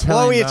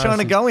 Why were you trying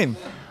to go in?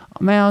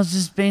 Man, I was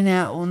just been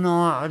out all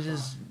night. I was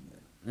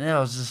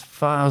just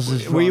fun.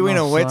 Were you in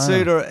a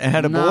wetsuit or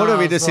had a board, or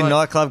were you just in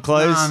nightclub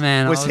clothes? Nah,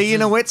 man, was he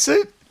in a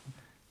wetsuit?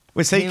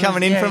 Was he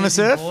coming in from a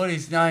surf?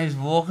 He's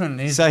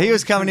walking. So he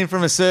was coming in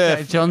from a surf,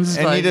 Jack Johnson's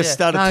and you place, just yeah.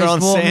 started No, he's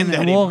throwing walking- sand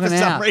at him walking for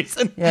some out.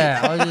 reason. Yeah,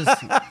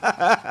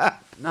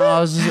 I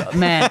was just,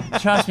 man,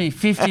 trust me,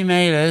 50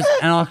 meters,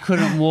 and I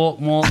couldn't walk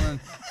more than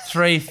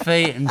 3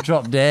 feet and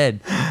drop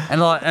dead.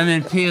 And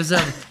then Piers,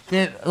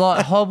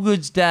 like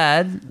Hobgood's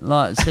dad,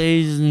 like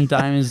Caesar's and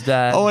Damon's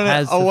dad.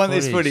 I want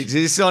this footage. Is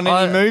this on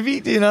any movie?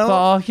 Do you know?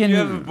 Fucking. You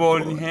have a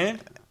board in your hand?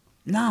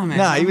 No, man.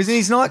 No, he was in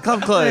his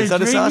nightclub clothes. I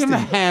just asked him.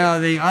 Man, I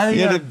think Yeah,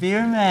 he was a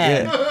beer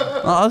man.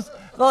 I was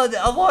like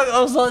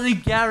the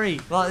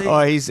Gary. Like the,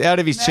 Oh, he's out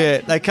of his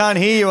chair. They can't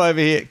hear you over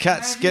here.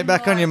 Cats, get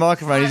back on your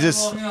microphone. He's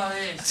just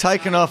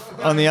taken off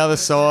on the other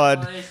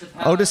side.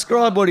 I'll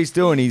describe what he's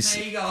doing.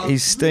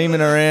 He's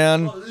steaming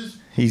around.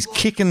 He's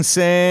kicking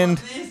sand.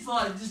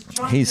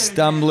 He's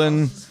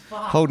stumbling,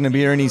 holding a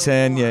beer in his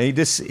hand. Yeah,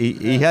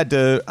 he had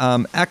to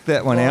act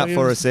that one out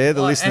for us there.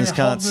 The listeners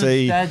can't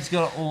see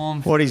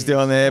what he's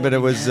doing there, but it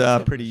was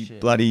pretty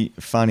bloody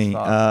funny.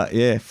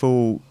 Yeah,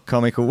 full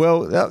comical.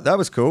 Well, that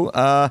was cool.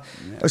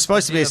 It was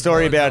supposed to be a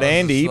story about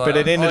Andy, but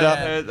it ended up.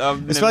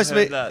 It's supposed to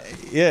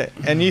be. Yeah,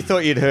 and you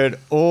thought you'd heard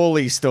all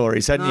these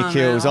stories, hadn't you,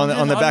 Kills,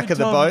 on the back of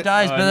the boat?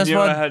 I knew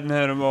I hadn't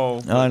heard them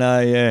all. I know,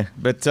 yeah.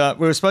 But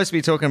we were supposed to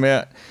be talking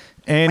about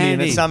Andy,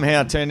 and it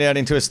somehow turned out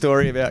into a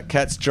story about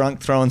cats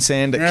drunk throwing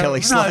sand at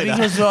Kelly Slater. No,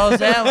 because I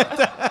was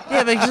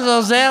out. Because I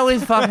was out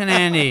with fucking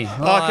Andy.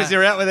 Because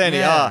you're out with Andy.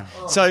 Yeah.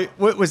 So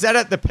was that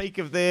at the peak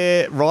of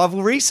their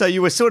rivalry? So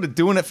you were sort of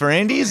doing it for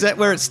Andy? Is that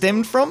where it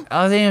stemmed from?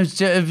 I think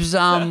it was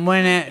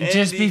when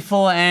just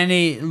before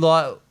Andy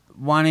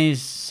won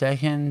his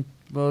second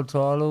world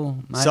title.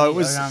 Maybe. So it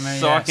was.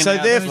 So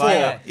therefore,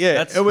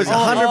 it was 100%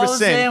 I was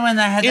there when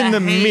they had in that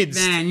the heat,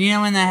 midst. man. You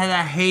know when they had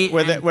that heat,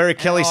 Where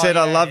Kelly said,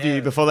 "I love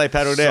you" before they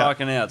paddled out.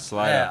 Psyching out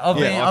Slater.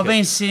 Yeah, I've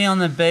been sitting on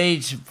the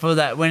beach for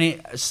that when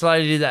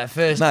Slater did that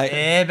first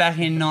air back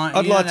in 90.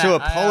 I'd like to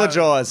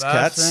apologise,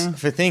 Cats,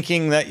 for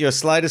thinking that your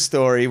Slater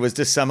story was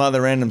just some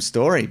other random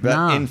story,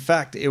 but in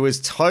fact, it was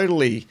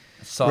totally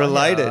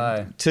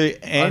related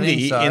to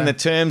Andy in the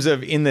terms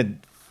of in the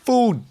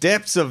full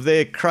depths of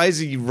their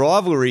crazy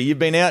rivalry. You've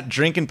been out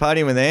drinking,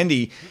 partying with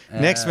Andy.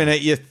 Next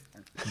minute, you're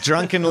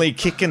drunkenly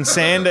kicking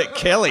sand at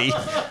Kelly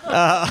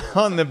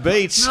on the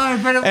beach. No,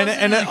 but it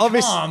wasn't a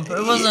comp.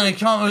 It wasn't a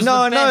comp. It was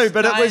the best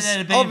but it day was that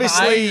had been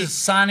obviously for ages,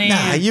 sunny.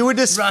 Nah, you were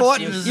just Rusty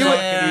fighting. was You were,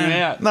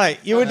 there. mate,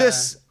 you were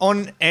just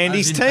on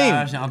Andy's team.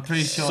 I'm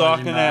pretty sure.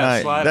 Psyching out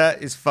Mate, Slater.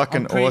 that is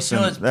fucking I'm pretty awesome.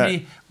 sure it's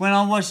pretty. When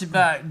I watched it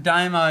back,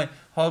 Damo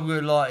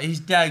Hobgood, like his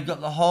dad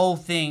got the whole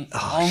thing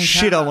on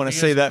Shit, camera I want to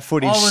because see that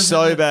footage I was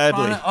so at the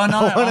badly. front-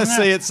 I want to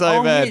see it so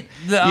I'll bad. hit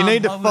the, You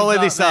need to Hobgood follow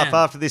this up man.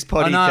 after this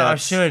podcast. I know, I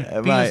should.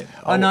 Because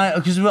I know,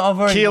 because I've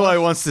already Kilo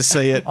watched, wants to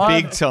see it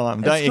big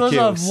time, don't it's you, because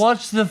Kills? I've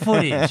watched the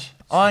footage.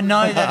 I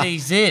know that it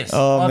exists.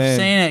 Oh, I've man.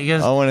 seen it.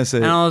 Cause, I wanna see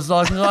and it. I was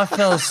like, because I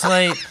fell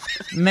asleep.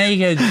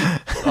 Mega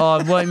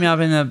woke me up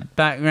in the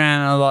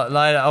background. I like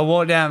later. I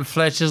walked down.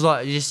 Fletcher's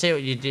like, "You see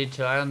what you did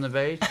today on the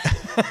beach?"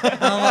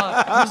 And I'm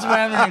like, "Because we're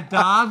having a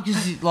dab.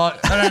 Because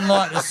like I don't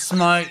like to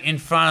smoke in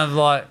front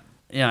of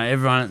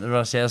everyone at the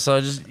Ross house. So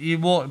you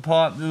walk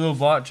past the little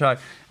bike truck,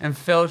 and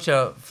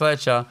Fletcher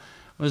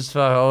was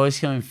I always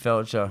call him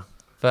Felcher.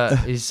 But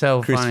he's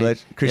so funny.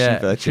 Christian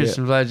Fletcher.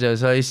 Christian Fletcher.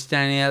 So he's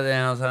standing out there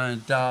and I was having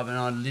a dub and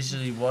I'd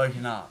literally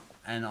woken up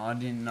and I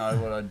didn't know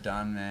what I'd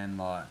done, man.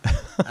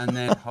 And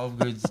then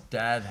Hobgood's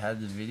dad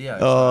had the video.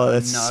 Oh, I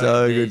that's know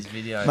so these good.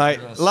 videos. Mate,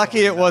 It was lucky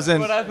so it good.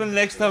 wasn't. What happened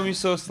next time you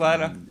saw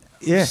Slater?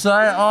 Yeah. So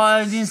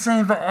I didn't see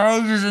him for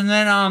ages, and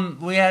then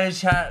we had a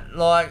chat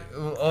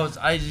it's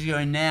ages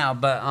ago now,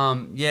 but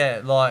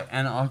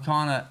and I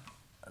kind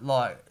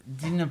of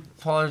didn't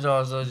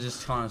apologise. I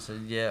just kind of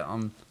said, yeah,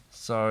 I'm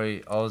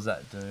sorry, I was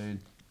that dude,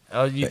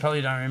 Oh, you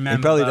probably don't remember.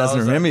 He probably but I doesn't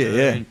was remember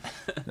that you,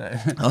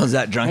 dude. I was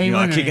that drunk, He you know,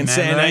 wouldn't kicking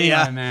sand remember at you.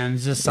 anyway, man.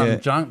 It's just some Yeah.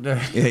 drunk dude.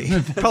 Yeah,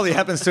 it probably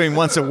happens to him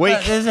once a week.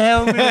 But there's a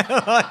hell bit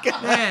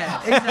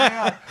yeah,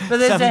 exactly. But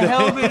there's a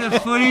hell bit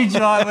of footage,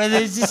 right, where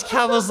there's just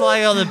couples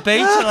like on the beach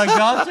and I go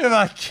up to him,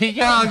 I kick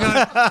her, I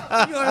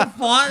go, you want to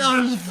fight?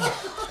 I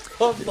just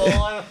put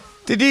by.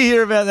 Did you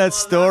hear about that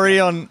story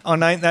on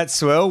Ain't That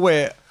Swell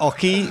where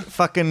Oki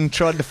fucking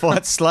tried to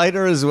fight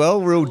Slater as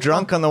well, real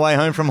drunk on the way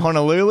home from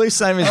Honolulu,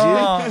 same as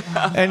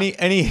you,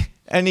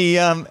 and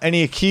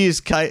he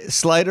accused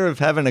Slater of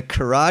having a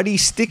karate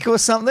stick or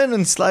something,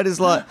 and Slater's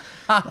like,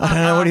 I don't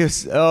know what he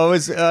was.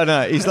 He's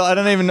like, I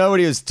don't even know what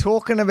he was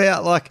talking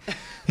about. Like,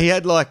 he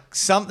had like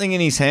something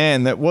in his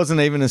hand that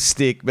wasn't even a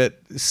stick, but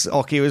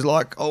Oki was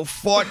like, I'll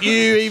fight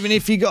you even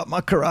if you got my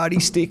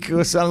karate stick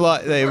or something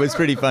like that. It was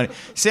pretty funny.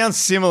 Sounds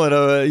similar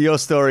to your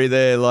story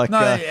there. Like,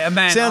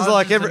 man, sounds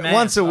like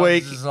once a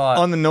week like,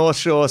 on the North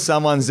Shore,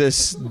 someone's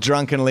just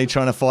drunkenly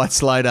trying to fight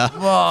Slater for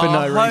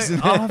no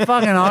reason. I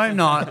fucking hope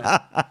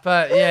not.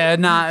 But yeah,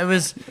 no, it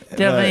was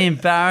definitely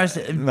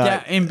embarrassing.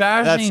 Mate,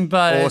 Embarrassing,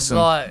 but that's it's awesome.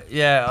 like,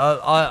 yeah,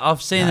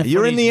 I've seen the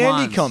You're in the footage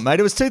Andy once. comp, mate.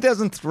 It was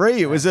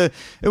 2003. It was the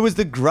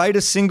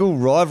greatest single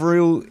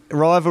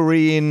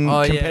rivalry in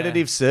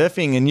competitive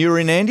surfing, and you were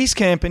in Andy's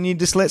camp, and you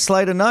just let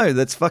Slater know.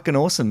 That's fucking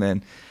awesome,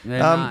 man.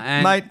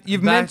 Yeah, Mate,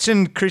 you've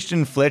mentioned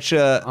Christian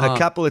Fletcher a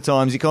couple of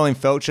times. You call him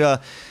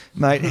Felcher,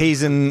 mate.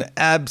 He's an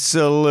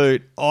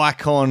absolute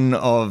icon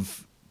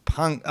of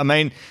punk. I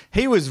mean,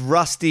 he was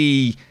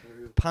rusty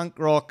punk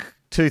rock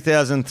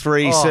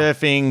 2003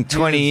 surfing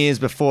 20 years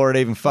before it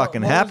even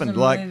fucking happened.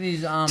 Like,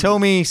 tell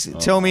me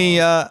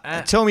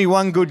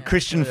one good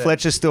Christian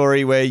Fletcher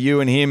story where you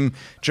and him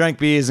drank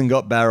beers and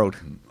got barreled.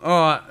 All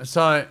right,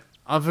 so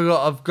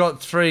I've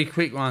got three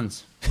quick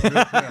ones. All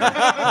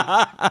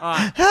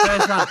right,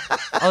 first one.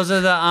 I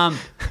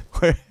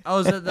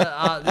was at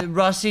the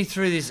Rusty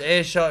threw this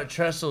air shot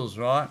trestles,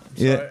 right?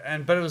 So, Yeah.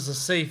 but it was a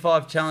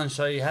C5 challenge,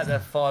 so you had to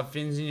have 5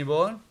 fins in your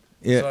board.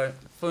 Yeah. So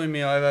flew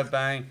me over,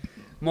 bang.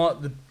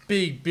 The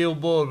big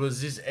billboard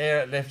was this air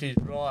at left is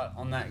right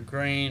on that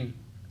green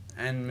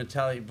and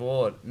metallic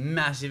board.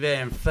 Massive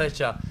air. And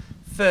Fletcher,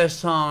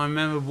 first time I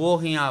remember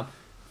walking up,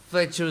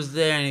 Fletcher was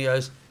there and he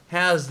goes,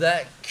 how's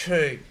that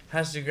kook?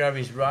 Has to grab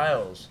his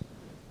rails.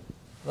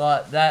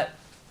 Like that.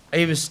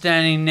 He was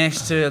standing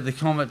next to the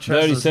Comet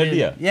Trestles. He said to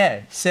you? Yeah,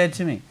 he said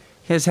to me.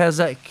 He goes, how's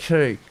that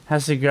kook?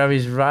 Has to grab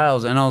his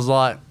rails. And I was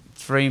like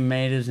 3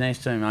 meters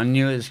next to him. I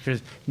knew it was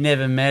Chris.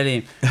 Never met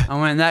him. I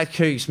went, that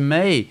kook's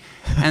me.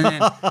 And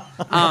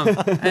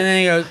then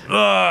he goes,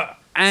 ugh.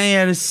 And he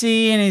had a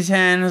C in his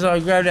hand. So I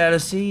grabbed out a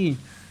C.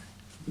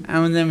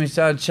 And then we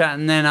started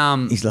chatting.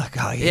 Then He's like,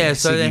 oh yeah.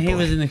 so then he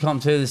was in the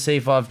comp 2, the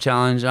C5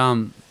 challenge.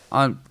 I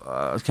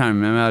can't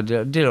remember.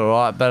 I did all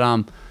right,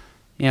 but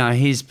you know,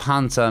 his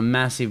punts are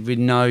massive with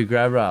no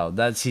grab rail.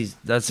 That's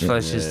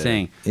Fletcher's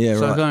thing. Yeah,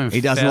 So I right. got him He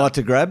doesn't felt- like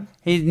to grab?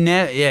 he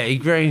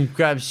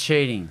grabs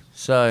cheating.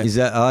 So Is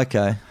that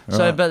okay? so,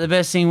 Right. but the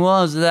best thing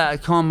was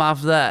that comp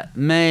after that,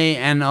 me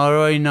and I'd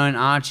already known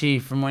Archie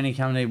from when he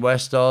came to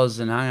West Oz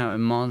and hung out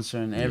with Monster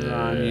and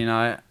everyone, you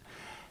know.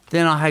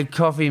 Then I had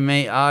coffee,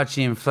 me,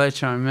 Archie and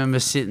Fletcher. I remember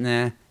sitting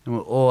there and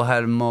we all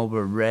had a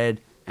Marlboro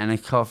Red and a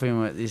coffee and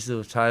we're at this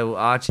little table.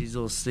 Archie's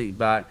all slick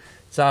back.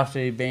 It's after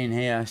he'd been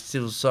here,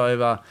 still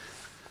sober.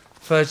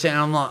 Fletcher, and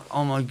I'm like,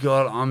 oh my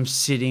God, I'm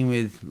sitting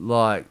with,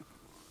 like,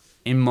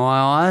 in my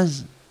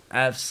eyes,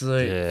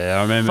 absolute Yeah,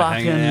 I remember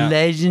fucking hanging out.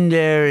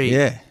 legendary.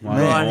 Yeah, One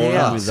Right morning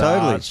here. with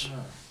Totally. Arch,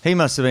 He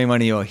must have been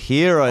one of your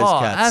heroes,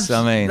 Cats.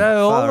 I mean, they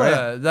all far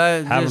out. were.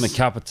 They having just, a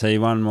cup of tea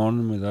one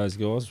morning with those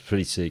guys was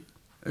pretty sick.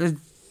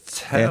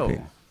 It's hell.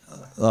 Epic.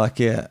 Like,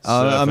 yeah. I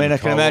Surfing mean, I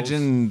can poles.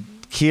 imagine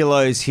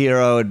Kilo's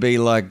hero would be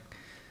like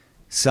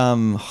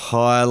some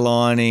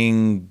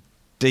high-lining,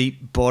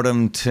 deep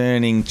bottom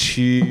turning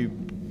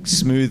tube,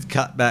 smooth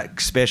cutback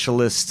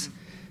specialist.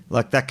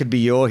 Like, that could be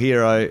your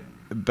hero,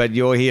 but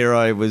your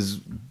hero was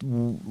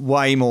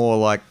way more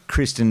like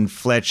Kristen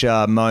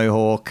Fletcher,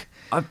 Mohawk.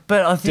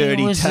 But I think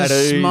Dirty it was the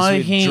tattoos with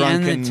smoking and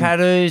drunken the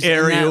tattoos. And that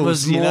aerials,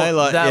 was you more, know,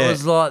 like, that yeah,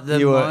 was like the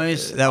you were-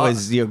 most. that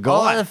was your guy, I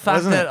like the fact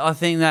wasn't that it? I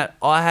think that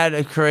I had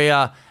a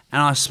career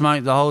and I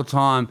smoked the whole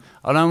time.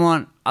 I don't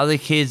want other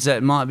kids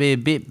that might be a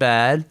bit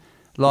bad,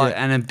 like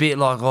Yeah. and a bit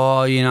like,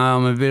 oh, you know,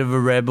 I'm a bit of a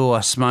rebel.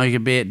 I smoke a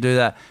bit, do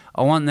that.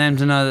 I want them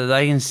to know that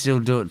they can still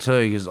do it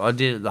too because I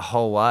did it the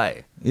whole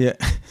way. Yeah.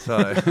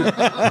 So,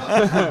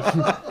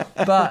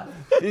 but.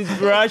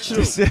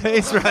 Inspirational.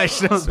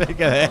 Inspirational speaker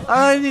there.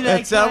 I don't think that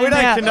It's, we came don't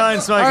out.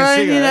 condone smoking I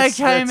don't cigarettes.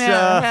 think that came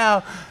That's, out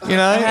how you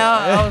know,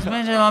 I was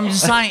mentioning. I'm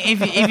just saying,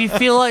 if you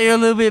feel like you're a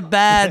little bit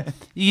bad,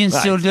 you can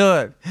still do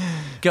it.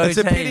 Go it's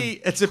a team.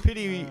 pity. It's a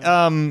pity.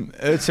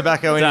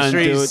 Tobacco Don't do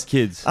industries it,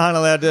 kids. aren't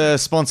allowed to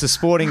sponsor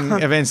sporting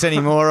events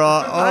anymore.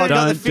 I got the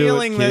Don't do it,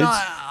 feeling kids.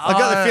 that I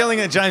got the feeling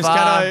that James Fuck.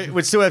 Caddo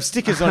would still have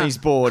stickers on his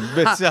board,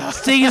 but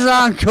Stickers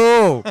aren't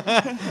cool.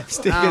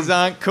 stickers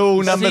aren't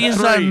cool. Number Stickers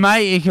 3. don't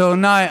make you cool.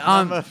 No,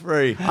 Number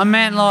 3. I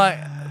meant like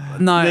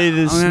No,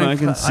 Neither I'm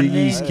gonna smoking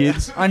ciggies,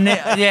 kids.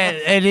 Yeah,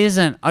 it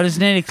isn't. I just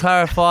need to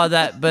clarify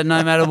that. But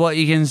no matter what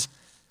you can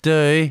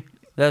do,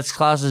 that's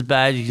classed as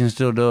bad. You can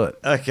still do it.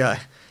 Okay.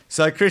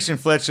 So Christian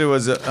Fletcher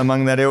was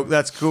among that ilk.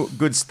 That's cool,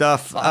 good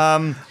stuff.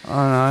 I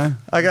know.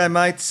 Okay,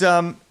 mates.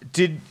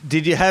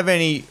 Did you have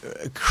any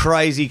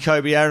crazy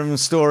Kobe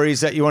Adams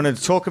stories that you wanted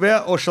to talk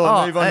about, or shall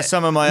I move on to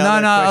some of my other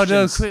questions? No, I'll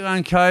do a quick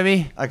one,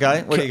 Kobe.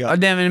 Okay, what do you got? I've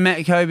never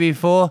met Kobe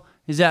before.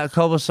 He's out at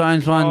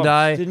Cobblestones one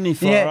day. Didn't he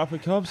fire up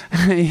at Cobbs?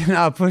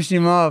 I pushed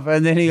him off,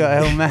 and then he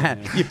got hell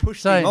mad. You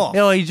pushed him off?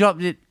 Yeah, he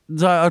dropped it.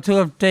 So I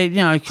took off deep,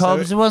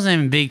 Cobbs. So- it wasn't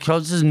even big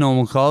Cobbs, it was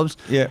normal Cobbs.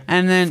 Yeah.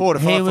 And then 4 to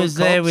 5 he foot was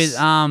there Cobbs.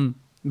 with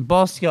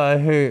Bosco,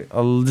 who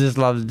I just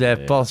love to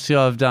death.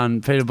 Bosco, I've done,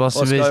 Peter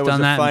Bosco Boscovich, was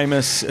done a that.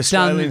 famous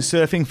Australian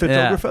surfing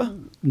photographer.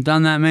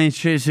 Done that many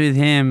trips with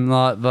him,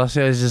 like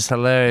Bosco's just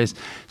hilarious.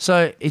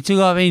 So he took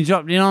off and he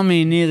dropped in on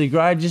me near the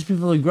grade, just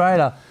before the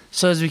grader.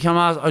 So as we come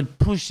out, I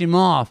pushed him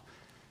off,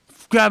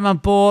 grabbed my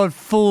board,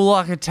 full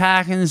like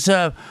attack and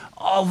surf.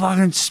 Oh,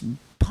 fucking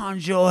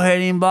punch your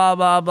head in, blah,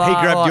 blah, blah. He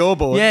grabbed your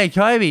board? Yeah,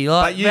 Kobe.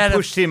 But you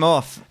pushed him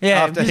off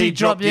after because he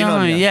dropped in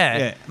on you.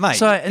 Yeah. Mate,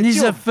 So, and this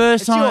is the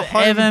first time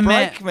I've ever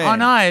met.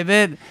 Man. I know,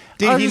 but.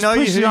 Did I he just know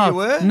pushed who him you off.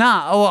 were?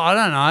 Nah, well, I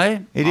don't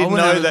know. He didn't I wouldn't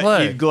know have a that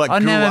clue. you'd, like, I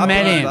grew never up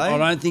met on him. it, eh? I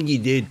don't think he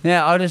did.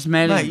 Yeah, I just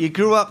met Mate, him. you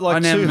grew up like I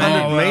never 200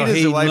 met him. metres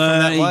he away from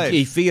that learned- wave.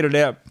 He figured it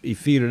out. He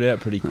figured it out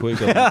pretty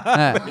quick. In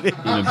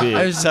a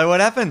bit. So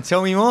what happened?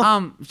 Tell me more.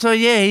 So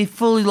yeah, he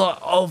fully like,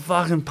 oh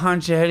fucking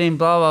punch your head in,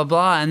 blah blah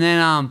blah, and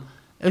then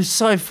it was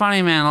so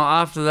funny, man. Like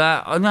after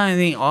that, I don't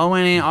think I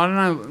went in. I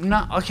don't know.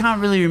 No, I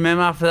can't really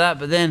remember after that.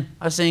 But then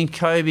I seen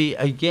Kobe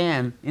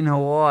again in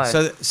Hawaii.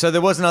 So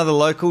there wasn't other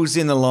locals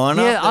in the lineup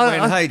that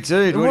went, hey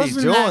dude, it what are you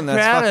wasn't doing? that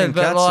That's crowded, fucking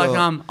but cats.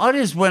 like I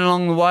just went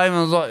along the wave and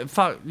I was like,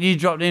 fuck, you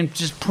dropped in,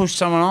 just push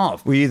someone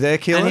off. Were you there,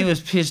 Kilo? And he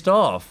was pissed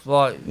off,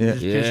 like he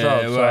was pissed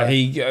off. well, So.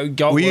 he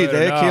got Were you worded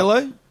there, up.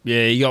 Kilo?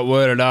 Yeah, he got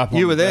worded up on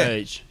You were the there?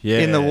 beach. Yeah.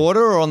 In the water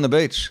or on the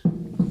beach?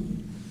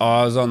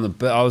 I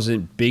was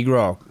in Big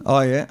Rock,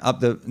 Oh yeah,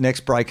 up the next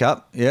break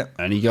up. Yeah.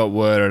 and he got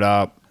worded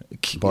up.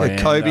 by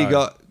Kobe Ando.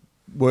 got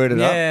worded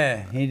up.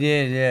 Yeah, he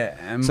did. Yeah.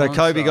 And So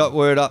Monster. Kobe got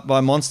word up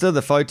by Monster,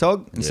 the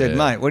photog, and said, Yeah.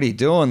 mate, what are you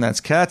doing?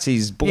 That's cats.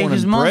 He's Yeah, born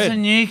because and Monster bred.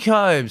 knew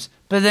Cobes.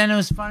 But then it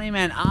was funny,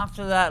 man.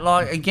 After that,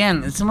 like,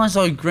 again, it's almost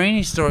like a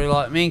Greenie story.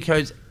 Like, me and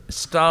Cobes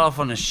start off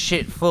on a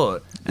shit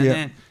foot. And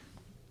Yeah.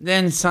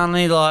 then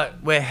suddenly, like,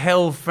 we're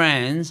hell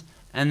friends.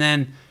 And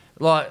then,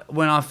 like,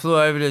 when I flew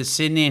over to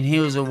Sydney and he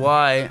was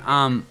away,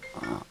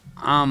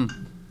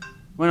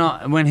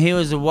 when he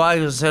was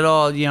away, I said,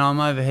 oh, I'm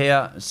over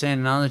here seeing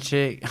another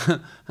chick.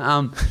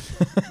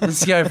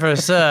 Let's go for a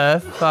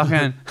surf.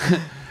 Fucking.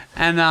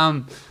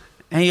 And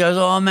he goes,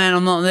 oh, man,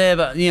 I'm not there.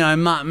 But,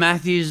 Mark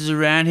Matthews is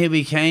around. He'll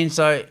be keen.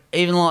 So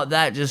even like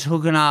that, just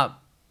hooking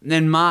up.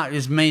 Then Mark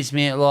just meets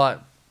me at, like,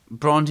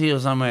 Bronte or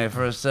somewhere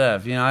for a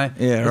surf, Yeah,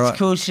 it's right.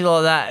 cool shit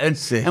like that.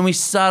 Sick. And we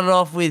started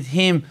off with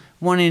him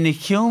wanting to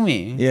kill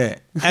me. Yeah,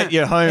 at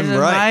your home It's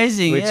break,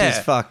 amazing, which yeah.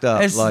 is fucked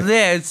up. It's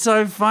it's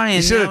so funny. you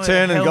and should now have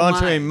turned we're and hell gone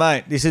to mate. him,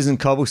 mate. This isn't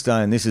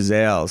cobblestone. This is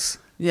ours.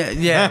 Yeah,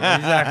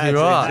 exactly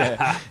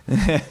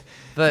right.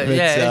 But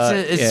yeah,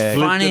 it's yeah.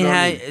 funny Flipped it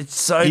how on you. it's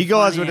so. You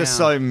guys funny were just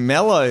how- so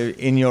mellow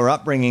in your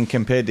upbringing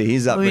compared to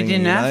his we upbringing.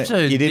 didn't have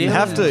to You didn't deal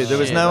have with to. that There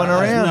was shit. no one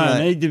There's around. No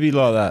mate. need to be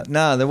like that.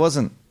 No, there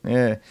wasn't.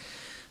 Yeah.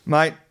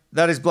 Mate,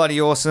 that is bloody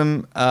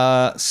awesome.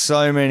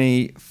 So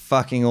many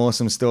fucking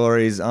awesome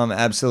stories. I'm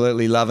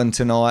absolutely loving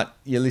tonight.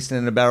 You're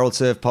listening to Barrel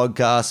Surf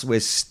Podcast. We're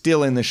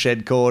still in the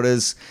shed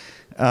quarters.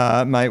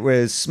 Mate,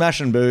 we're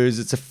smashing booze.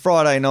 It's a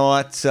Friday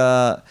night.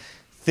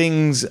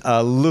 Things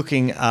are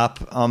looking up.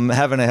 I'm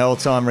having a hell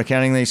time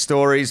recounting these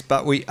stories,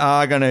 but we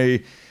are going to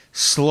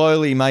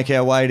slowly make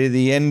our way to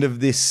the end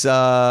of this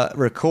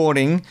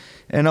recording.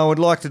 And I would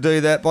like to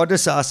do that by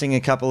just asking a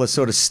couple of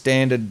sort of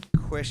standard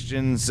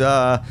questions.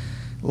 One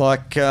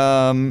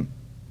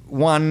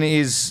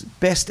is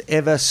best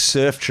ever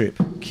surf trip,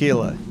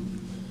 Kilo.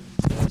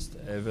 Best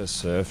ever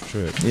surf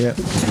trip. Yeah.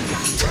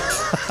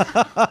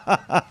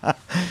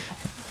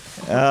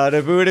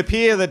 It would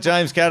appear that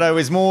James Caddo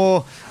is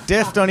more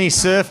deft on his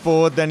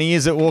surfboard than he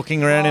is at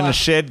walking around in a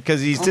shed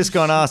because he's just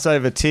gone ass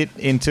over tit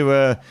into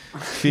a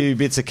few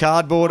bits of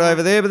cardboard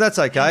over there, but that's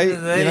okay. Look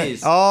at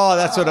these. Oh,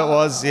 that's what it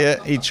was.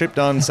 Yeah, he tripped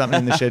on something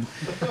in the shed.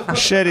 The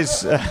shed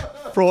is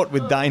fraught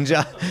with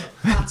danger.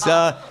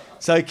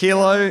 So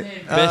Kilo,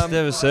 Best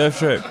ever surf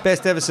trip.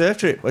 best ever surf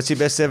trip. What's your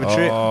best ever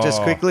trip?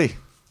 Just quickly.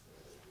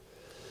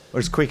 Or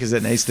as quick as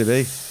it needs to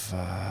be.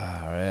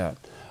 Far out.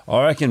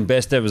 I reckon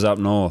best ever's up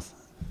north.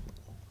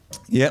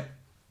 Yep.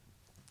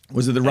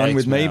 Was it the run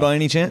with me Exmouth. by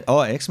any chance?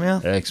 Oh,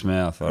 Exmouth?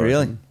 Exmouth. I Really?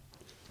 reckon.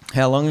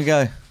 How long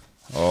ago?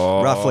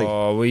 Oh, Roughly.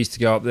 We used to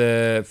go up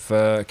there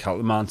for a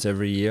couple of months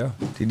every year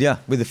Did ya?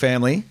 With the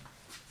family?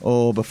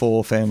 Or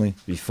before family?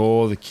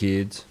 before the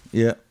kids,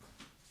 Yeah.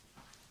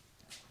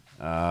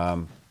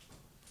 and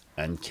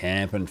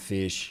camp and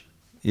fish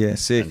Yeah,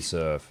 sick. and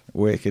surf.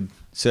 Wicked.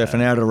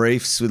 Surfing out of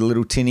reefs with a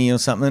little tinny or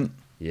something?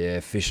 Yeah,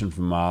 fishing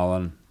for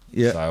marlin,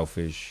 Yeah.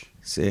 sailfish,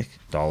 Sick.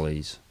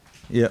 dollies.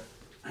 Yep.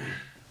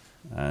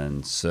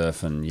 and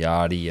surfing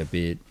Yardie a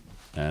bit,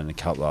 and a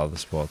couple of other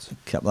spots. A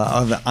couple of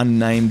other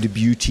unnamed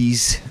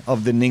beauties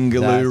of the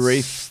Ningaloo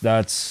Reef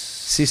That's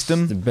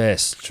system. the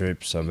best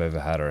trips I've ever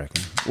had, I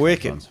reckon.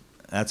 Wicked.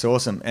 That's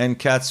awesome. And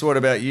Katz, what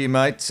about you,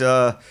 mate?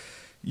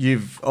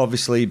 You've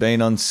obviously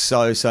been on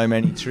so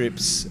many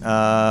trips.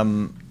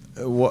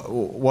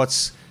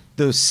 What's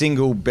the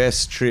single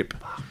best trip?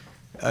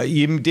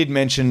 You did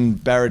mention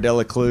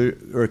Barradella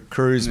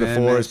Cruise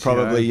before as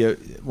probably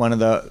one of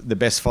the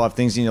best 5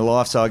 things in your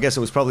life. So I guess it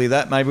was probably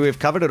that. Maybe we've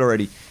covered it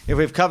already. If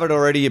we've covered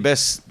already your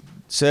best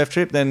surf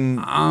trip, then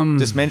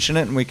just mention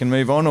it and we can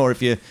move on. Or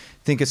if you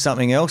think it's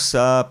something else,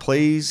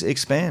 please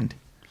expand.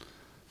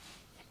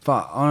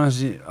 But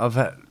honestly,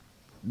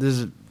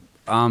 there's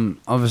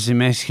obviously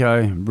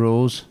Mexico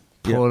rules.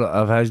 Porto,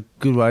 I've had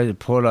good ways at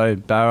Porto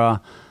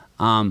Barra.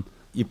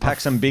 You pack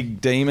some big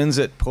demons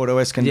at Porto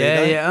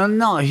Escondido. Yeah,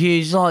 not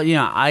huge, like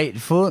 8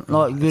 foot,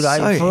 like good 8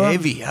 foot. So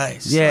heavy, eh?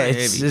 So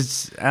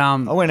it's heavy. I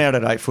I went out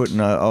at 8 foot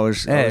and I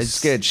was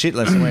scared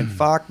shitless. I went,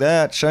 fuck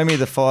that. Show me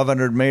the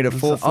 500 metre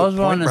 4 foot I was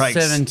point riding a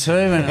breaks.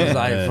 7.2 when it was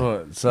 8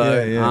 foot.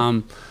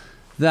 So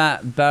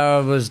that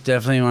Barra was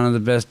definitely one of the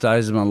best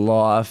days of my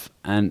life,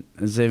 and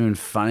it's even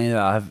funny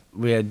that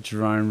we had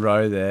Jerome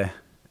Rowe there.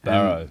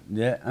 Barrow.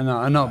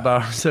 Not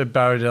Barrow. So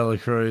Barradella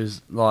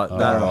Cruise, like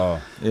that.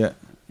 Oh. Yeah.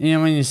 You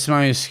know, when you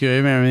smell your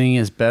scuba, everything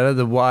is better.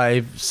 The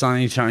wave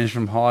suddenly changed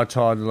from high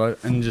tide to low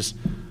and just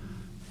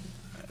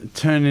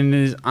turned into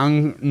this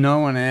no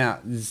one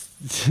out. It's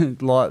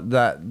like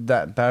that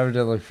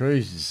Barradella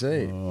Cruise, you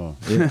see. Oh.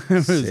 Yeah. It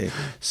was Sick.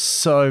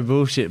 so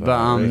bullshit.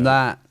 But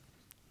that...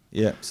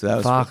 Yeah, so that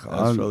was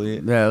probably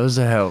it. Yeah, it was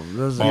a hell.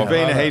 You've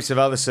been to heaps of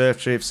other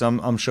surf trips.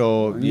 I'm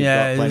sure you've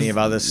got plenty of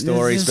other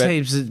stories.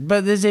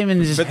 But there's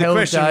even just but the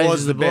question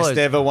was the best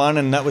ever one,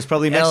 and that was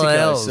probably Mexico.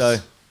 LLs. So,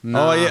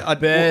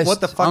 Best.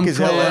 what the fuck is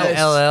LLs?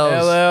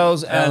 LLs?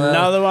 LLs. And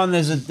another one,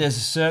 there's a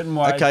certain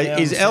way down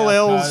is the South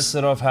LLs Coast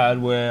that I've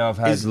had where I've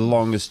had the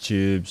longest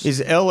tubes.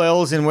 Is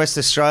LLs in West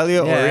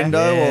Australia or Indo?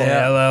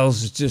 Yeah,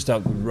 LLs is just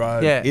up the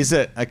road. Yeah. Is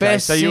it? Okay,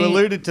 Best so you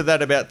alluded to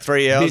that about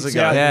 3 hours Bit ago.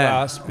 south Yeah.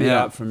 of us, bit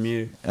Yeah. up from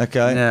you.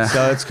 Okay, Yeah.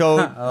 so it's called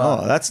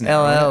that's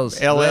now LLs.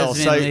 LLs.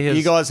 So Lesbian you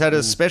liquors. guys had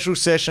a special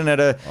session at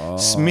a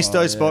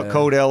Smisto spot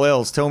called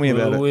LLs. Tell me We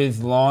about were it.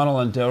 with Lionel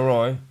and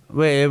Delroy.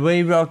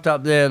 We rocked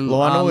up there.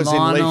 Lionel was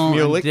in Leif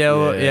Mulek.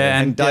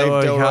 And Dave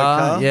Delroy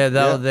Carr. Yeah,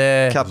 they were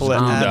there. Couple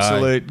of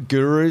absolute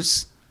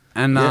gurus.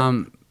 And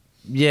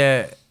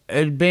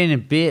it'd been a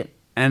bit,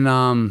 and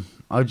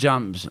I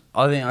jumped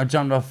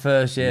off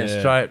first,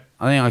 straight.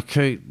 I think I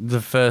cooked the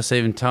first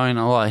even towing.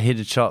 I hit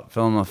a chop,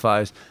 fell on my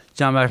face.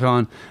 Jump back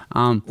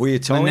on. Were you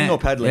towing or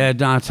paddling? Yeah,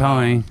 no,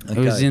 towing. It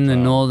was in the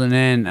northern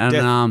end,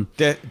 and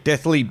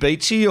Deathly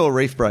Beachy or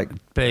Reef Break?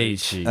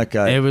 beach.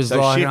 Okay, It was so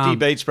like shifty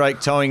beach break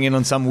towing in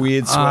on some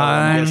weird swell.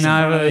 I don't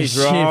know, but it was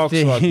These rocks,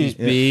 shifty. like this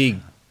big.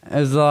 It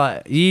was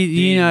like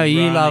you know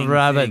you love running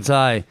rabbits,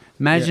 eh?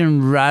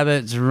 Imagine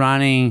rabbits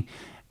running.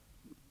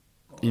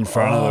 In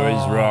front of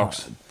these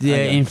rocks. Yeah,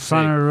 in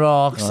front of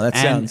rocks. Oh, that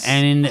sounds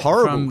and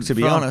horrible, to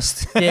be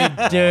honest. Dead,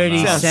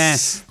 dirty Sounds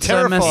sand.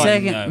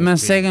 terrifying. So my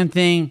second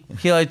thing,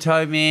 Kilo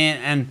towed me in,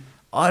 and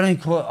I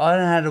didn't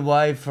have to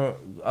wait for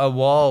a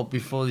while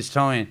before this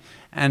towing.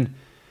 And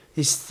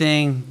this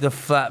thing, the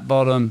flat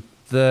bottom,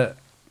 that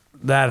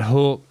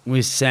hook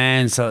with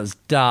sand, so it's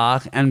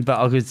dark, but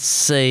I could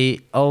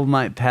see old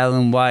mate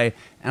paddling away,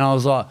 and I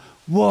was like,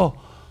 whoa,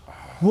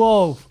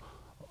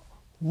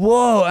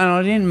 and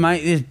I didn't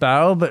make this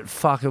barrel, but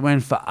fuck, it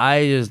went for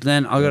ages.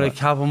 Then I got a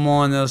couple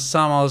more, and there was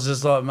some I was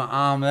just like my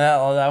arm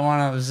out, like that one.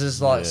 I was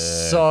just like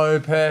so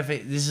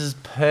perfect. This is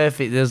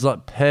perfect. There's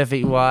like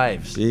perfect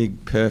waves.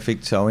 Big,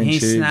 perfect towing He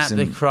tubes. snapped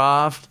the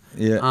craft.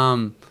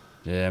 Yeah.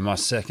 Yeah, my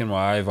second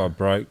wave, I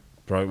broke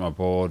my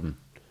board. And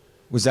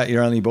Was that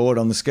your only board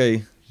on the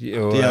ski? you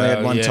only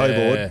had one tow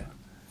board?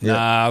 Yeah.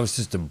 Nah, it was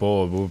just a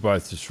board. We were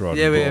both just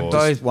riding Yeah, we had boards.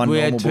 both. one we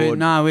had normal two. board?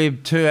 No, we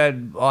had two.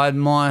 I had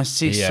my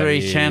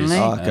 6.3 his. Chenley,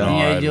 Oh, okay. and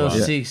you had your I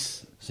had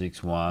 6.1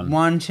 6.1.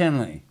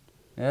 Chenley.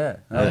 Yeah,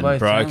 they were And both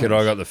broke it.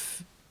 Chenleys. I got the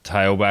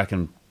tail back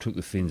and took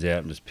the fins out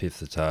and just piffed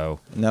the tail.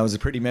 And that was a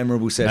pretty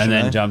memorable session. And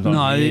then eh? jumped on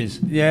No, his.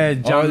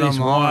 jumped Oh, this on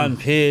mine. one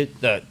pit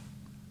that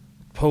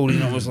pulled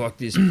in, it was like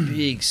this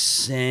big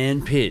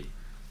sand pit,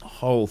 the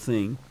whole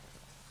thing,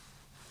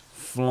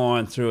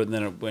 flying through it, and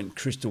then it went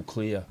crystal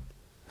clear.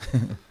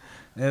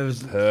 It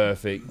was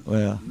Perfect.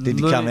 Wow. Did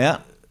you come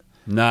out?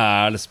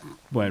 Nah, I just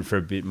went for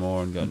a bit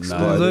more and got the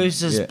Exploded. no.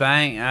 loosest Yeah.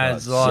 bank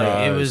as So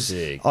like it was.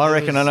 sick. I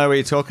reckon I know what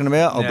you're talking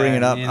about. I'll bring Yeah,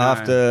 it up you know.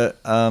 after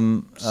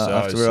So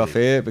after we're off sick.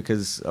 air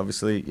because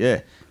obviously,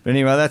 yeah. But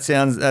anyway,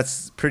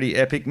 that's pretty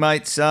epic,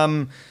 mates.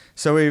 So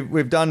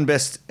we've done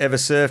best ever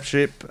surf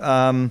trip.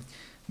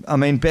 I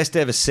mean, best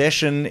ever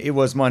session. It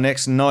was my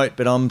next note,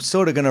 but I'm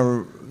sort of going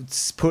to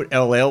put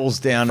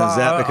LLs down as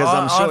that because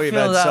I'm sure you've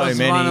feel had that so was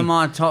many. one of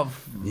my top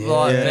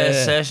like Yeah.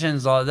 best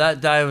sessions. Like that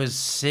day was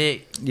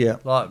sick. Yeah.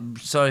 Like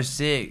so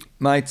sick.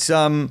 Mates,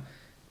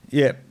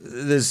 yeah,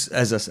 there's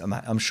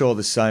I'm sure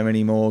there's so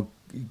many more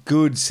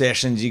good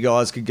sessions you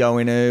guys could go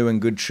into and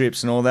good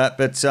trips and all that.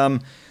 But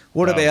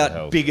What That was a about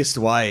hell. biggest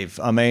wave?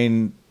 I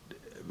mean,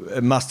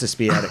 it must just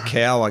be out at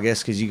Cow, I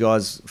guess, because you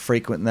guys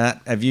frequent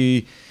that. Have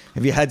you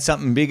had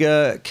something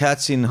bigger,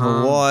 Cats, in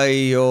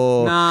Hawaii,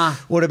 or Nah,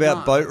 what about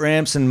nah. boat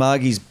ramps and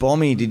Margie's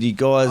Bommy? Did you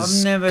guys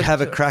I've never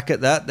have a t- crack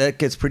at that? That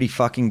gets pretty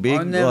fucking big.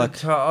 I've never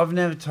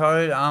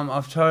towed.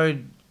 I've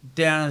towed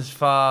down as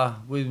far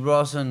with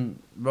Ross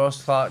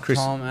Clark, Chris-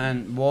 Tom,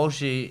 and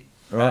Walshy.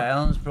 Right.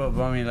 Ellensbrook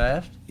when we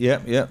left.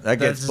 Yep, that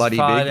That's gets as bloody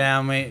far big.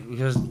 down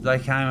because they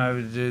came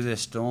over to do their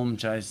storm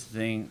chase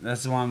thing.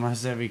 That's the one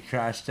most every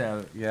crashed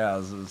out. Yeah,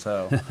 as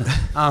well.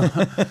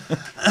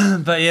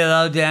 But yeah,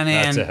 they were down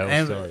there, That's and a hell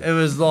it, story. it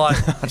was like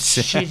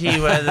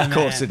shitty weather. Of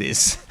course it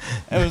is.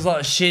 It was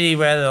like shitty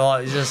weather,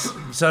 like just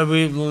so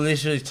we were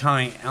literally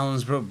towing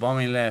Ellensbrook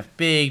Bommy left,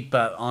 big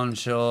but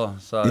onshore.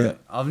 So Yeah.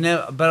 I've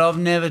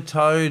never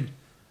towed.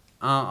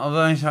 I've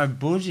only towed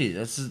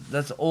Budgie.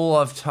 That's all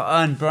I've towed.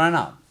 And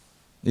Brannup.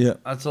 Yeah.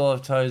 That's all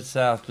I've towed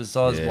south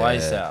besides Yeah. way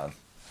south.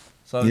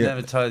 So I've Yeah.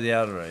 never towed the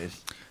outer east.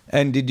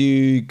 And did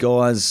you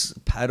guys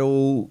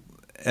paddle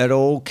at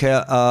all,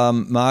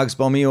 Margs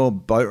Bommy or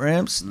boat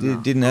ramps?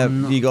 Didn't have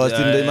you guys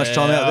didn't do much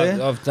time out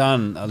there? I've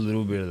done a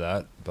little bit of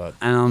that, but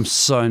And I'm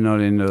so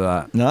not into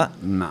that. No,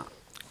 Nah.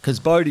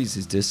 because boaties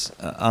is just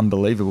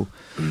unbelievable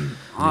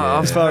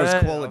I've as far as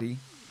heard- quality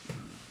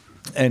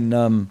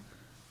and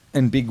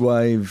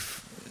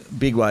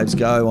big waves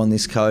go on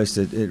this coast.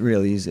 It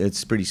really is.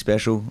 It's pretty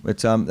special. But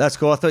that's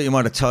cool. I thought you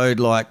might have towed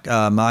like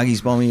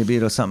Margie's Bommy a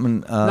bit or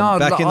something.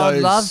 Back in I'd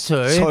those love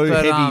to, so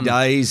but, heavy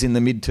days in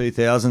the mid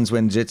 2000s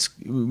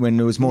when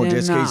there was more Yeah,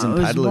 jet skis no, than it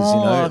was paddlers.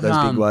 more like,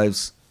 Those big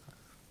waves.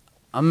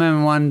 I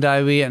remember one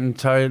day we getting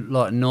towed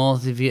like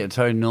north. If you get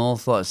towed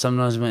north, like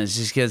sometimes when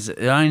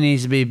it only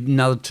needs to be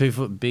another 2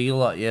 foot bigger,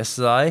 like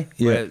yesterday.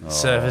 Yeah. Where the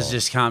surface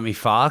just can't be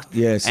fucked.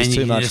 Yeah, it's and just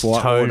you too can much just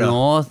white tow water.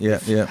 north. Yeah.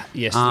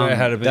 yesterday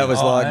had a bit. that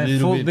was like- a A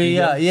little foot bit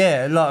bigger, bigger.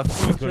 yeah, like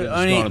could've just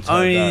only gone and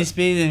towed that. this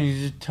big, then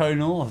you just tow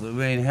north. It would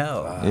be in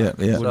hell. Yeah.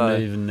 Wouldn't So-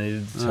 even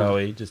need the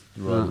towee, just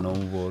ride a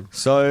normal board.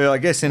 So I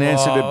guess in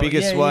answer to Oh,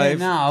 biggest yeah, wave,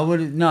 Yeah, no, I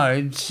would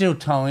no, still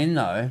tow in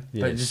though,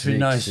 Yeah, but just with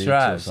no 6'6" or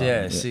straps. something.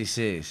 Yeah, Yeah.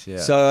 6'6". Yeah.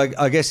 So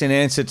I guess in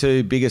answer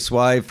to biggest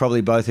wave,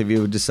 probably both of you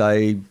would just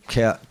say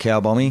Cow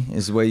Bommy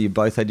is where you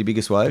both had your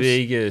biggest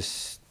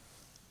waves.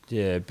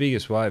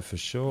 Biggest wave for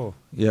sure.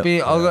 Yeah.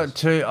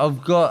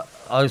 I've got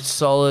a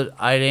solid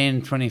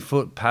 18, 20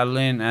 foot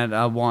paddling at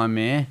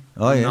Waimea.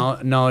 Oh, yeah.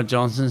 Noah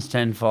Johnson's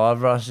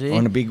 10.5 rusty.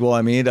 On a big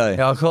Waimea day.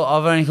 Yeah, I've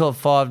only caught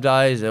 5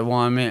 days at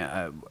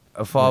Waimea,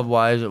 5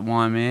 waves at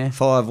Waimea.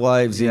 5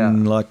 waves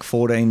in like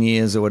 14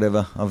 years or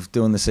whatever of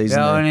doing the season.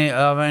 Yeah, there.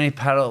 I've only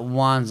paddled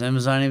once, and it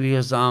was only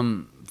because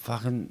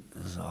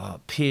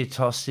Pierre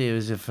Tosti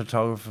was a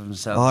photographer from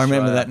South Oh, I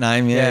remember Australia. that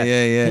name.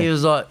 Yeah. He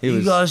was like, He you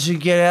was- guys should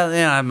get out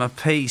there. I had my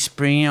peak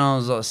springing. I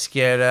was like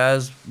scared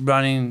as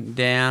running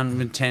down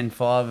with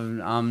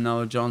 10.5 of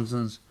Noah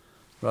Johnson's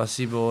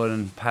rusty board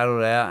and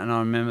paddled out. And I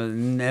remember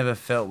never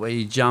felt where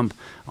you jump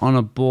on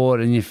a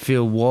board and you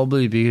feel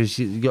wobbly because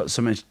you've got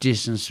so much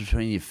distance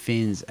between your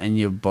fins and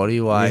your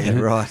body weight. Yeah,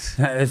 right.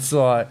 It's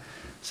like,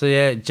 so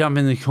yeah, jump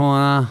in the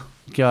corner,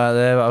 go out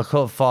there. But I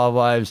caught 5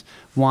 waves.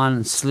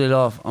 One slid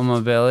off on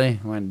my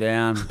belly, went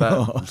down,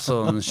 but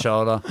still on the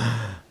shoulder.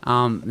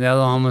 The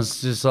other one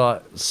was just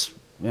like,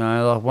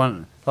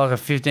 like a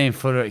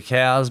 15-footer at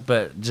Cows,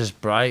 but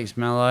just breaks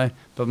mellow.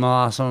 But my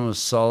last one was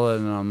solid,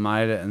 and I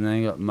made it, and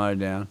then got mowed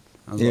down.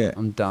 I was like,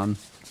 I'm done.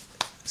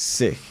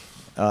 Sick.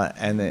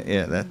 And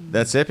then,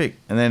 that's epic.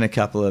 And then a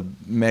couple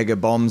of mega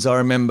bombs. I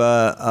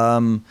remember,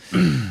 can't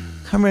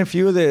remember if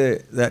you were there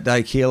that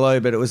day, Kilo,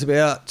 but it was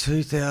about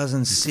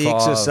 2006 or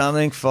 5.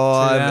 something,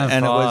 5,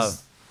 and it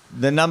was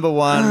the number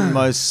one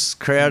most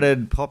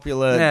crowded,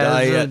 popular Yeah, it was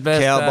day the at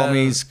best Cow day.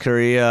 Bommy's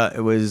career.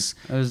 It was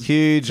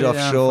huge 2005.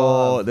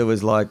 offshore. There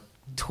was like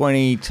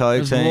 20 tow It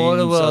teams. was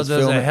Waterworld. I was There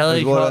was filming. a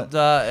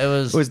helicopter. It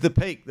was the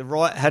peak. The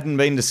right hadn't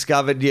been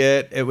discovered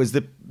yet. It was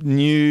the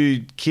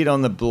new kid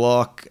on the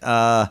block.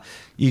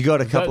 You got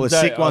a couple of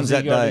sick ones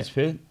that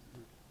day.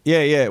 Yeah,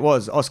 it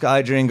was. Oscar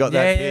Adrian got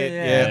that pit.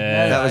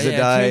 Yeah, that was a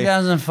day.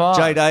 2005.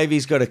 Jay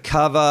Davies got a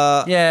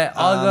cover. Yeah,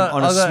 I got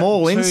on I a got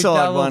small 2 inside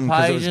double one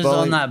because it was pages bowling.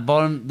 on that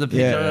bottom. The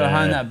picture at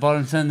home, that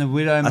bottom turn, the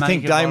widow. I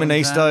think Damon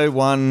Easto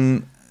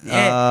won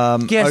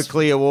guess-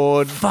 Oakley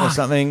Award or Fuck.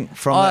 something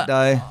from that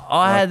day.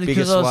 I had Like,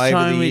 because biggest I was wave of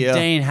towing the with year.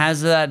 Dean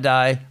Hazard that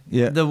day.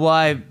 Yeah. The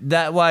wave,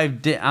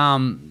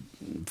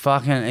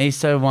 fucking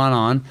Easto won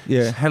on.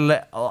 Yeah.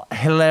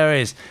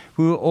 Hilarious.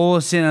 We were all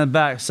sitting in the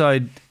back. So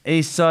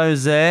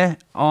Easto's there.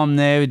 I'm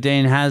there with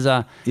Dean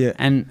Hazard. Yeah.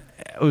 And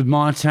it was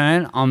my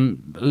turn.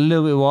 I'm a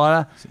little bit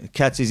wider.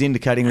 Katz is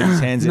indicating with his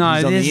hands that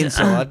he's on the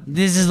inside.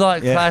 This is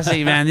like Yeah.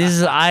 classic, man. This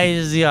is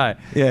ages ago.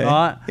 Yeah.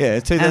 Right? Yeah,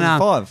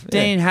 2005. And,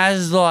 Dean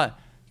Hazard's like,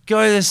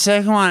 go to the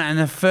second one. And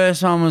the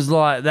first one was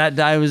like, that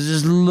day was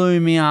just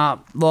looming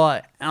up.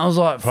 Like, and I was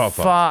like,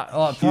 Proper. fuck.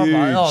 Like, proper.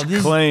 Huge,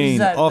 This clean, is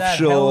that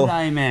offshore. hell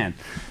day, man.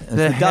 It was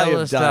the day of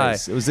hellest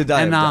days. It was the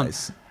day And, of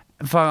days.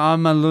 fuck,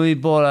 I'm a Louis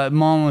bought it.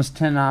 Mine was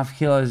 10.5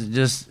 kilos, it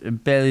just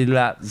barely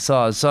lapped the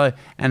size. So,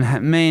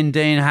 and me and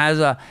Dean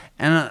Hazard,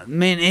 and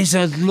me and Issa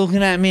was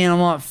looking at me, and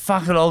I'm like,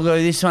 fuck it, I'll go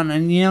this one.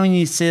 And you know when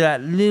you see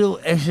that little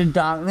extra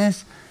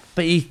darkness,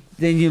 but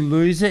then you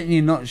lose it and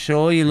you're not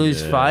sure, you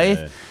lose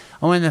faith.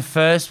 I went the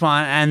first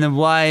one, and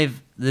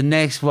the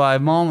next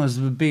wave, mine was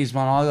the biggest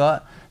one I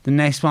got. The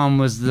next one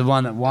was the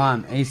one that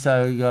won.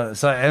 Issa got it.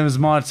 So it was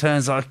my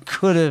turn, so I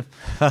could have,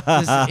 if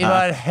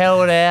I'd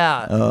held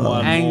out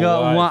and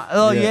got one.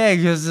 Oh, yeah,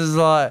 because it's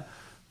like,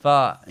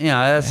 but, you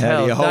know, that's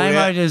How do you hold Damo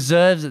out?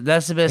 deserves it.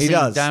 That's the best He thing.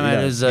 does. Damo he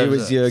does. deserves it. He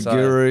was your So-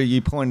 guru.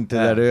 You pointed to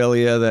that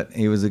earlier that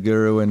he was a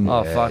guru. And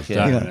Oh, fuck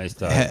yeah. you Damo, know, he's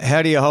done.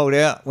 how do you hold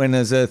out when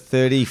there's a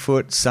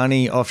 30-foot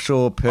sunny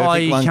offshore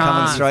perfect you one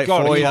coming can't. straight You've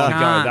got for to you, go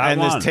that and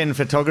one. there's 10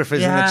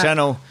 photographers in Yeah. the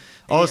channel?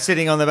 I was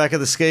sitting on the back of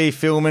the ski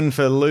filming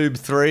for Lube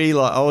 3,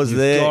 like I was You've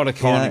there. got to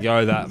kind of you know.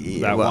 go that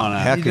Yeah, one. well,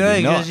 how out. could You you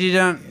do, not? because you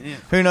don't.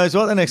 Who knows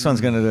what the next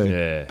one's going to do?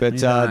 Yeah. But You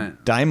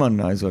don't. Damon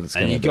knows what it's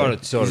going And to you do.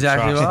 got to sort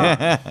Exactly of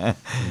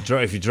trust.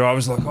 right. If your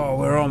driver's like, oh,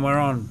 we're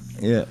on.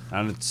 Yeah.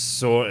 And it's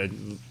sort of,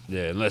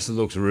 unless it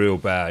looks real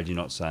bad, you're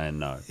not saying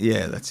no.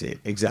 Yeah, that's it.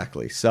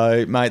 Exactly.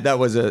 So, mate, that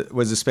was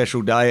a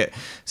special day. It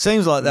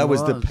seems like that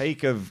was the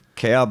peak of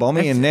cow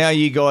bombing, and now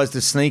you guys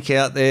to sneak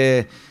out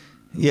there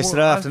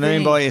yesterday Well, I afternoon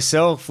think- by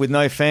yourself with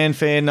no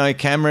fanfare, no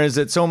cameras.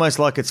 It's almost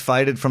like it's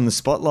faded from the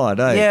spotlight,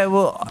 eh? Yeah,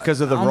 well,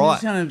 because of the I'm right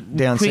just gonna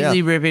down quickly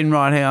south. rip in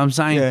right here. I'm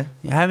saying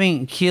Yeah.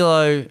 having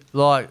Kilo,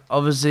 like,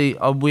 obviously,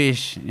 I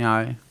wish, you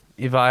know,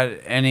 if I had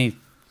any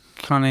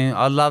kind of,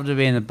 I'd love to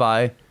be in the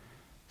bay.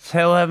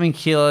 Hell, having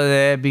Kilo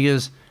there,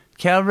 because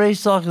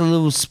Calvary's like a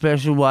little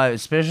special wave.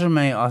 It's special to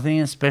me. I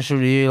think it's special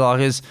to you. Like,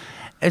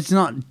 it's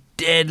not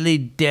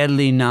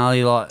deadly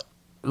gnarly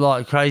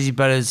like crazy,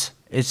 but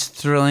it's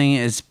thrilling.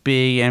 It's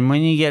big, and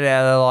when you get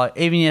out of there, like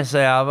even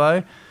yesterday,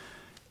 Arvo.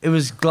 It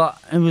was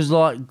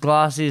like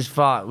glassy as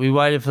fuck. We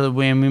waited for the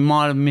wind. We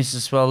might have missed the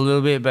swell a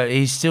little bit, but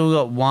he's still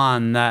got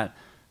one that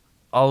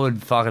I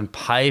would fucking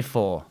pay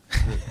for.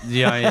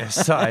 You know,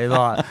 yesterday,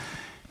 like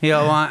he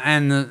got one,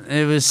 and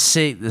it was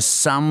sick. The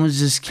sun was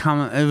just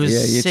coming. It was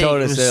Yeah, you sick. told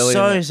It us was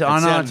earlier. So It I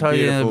know I sounded told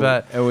you, beautiful.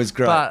 but it was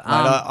great. But, Mate,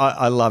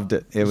 I loved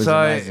it. It was so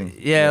amazing.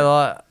 yeah,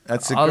 like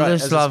That's a I great-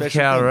 just that's a love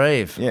special Cow thing.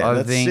 Reef. Yeah, I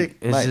that's think sick,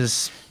 it's mate.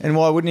 just. And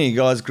why wouldn't you? You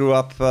guys grew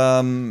up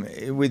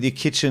with your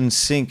kitchen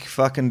sink,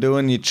 fucking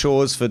doing your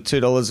chores for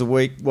 $2 a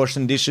week,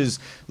 washing dishes,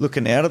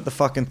 looking out at the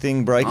fucking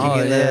thing breaking Oh,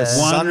 in yeah. the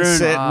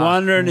sunset,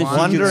 Wondering if you could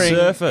wondering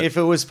surf it. if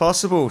it was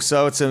possible.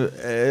 So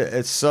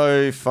it's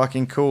so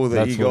fucking cool that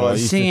That's you what I guys.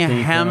 used to Seeing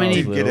think how when I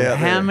many was Get little. out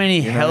how there, many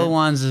you know? hell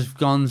ones have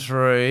gone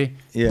through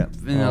Yeah.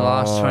 in the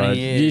last 20 It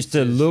years. used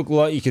to look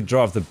like you could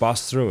drive the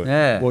bus through it.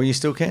 Yeah. Well, you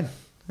still can.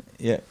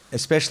 Yeah,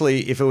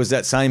 especially if it was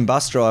that same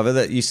bus driver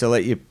that used to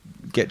let you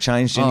get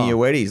changed into Oh. your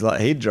weddies. Like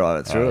he'd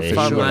drive it through it for yeah.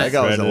 sure. Fuck, That mate.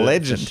 guy was a Shredded,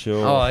 legend. for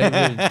sure. Oh, he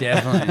would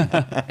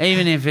definitely.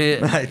 Even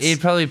if he'd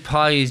probably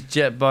play his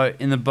jet boat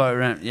in the boat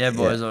ramp. Yeah,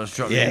 boys, I was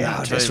dropping in Yeah, that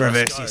I'll too. just Let's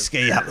reverse go. your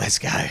ski up. Let's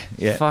go.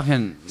 Yeah.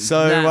 Fucking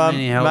So, that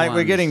many hell mate, we're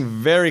ones. getting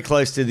very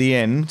close to the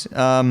end.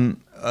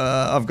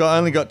 I've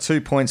only got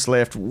 2 points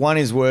left. One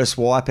is worst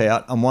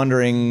wipeout. I'm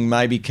wondering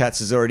maybe Katz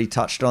has already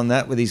touched on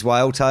that with his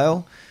whale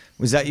tail.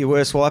 Was that your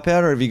worst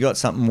wipeout, or have you got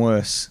something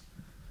worse?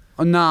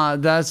 Oh, no,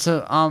 that's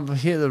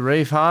hit the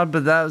reef hard,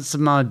 but that's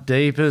my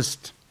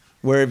deepest.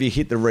 Where have you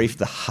hit the reef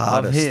the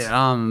hardest?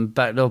 I've hit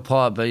backdoor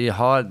pipe, but you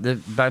hide the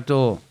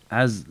backdoor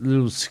has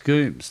little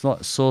scoops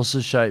like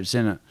saucer shapes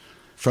in it.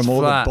 From It's all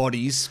flat. the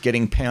bodies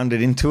getting pounded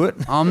into it.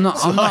 I'm not.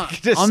 It's I'm like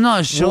not. just I'm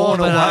not sure. worn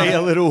But away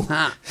a little,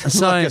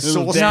 so like a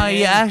saucer. no,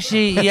 you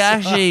actually.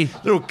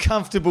 little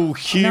comfortable No,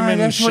 human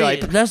that's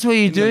shape. that's what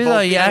you in the do though.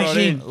 You volcano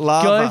actually in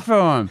lava. go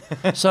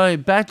for them. So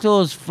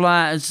backdoor's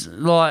flat. It's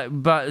like,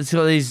 but it's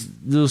got these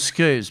little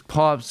scoops.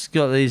 Pipes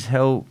got these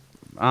hell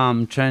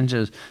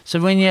trenches. So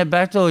when you have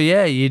backdoor,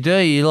 yeah, you do.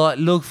 You like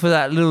look for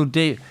that little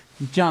deep.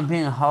 You jump in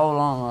and hold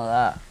on like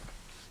that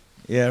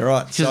Yeah,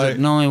 right. because So, it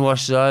normally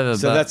washes over.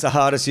 so but, that's the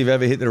hardest you've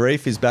ever hit the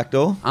reef is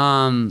backdoor?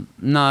 no,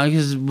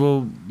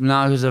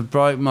 because I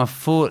broke my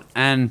foot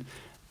and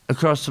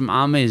across from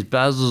Armies,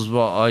 Basil's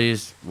what I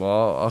used.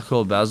 Well, I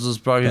call Basil's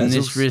broken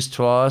Basil's? this wrist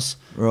twice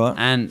Right.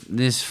 and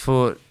this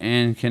foot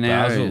in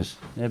Canaries.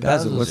 Yeah,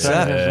 Basil, what's Basil's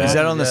that? broken. Is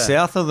that on the Yeah.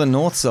 south or the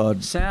north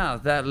side?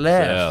 South, that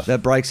left. South.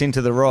 That breaks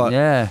into the right.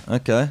 Yeah.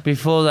 Okay.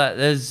 Before that,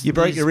 there's You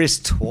broke these- your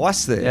wrist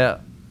twice there. Yeah.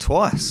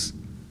 Twice.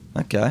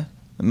 Okay.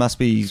 It must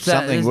be That-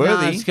 something there's-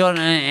 worthy. No, it's got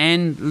an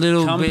end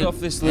little Comes bit. off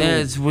this Yeah,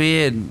 little- it's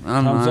weird. I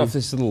don't Comes know. off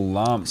this little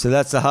lump. So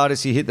that's the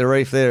hardest you hit the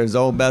reef there is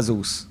old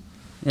Basil's.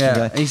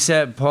 Yeah, Okay.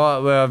 except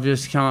part where I've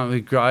just come up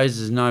with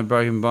grazes, no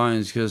broken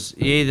bones, because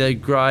you either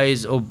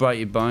graze or break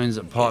your bones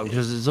at pipe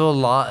because it's all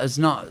light. It's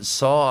not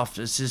soft.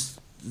 It's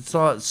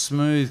like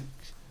smooth.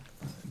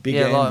 Big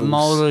yeah, like angles.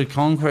 molded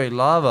concrete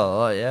lava.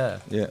 Like yeah.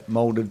 Yeah,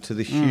 moulded to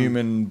the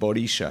human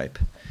body shape.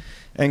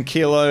 And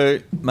Kilo,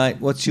 mate,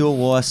 what's your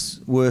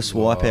worst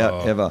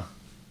wipeout ever?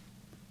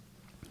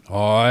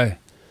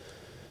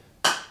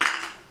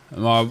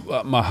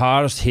 My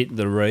hardest hit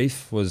the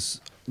reef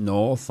was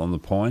north on the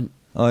point,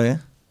 Oh, yeah?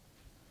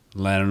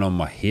 landing on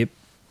my hip.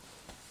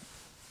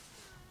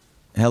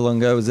 How long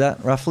ago was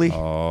that, roughly?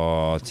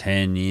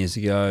 10 years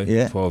ago,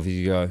 Yeah. 12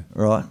 years ago.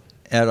 Right.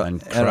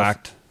 And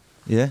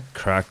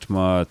cracked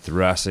my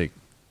thoracic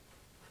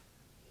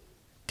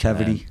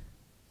cavity.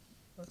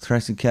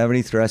 Thoracic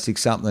cavity, thoracic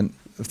something.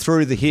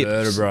 Through the hip.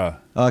 vertebra.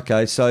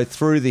 Okay, so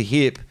through the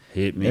hip,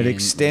 Hit me. it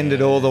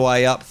extended all the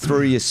way up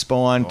through your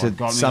spine Oh, it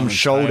got to me some on the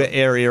shoulder tail-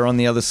 area on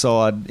the other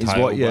side is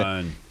what you're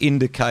tailbone.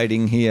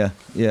 indicating here.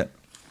 Yeah.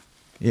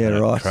 Yeah, And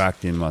it right.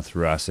 cracked in my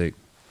thoracic.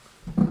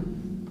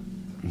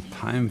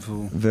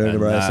 Painful.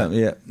 Vertebrae or And that- something.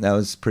 Yeah, that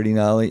was pretty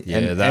gnarly. Yeah,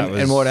 and, that and,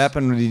 was- and what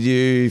happened? Did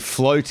you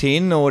float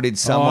in or did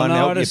someone I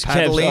help you just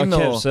paddle kept, in? I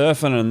kept Or?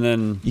 surfing, and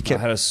then You kept-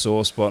 I had a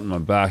sore spot in my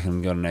back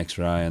and got an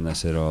X-ray, and they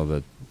said,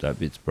 "Oh, that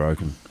bit's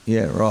broken."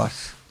 Yeah, right.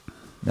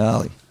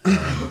 Gnarly.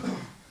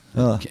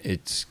 Oh.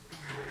 It's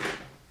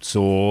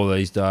sore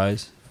these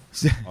days.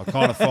 I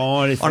kind of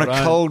find if On I a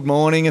don't- cold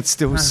morning, it's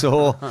still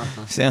sore.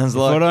 Sounds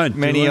if I like don't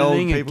many do old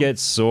anything, people. it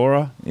gets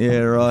sorer. Yeah,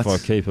 right. If I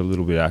keep a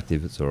little bit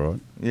active, it's all right.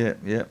 Yeah,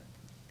 yeah.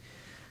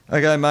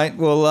 Okay, mate.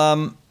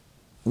 Well,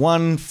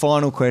 one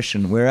final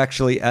question. We're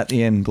actually at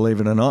the end, believe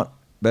it or not.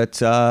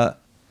 But I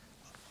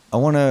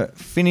want to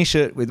finish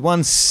it with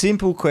one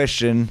simple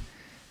question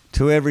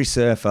to every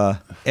surfer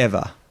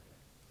ever.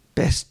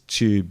 Best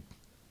tube.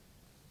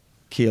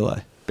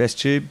 Kilo. Best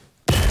tube.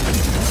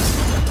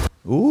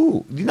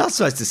 Ooh, you're not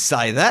supposed to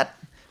say that.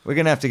 We're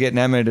going to have to get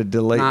Namo to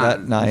delete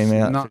that name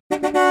out. Not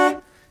Yeah,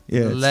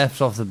 it's-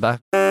 left off the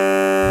back.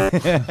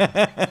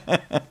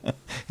 exactly.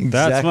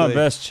 That's my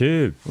best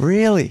tube.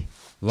 Really?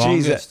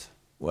 Longest.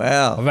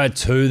 Wow. I've had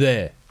 2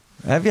 there.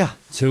 Have you?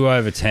 2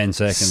 over 10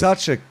 seconds.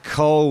 Such a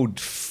cold,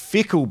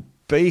 fickle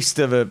beast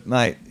of a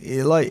mate.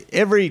 Like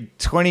every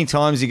 20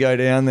 times you go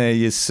down there,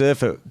 you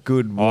surf it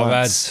good once. I've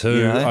had 2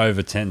 you know?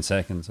 over 10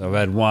 seconds. I've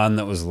had one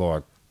that was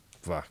like,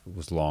 fuck, it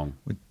was long.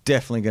 We're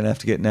definitely going to have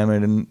to get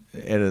Namo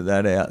to edit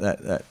that out.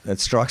 That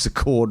strikes a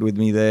chord with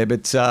me there.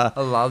 But I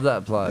love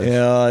that place.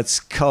 yeah, it's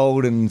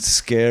cold and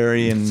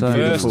scary and So-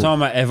 beautiful. First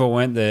time I ever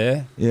went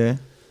there, Yeah.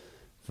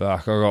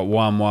 fuck, I got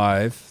one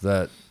wave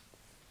that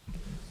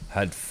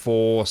had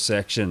 4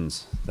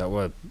 sections that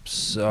were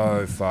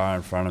so far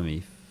in front of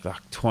me.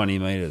 Fuck, 20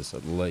 metres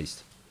at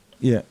least.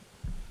 Yeah.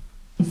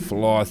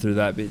 Fly through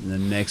that bit and the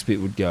next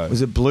bit would go.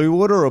 Was it blue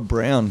water or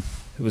brown?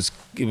 It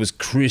was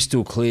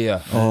crystal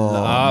clear. Oh, the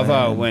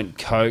Arvo man. went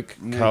Coke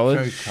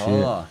coloured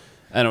Coca-Cola.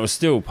 and it was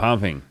still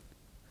pumping.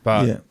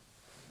 But yeah.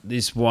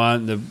 this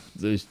one,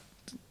 the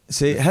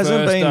See, it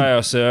hasn't first been. day I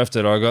surfed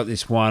it, I got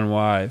this one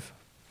wave,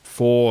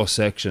 4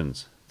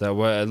 sections that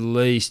were at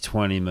least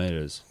 20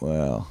 metres.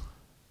 Wow.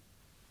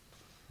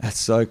 That's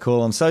so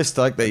cool. I'm so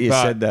stoked that you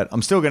But- said that.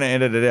 I'm still going to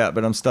edit it out,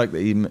 but I'm stoked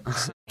that you.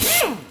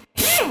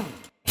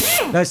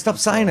 No, stop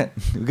saying it.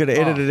 We've got to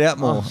edit it out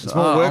more. It's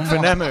more work for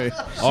Namu.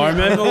 I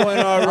remember when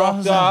I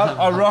rocked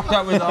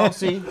up with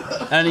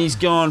Aussie and he's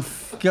gone,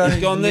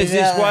 there's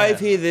this wave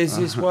here, there's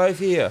this wave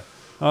here.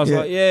 I was Yeah.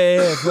 like,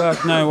 yeah,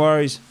 fuck, no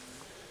worries.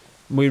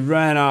 We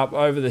ran up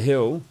over the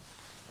hill,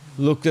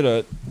 looked at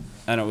it,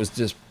 and it was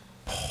just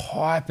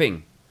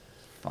piping.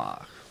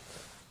 Fuck.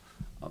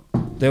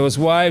 There was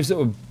waves that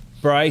were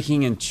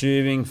breaking and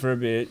tubing for a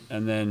bit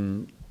and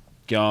then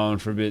going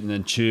for a bit and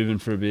then tubing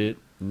for a bit.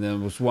 And there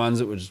was ones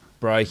that were just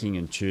breaking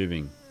and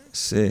tubing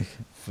Sick.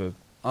 for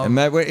And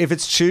mate, if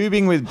it's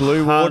tubing with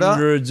blue water,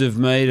 hundreds of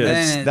metres.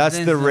 Then- that's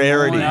then the it's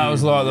rarity. annoying. That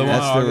was like the one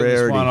That's I the got. This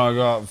rarity. one I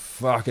got.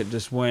 Fuck, it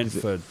just went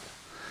for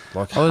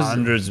like I was-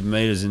 hundreds of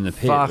meters in the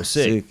pit. Fuck, It was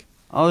sick. sick.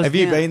 I was Have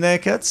you down- been there,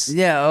 Cuts?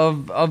 Yeah,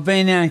 I've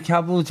been down a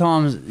couple of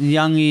times,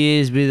 younger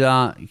years with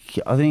I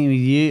think with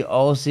you,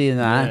 Aussie, and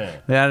that. Yeah.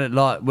 We had it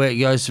like where it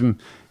goes from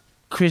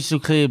crystal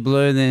clear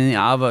blue, and then the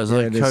other is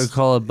like there's-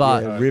 Coca-Cola.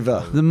 But yeah,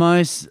 river. the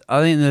most,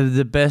 I think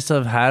the best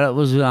I've had it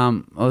was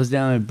I was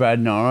down with Brad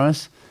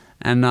Norris,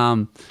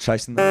 and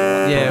Chasing the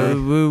yeah,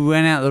 we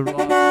went out the right.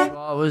 The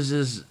right was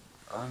just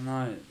I don't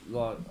know,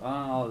 like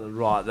I don't like the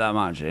right that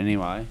much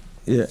anyway.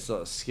 Yeah. It's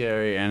like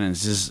scary, and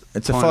it's just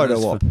It's a pointless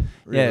photo op. Yeah,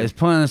 really. it's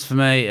pointless for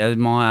me at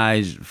my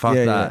age. Fuck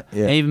Yeah, that.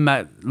 yeah, yeah. Even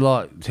back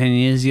like 10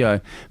 years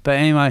ago. But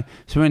anyway,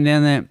 so we went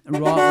down there.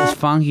 Right was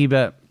funky,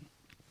 but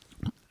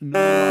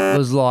it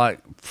was like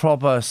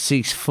proper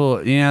 6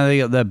 foot. You know, they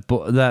got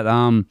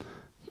that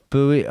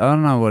buoy. I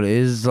don't know what it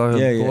is. It's like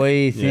Yeah, a yeah.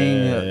 buoy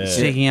thing Yeah, that's yeah.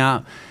 sticking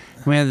up.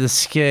 We had the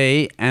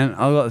ski, and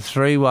I got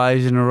 3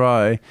 waves in a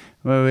row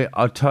where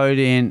I towed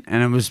in,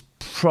 and it was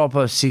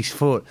proper 6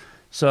 foot.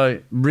 So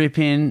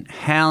ripping,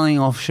 howling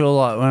offshore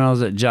like when I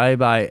was at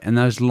J-Bait, and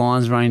those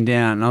lines rained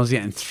down, and I was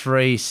getting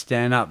 3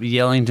 stand up,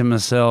 yelling to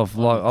myself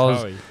like I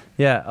was. Toey.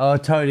 Yeah, I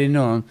towed into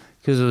them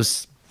because it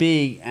was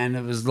big and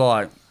it was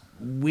like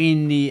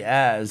windy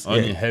as.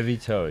 On your heavy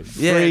toes.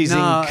 Freezing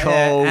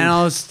cold. and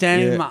I was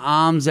standing Yeah. with my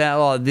arms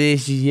out like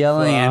this,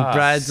 yelling, and Fuck,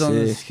 Brad's on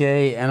the sick.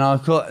 ski, and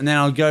and then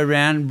I'll go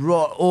round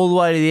right all the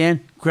way to the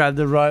end, grab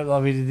the rope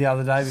like we did the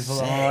other day before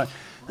the highlight.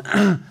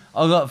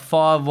 I got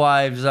 5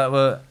 waves that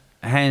were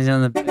hands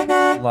on the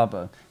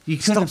lupper. You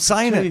could Stop have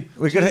saying it.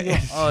 We're going to...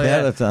 Oh,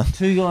 yeah. That's done.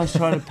 Two guys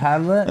try to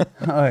paddle it.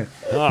 Oh,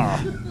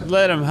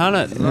 Let them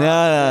hunt it. No.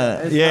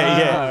 Yeah.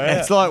 yeah.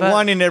 It's like But-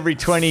 one in every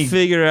 20.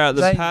 Figure out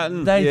the they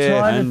pattern. they Yeah,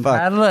 tried to and fuck.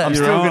 paddle it. I'm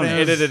still going to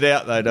edit it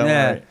out, though, don't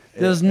worry.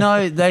 There was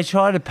no. They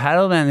tried to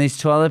paddle, man. These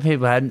two other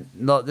people had.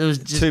 Like, there was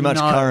just Too much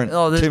current,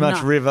 there's too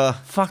much no- river.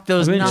 Fuck, there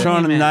was I've been nothing,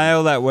 trying to man.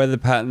 nail that weather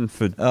pattern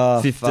for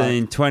Oh,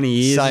 15, 20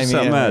 years or Same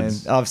something. here, man.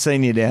 lads. I've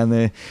seen you down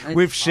there.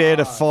 We've shared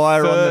a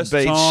fire First on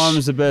the beach.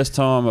 time's the best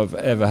time I've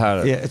ever had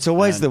it. Yeah, it's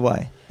always And the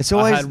way. It's I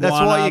always had that's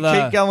one why you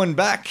other- keep going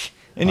back,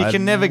 and you I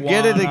can had never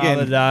get it one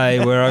other again.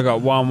 day where I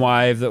got one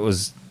wave that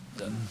was,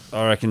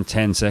 I reckon,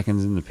 10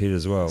 seconds in the pit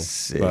as well.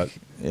 Sick. But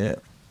Yeah.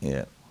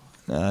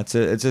 No, it's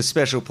a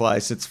special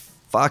place. It's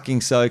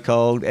fucking so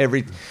cold.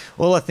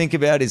 All I think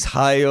about is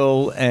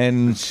hail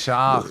and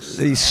Sharks.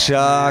 these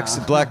sharks,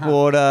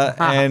 Blackwater,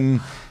 and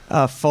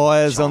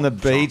fires on the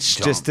beach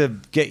just to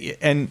get you.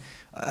 And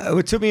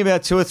it took me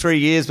about 2 or 3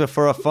 years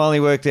before I finally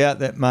worked out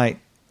that, mate,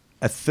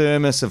 a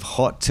thermos of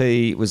hot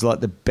tea was like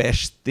the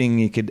best thing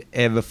you could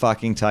ever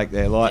fucking take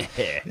there. Like,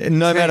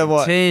 no matter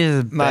what, Tea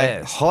is the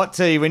mate, best. hot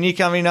tea. When you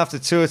come in after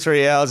 2 or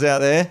 3 hours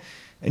out there,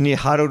 and you're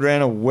huddled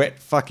around a wet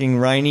fucking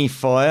rainy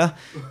fire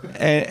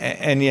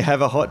and you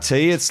have a hot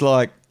tea, it's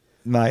like,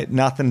 mate,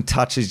 nothing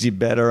touches you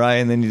better, eh?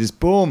 And then you just,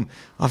 boom,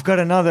 I've got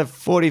another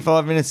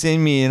 45 minutes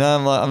in me,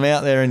 I'm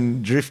out there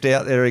and drift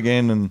out there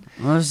again. And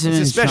It's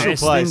a special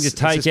best place. thing It's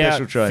to a take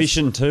special out choice.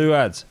 fishing too,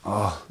 ads.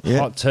 Yeah.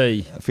 Hot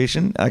tea.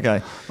 Fishing?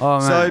 Okay. Oh,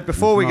 So man,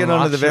 before we it's get my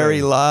on to the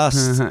very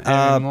luxury. last...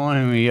 Every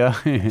morning we go.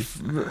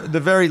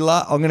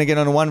 I'm going to get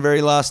on to one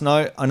very last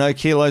note. I know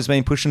Kilo's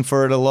been pushing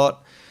for it a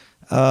lot.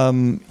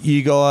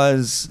 You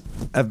guys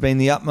have been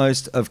the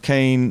utmost of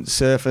keen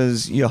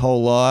surfers your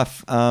whole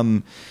life.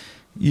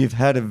 You've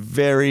had a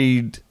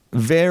varied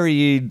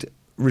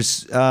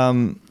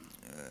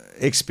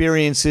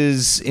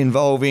experiences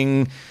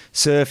involving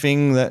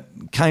surfing that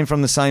came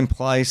from the same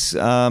place.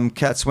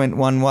 Cats went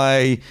one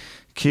way,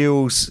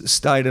 Keels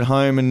stayed at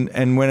home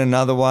and went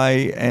another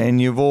way,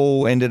 and you've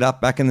all ended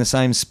up back in the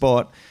same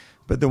spot.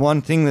 But the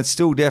one thing that's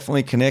still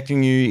definitely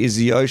connecting you is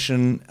the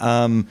ocean.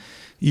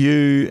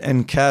 You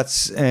and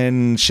Cats,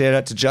 and shout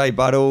out to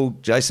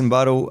Jason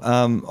Buttle,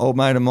 old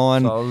mate of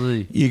mine.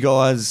 Solzy. You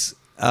guys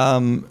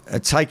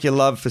take your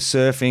love for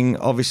surfing,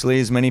 obviously,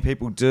 as many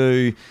people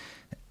do,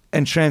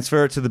 and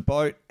transfer it to the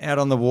boat out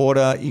on the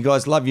water. You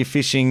guys love your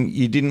fishing.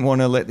 You didn't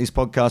want to let this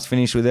podcast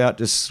finish without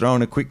just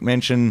throwing a quick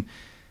mention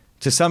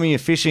to some of your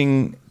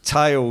fishing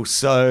tales.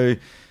 So,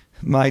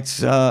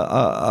 mates,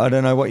 I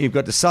don't know what you've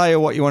got to say or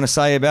what you want to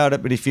say about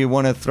it, but if you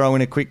want to throw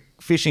in a quick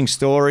fishing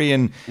story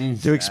and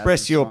to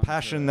express your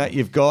passion that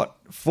you've got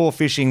for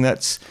fishing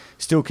that's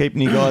still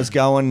keeping you guys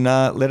going,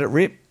 let it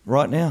rip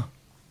right now.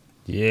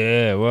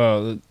 Yeah,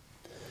 well,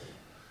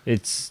 I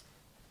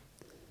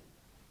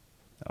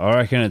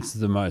reckon it's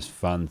the most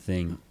fun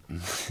thing.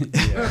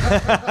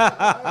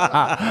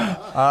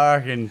 I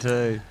reckon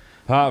too.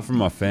 Apart from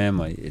my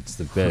family, it's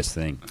the best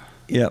thing.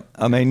 Yeah,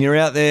 I mean, you're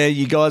out there,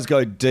 you guys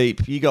go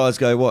deep. You guys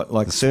go, what,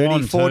 like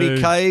 30,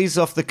 40 Ks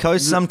off the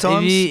coast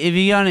sometimes? If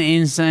you're going to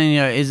insane,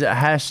 is it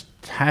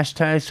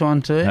hashtag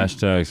Swan 2?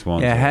 Hashtag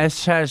Swan. Yeah,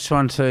 hashtag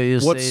Swan 2.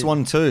 You'll What's see.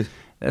 Swan 2?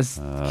 That's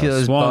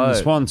Killer's Swan. boat.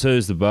 Swan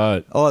 2's the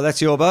boat. Oh,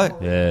 that's your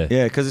boat? Yeah.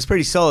 Yeah, because it's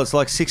pretty solid. It's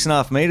like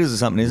 6.5 metres or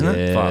something, isn't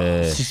it? Yeah.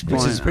 Fuck,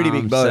 Which is a pretty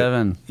big boat.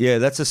 6.7. Yeah,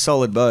 that's a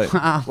solid boat.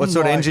 What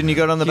sort of engine you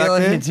got on the back Killer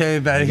there? can tell you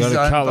about You his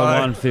got a own couple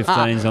boat. of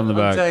 115s on the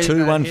back. I'll tell Two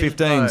you about his 115s.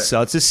 boat.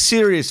 So it's a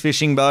serious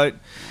fishing boat.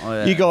 Oh,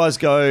 yeah. You guys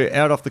go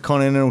out off the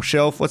continental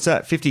shelf. What's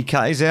that, 50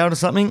 Ks out or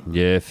something?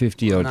 Yeah,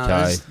 50 odd No,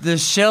 K. the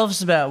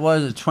shelf's about, what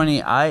is it,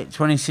 28,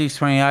 26,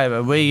 28,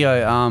 but we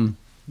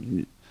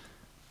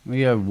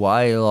go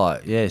way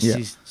like, Yeah.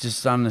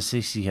 just under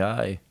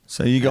 60K.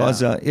 So you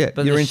guys are,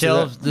 But you're the into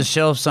shelf, that. the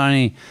shelf's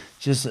only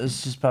it's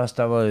just past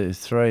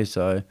 003,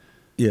 so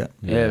Yeah.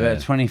 yeah,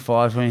 about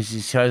 25,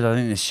 26 Ks. I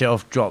think the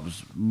shelf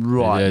drops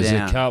right There's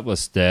down. a couple of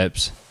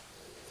steps,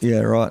 Yeah,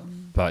 right.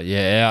 but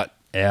yeah,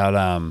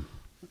 out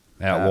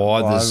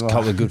wide. There's a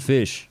couple of good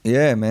fish.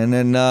 Yeah, man,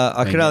 and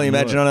I can Yeah, only you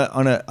imagine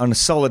know on a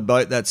solid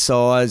boat that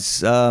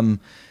size,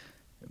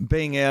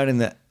 being out in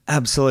the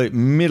absolute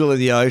middle of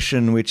the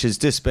ocean, which has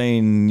just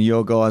been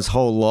your guys'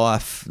 whole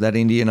life, that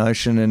Indian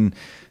Ocean, and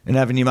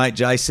having your mate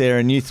Jace there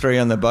and you three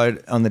on the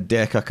boat on the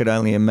deck. I could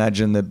only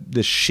imagine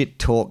the shit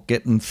talk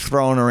getting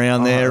thrown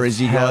around there as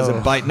you guys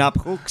are baiting up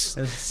hooks.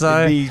 It's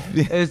so It'd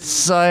be- it's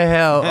so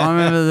hell. I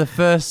remember the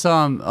first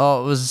time.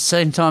 Oh, it was the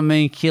same time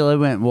me and Kilo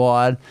went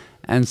wide,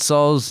 and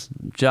Sol's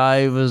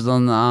Jay was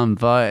on the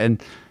boat,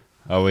 and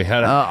Oh, we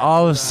had a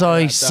I was so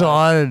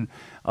excited.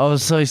 I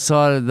was so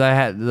excited.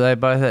 They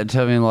both had to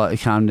tell me like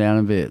to calm down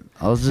a bit.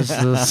 I was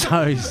just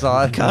so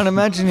excited. Can't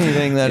imagine you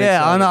being that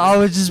Yeah, I excited.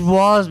 know.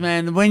 I was,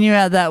 man. When you're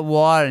out that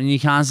wide and you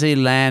can't see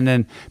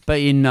land,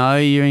 but you know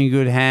you're in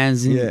good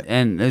hands, and, Yeah.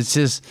 and it's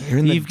just You're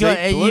in the you've got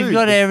deep blue, you've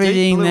got the deep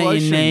everything blue that you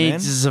ocean, need man.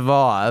 to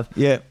survive.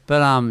 Yeah.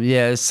 But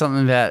yeah, it's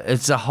something about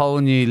it's a whole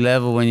new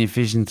level when you're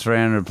fishing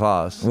 300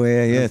 plus.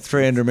 Where, yeah,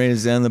 300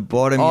 metres down the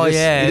bottom. Oh you just-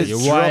 yeah, you it's,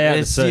 just You're way drop out it. to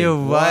it's sea. you're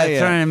Way way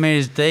out. 300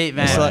 meters deep,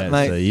 man. It's like,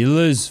 mate, so you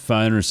lose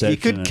phone reception. You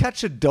could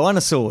catch a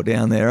dinosaur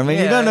down there. I mean,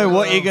 you Yeah, don't know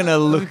what well, you're going to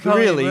look,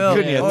 probably really, will.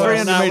 couldn't you? Yeah.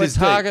 300 no, metres we're deep.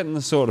 targeting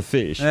the sort of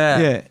fish.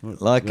 Yeah,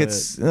 like Yeah.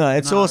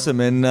 it's awesome.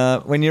 And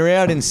when you're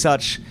out in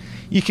such,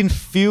 you can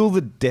feel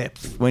the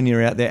depth when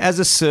you're out there. As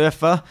a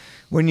surfer,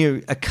 when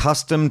you're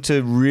accustomed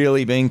to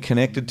really being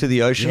connected to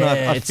the ocean,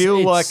 Yeah, I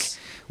feel like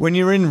when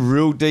you're in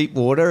real deep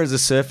water as a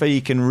surfer,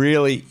 you can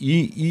really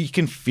you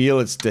can feel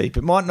it's deep.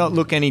 It might not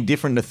look any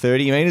different to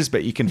 30 meters,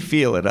 but you can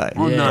feel it.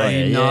 Oh, no,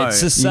 you know.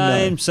 It's the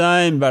You know.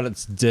 same, but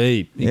it's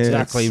deep. Yeah,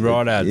 Exactly it's-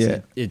 right, Ads. yeah.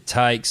 It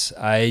takes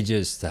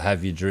ages to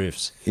have your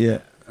drifts. Yeah,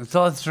 It's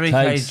like 3K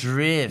Takes-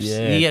 drifts.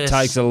 Yeah, You it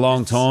takes a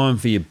long time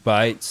for your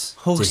baits to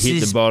hooks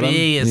hit this the bottom.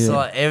 big. It's Yeah.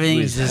 like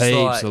everything's With just heaps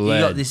like of you lead.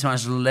 got this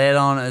much lead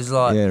on it. It's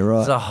like Yeah, right.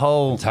 it's a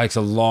whole It takes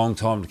a long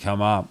time to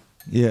come up.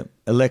 yeah.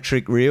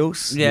 Electric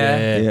reels.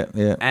 yeah,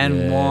 yeah. and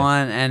Yeah.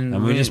 wine and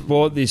And we just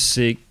bought this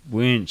sick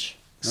winch.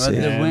 the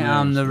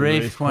Yeah,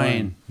 Reef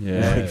Queen.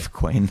 Yeah. Reef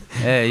Queen,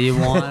 Yeah, you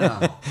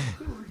whiner.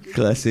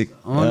 classic.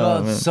 Oh my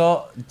god! man.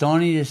 So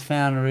Donnie just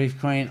found a Reef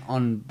Queen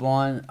on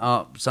blind,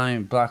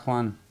 same black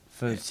one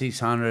for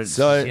 600.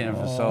 So, She's getting it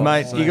for salt.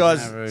 mate, So you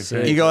guys, have a Reef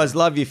Queen. you guys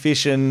love your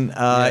fishing.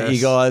 Yes.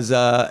 You guys,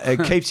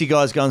 it keeps you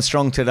guys going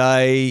strong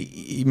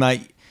today,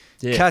 mate.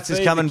 Yeah, Cats is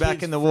feed coming the back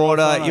kids in the froth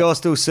water. on it. You're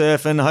still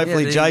surfing.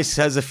 Hopefully, they- Jace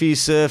has a few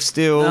surfs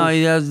still. No,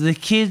 he does the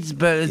kids,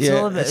 but it's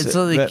all about it's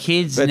all the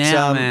kids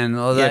now, man.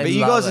 Oh, yeah, they but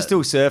you love guys it. are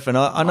still surfing.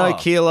 I know Oh.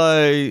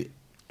 Kilo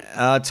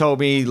told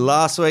me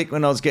last week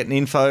when I was getting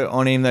info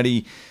on him that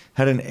he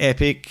had an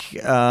epic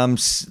late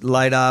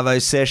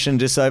Arvo session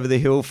just over the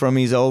hill from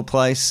his old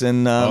place,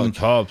 and Oh,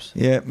 Cobbs.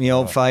 yeah, my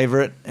old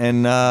favourite.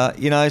 And,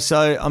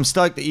 so I'm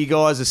stoked that you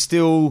guys are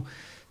still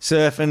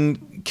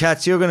surfing.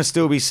 Cats, you're going to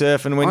still be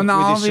surfing when Oh no,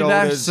 with I'll your be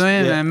back shoulders.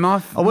 soon, Yeah. man.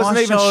 My I wasn't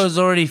even shoulder's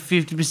already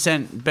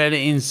 50% better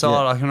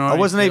inside. I can already. I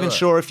wasn't feel even it.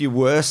 sure if you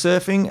were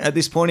surfing at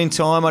this point in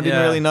time. I didn't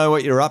Yeah. really know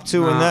what you're up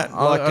to and Nah, that.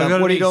 I- Like, I got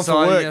a what are you bit doing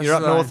for excited work? You're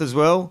up yesterday. north as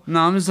well? No,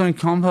 I'm just on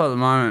compo at the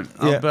moment.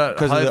 Yeah, but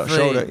because of that hopefully,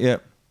 shoulder. Yeah.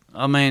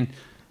 I mean,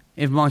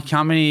 if my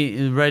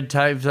company red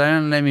tape, if they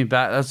don't let me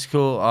back, that's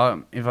cool.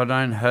 If I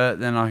don't hurt,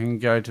 then I can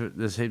go to.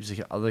 There's heaps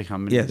of other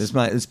companies. Yeah, there's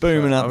mate, it's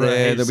booming up I've got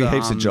there. heaps There'll be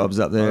heaps of, of jobs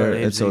up I've got there.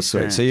 heaps It's of all sweet.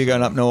 So experience. you're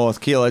going up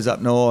north. Kilo's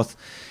up north.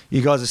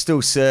 You guys are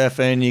still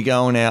surfing. You're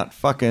going out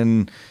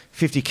fucking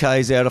 50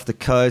 k's out off the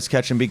coast,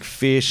 catching big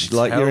fish. It's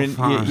Like hell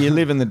fun. you're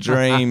living the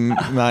dream,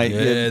 mate.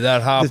 Yeah,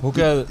 that half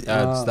hooker.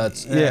 Oh,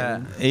 That's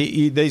Yeah,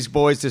 these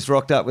boys just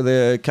rocked up with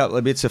a couple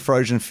of bits of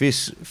frozen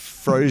fish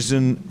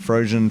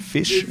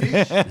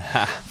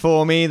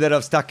for me that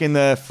I've stuck in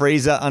the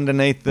freezer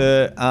underneath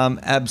the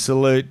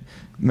absolute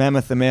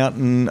mammoth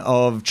mountain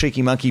of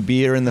Cheeky Monkey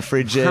beer in the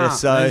fridge there.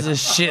 So there's a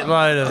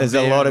shitload of. there's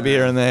a lot of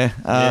beer in there.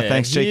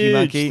 Thanks, Cheeky huge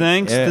Monkey.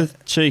 Thanks Yeah. to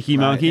Cheeky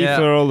Monkey Yeah.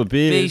 for all the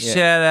Big beers.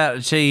 shout out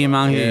to Cheeky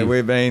Monkey.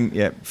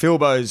 Yeah,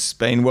 Philbo's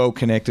been well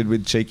connected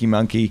with Cheeky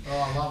Monkey. Oh,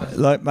 I love it.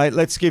 Like, mate,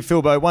 let's give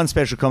Philbo one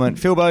special comment.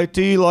 Philbo,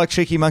 do you like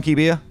Cheeky Monkey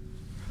beer?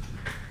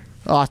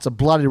 Oh, it's a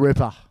bloody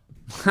ripper.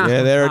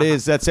 Yeah, there it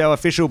is. That's our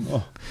official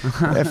Not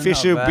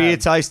bad. beer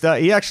taster.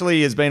 He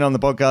actually has been on the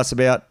podcast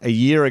about a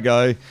year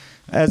ago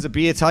as a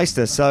beer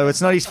taster. So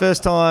it's not his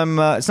first time.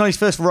 It's not his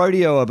first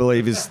rodeo, I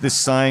believe, is this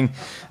saying.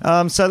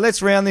 So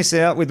let's round this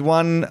out with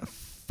one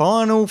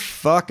final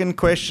fucking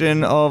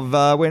question of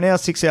we're now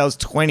 6 hours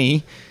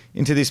 20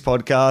 into this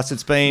podcast.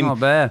 It's been Not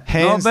bad.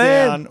 hands Not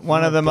bad. down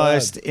one of the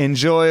most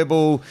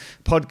enjoyable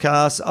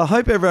podcasts. I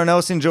hope everyone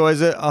else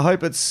enjoys it. I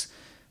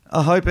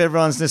hope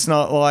everyone's just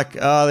not like,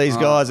 these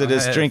guys are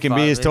just yeah, drinking fuck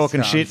beers, these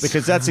talking cunts. shit,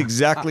 because that's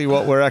exactly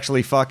what we're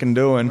actually fucking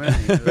doing.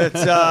 But,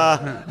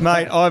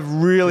 mate, I've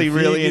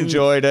really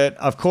enjoyed it.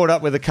 I've caught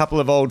up with a couple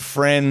of old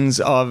friends.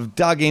 I've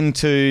dug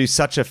into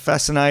such a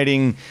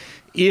fascinating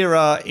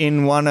era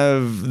in one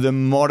of the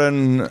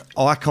modern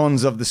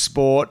icons of the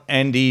sport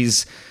and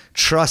his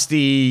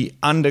trusty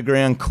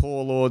underground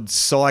core lord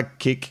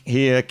sidekick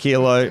here,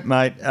 Kilo,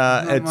 mate.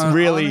 It's I'm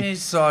really... his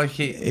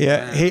sidekick.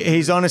 Yeah, man.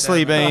 he's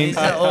honestly been... He's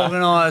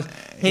organised.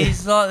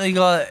 He's like the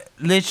guy that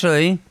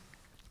literally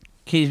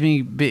keeps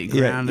me a bit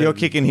Yeah, grounded. you're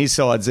kicking his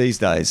sides these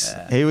days.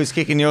 He was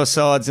kicking your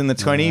sides in the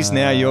 20s.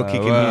 Now you're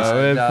kicking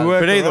his.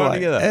 But either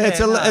way, it's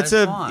Yeah, no, it's it's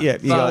a fine. yeah,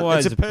 But- it's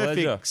Always a a perfect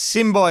pleasure.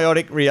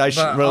 symbiotic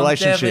But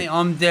relationship.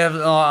 I'm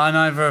definitely. I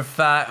know for a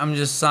fact. I'm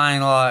just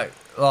saying, like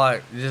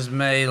just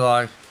me.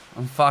 Like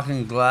I'm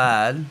fucking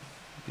glad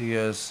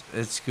because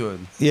it's good.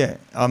 Yeah,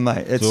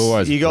 mate. It's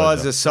always a you guys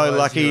pleasure. are so Always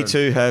lucky good.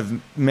 to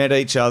have met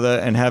each other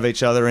and have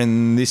each other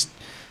in this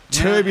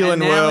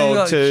turbulent and now we've world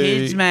got to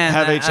kids, man,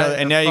 have that each other. are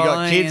And now you got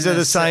following kids in of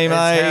the the same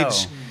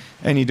it's age, hell.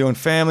 and you're doing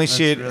family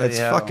shit. really It's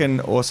hell.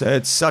 fucking awesome.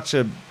 It's such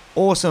a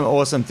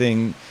awesome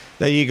thing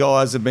that you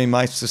guys have been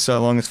mates for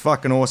so long. It's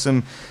fucking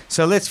awesome.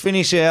 So let's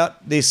finish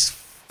out this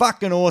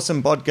fucking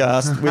awesome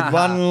podcast with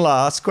one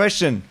last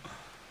question.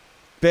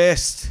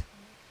 Best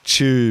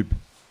tube.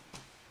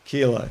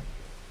 Kilo.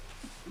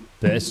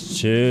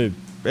 Best tube.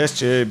 Best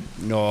tube.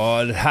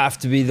 No, it'd have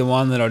to be the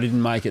one that I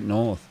didn't make at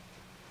North.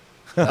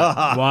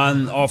 That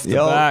one off the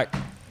back.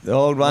 The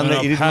old one When that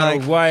I you didn't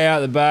paddled make. way out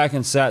the back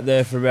and sat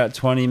there for about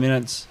 20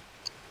 minutes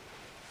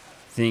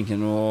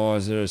thinking,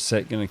 is there a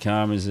set going to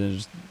come?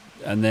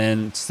 And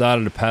then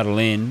started to paddle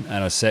in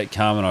and I set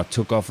come and I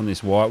took off on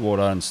this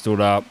whitewater and stood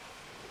up,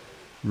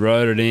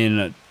 rode it in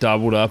and it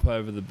doubled up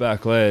over the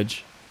back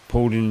ledge,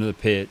 pulled into the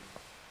pit,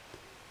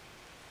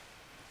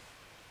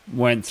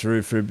 went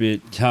through for a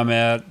bit, come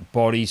out,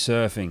 body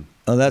surfing.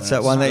 Oh, that's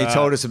that one that you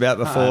told us about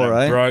before,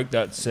 eh? Broke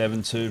that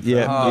 7.2.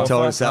 Yeah, you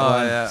told us that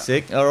one. yeah.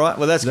 Sick. All right,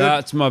 well, that's good.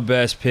 That's my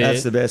best pit.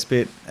 That's the best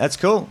bit. That's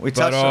cool. We but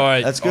touched on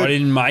it. That's good. I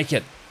didn't make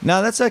it.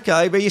 No, that's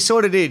okay, but you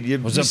sort of did. You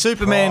It was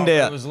Supermaned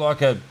It out. was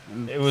like it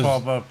was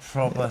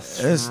proper.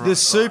 The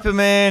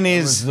Superman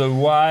It was is... the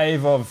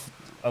wave of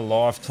a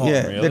lifetime,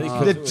 Yeah, really.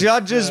 'cause the it was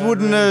judges down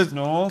wouldn't Reef have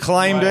North,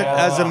 claimed it way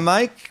as a up.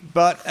 make,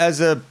 but as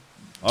a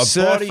I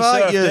surfer, body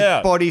surfed you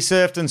out. body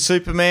surfed and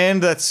Superman.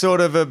 That's sort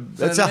of a...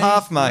 It's a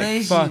half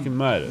make. Fucking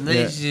made it. At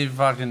least you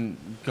fucking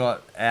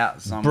got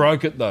out somehow.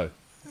 Broke it though.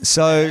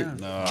 So,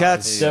 No,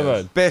 Cats,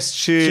 Devo. best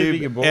Should be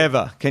tube good ball.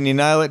 ever. Can you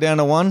nail it down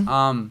to one?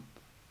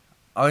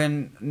 I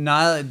can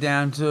nail it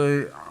down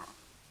to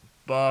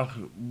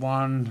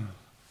one.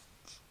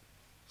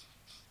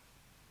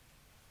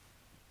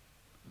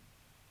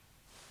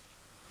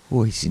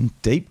 Oh, he's in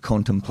deep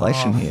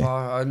contemplation here.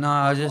 Fuck, no,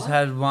 I just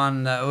had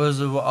one that was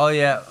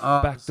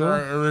Back so door?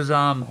 it was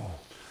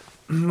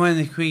when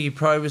the Quickie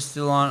Pro was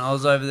still on. I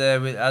was over there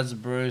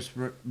with Bruce,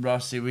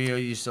 Rusty. We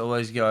used to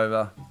always go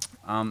over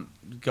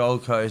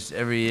Gold Coast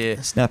every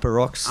year. Snapper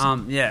Rocks.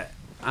 Yeah,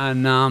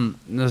 and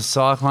the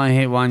cyclone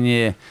hit one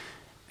year,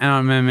 and I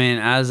remember me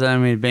and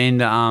Azza, we'd been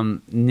to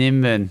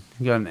Nimbin,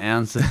 got an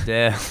ounce of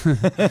death.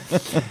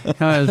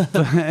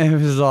 it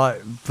was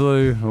like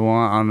blue,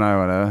 white, I don't know,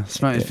 whatever.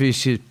 Smoked a few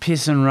shit,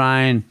 piss and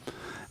rain,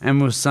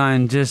 and we're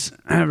saying just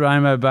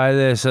Rainbow Bay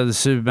there, so the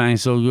super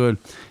bank's all good.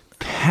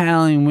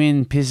 Howling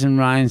wind, piss and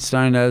rain,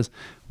 stoned us.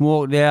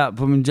 Walked out,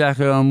 put my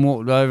jacket on,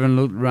 walked over and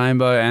looked at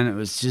Rainbow, and it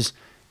was just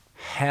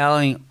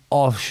howling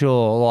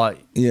offshore, like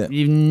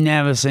you've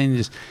never seen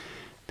this.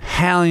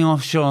 Howling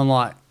offshore on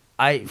like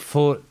 8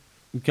 foot,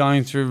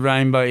 going through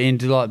Rainbow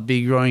into like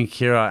Big Groin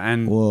Kira,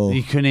 and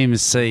you couldn't even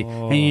see,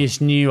 and you just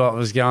knew what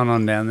was going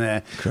on down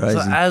there. Crazy.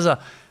 So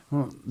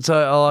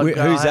I like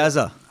Who's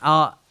Azza?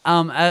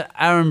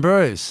 Aaron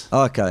Bruce.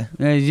 Oh, okay.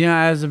 Yeah, do you know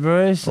Azza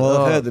Bruce?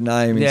 Well, I've heard the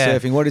name in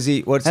surfing. What's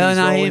his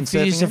role he in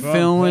surfing? used to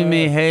film with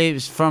me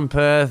heaps from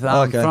Perth.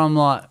 Okay. From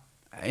like,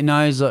 he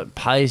knows like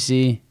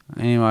Pacey.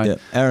 Anyway, Yeah,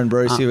 Aaron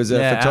Bruce, he was a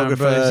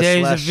photographer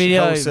he was a slash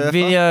hull surfer.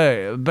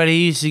 video, but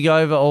he used to go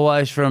over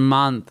always for a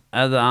month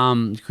at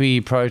the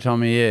Quickie Pro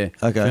time of year.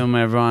 Okay. Film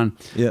everyone.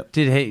 Yep.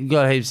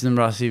 Got heaps of them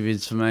rusty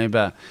vids for me,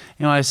 but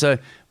anyway,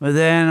 but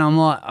then I'm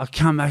like, I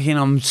come back in,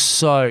 I'm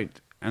soaked,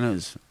 and it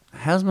was.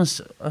 I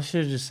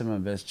should have just said my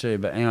best too,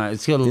 but anyway,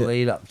 it's got a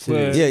lead up to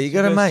this. Yeah, you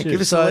got to make.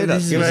 Give us a lead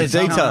up. Give us the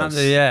details.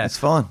 Yeah. It's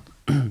fine.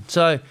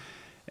 So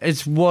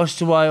it's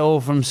washed away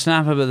all from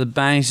Snapper, but the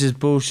banks is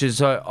bullshit.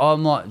 So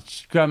I'm like,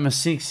 grab my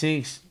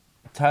 6.6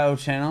 tail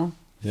channel,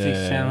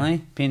 fixed channel,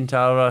 pin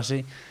tail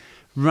rusty,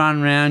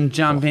 run round,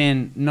 jump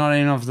in, not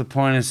in off the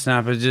point of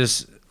Snapper,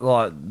 just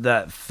like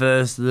that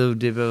first little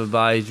dip of a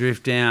bay,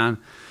 drift down.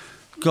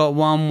 Got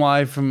one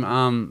way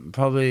from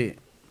probably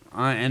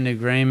and the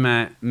green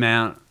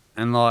mount,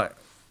 and like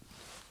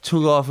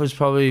took off was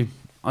probably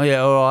all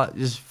right,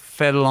 just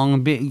fed along a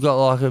bit, got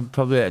like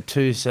probably a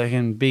 2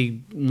 second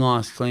big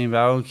nice clean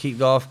barrel,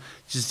 kicked off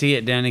just to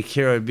get down to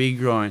Kiro Big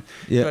Groin.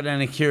 Got down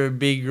to Kiro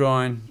Big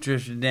Groin,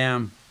 drifted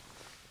down,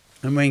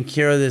 and when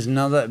Kira, there's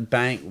another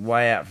bank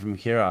way out from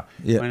Kira.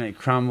 When it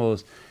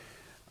crumbles,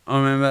 I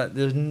remember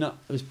it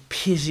was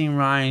pissing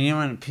rain. You know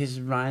when it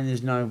pisses rain,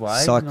 there's no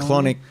waves.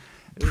 Cyclonic,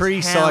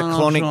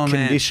 pre-cyclonic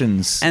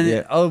conditions.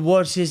 And I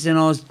watched this, and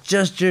I was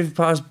just driven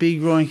past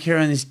Big Groin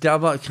Kira, and this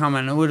double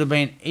coming. It would have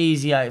been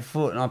easy 8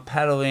 foot, and I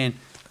paddle in,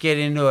 get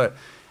into it,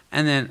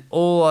 and then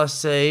all I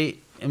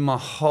see in my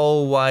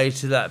whole way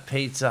to that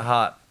Pizza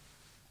Hut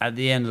at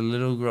the end of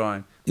Little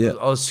Groin. I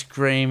was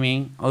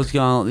screaming. I was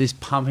going like this,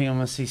 pumping on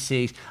my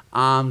 6.6,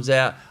 arms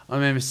out. I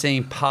remember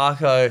seeing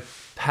Parko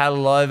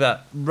paddle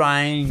over,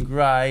 rain,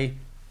 grey,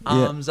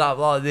 arms up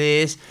like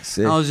this.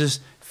 And I was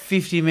just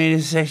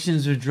 50-metre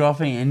sections were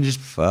dropping and just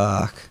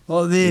fuck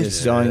like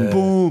this,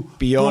 boom,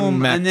 beyond boom,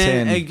 Mach and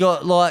then 10. it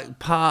got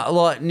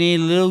like near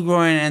Little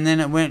Groin, and then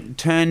it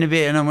turned a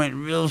bit, and it went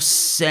real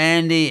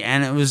sandy,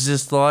 and it was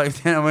just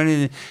like then I went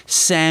in the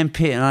sand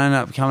pit, and I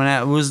ended up coming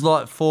out. It was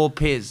like 4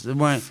 pits. It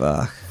went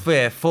 4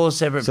 separate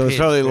pits. So it's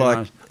probably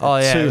like a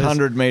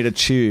 200-metre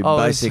tube,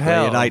 basically,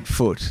 at 8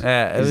 foot.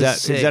 Yeah, is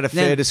that a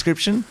fair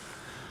description?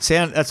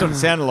 That's what it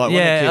sounded like.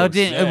 Yeah, I when it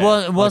did.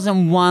 kills. It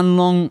wasn't one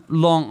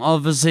long,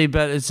 obviously,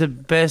 but it's the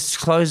best,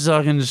 closest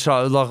I can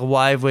describe, like a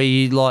wave where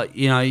you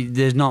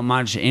there's not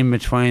much in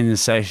between the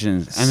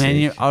sections, and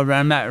then I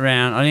ran that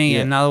round. I didn't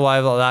get another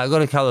wave like that. I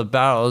got a couple of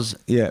barrels.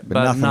 Yeah,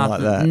 but nothing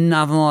like that.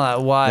 Nothing like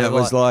that wave. That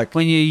was like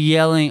when you're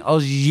yelling. I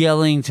was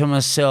yelling to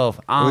myself.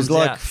 It was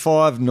like out.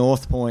 5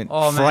 North Point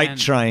freight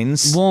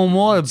trains, warm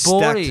water,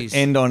 stacked boardies,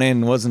 end on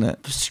end, wasn't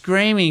it?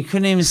 screaming.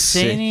 Couldn't even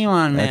see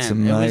anyone, man. That's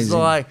amazing. It was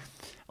like.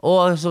 All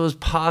I saw was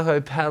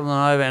Parko paddling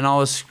over, and I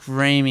was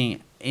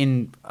screaming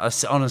on a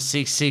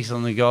 6.6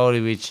 on the Goldie,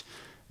 which,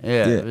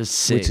 it was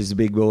sick. Which is a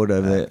big board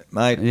over there,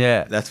 mate.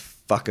 Yeah. That's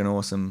fucking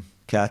awesome.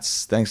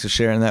 Cats, thanks for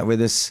sharing that with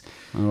us.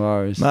 No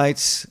worries.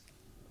 Mates,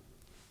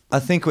 I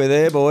think we're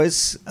there,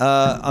 boys.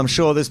 I'm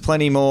sure there's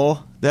plenty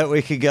more that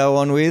we could go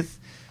on with,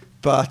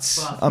 but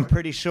I'm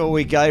pretty sure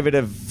we gave it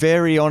a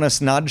very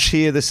honest nudge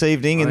here this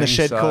evening in the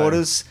shed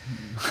quarters.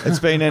 It's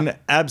been an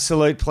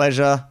absolute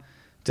pleasure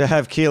to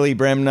have Keely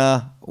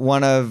Bremner,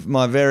 one of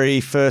my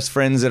very first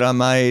friends that I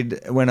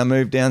made when I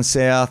moved down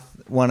south,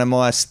 one of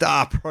my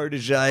star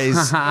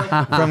proteges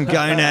from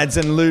Gonads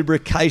and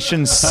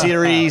Lubrication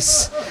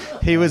Series.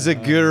 He was a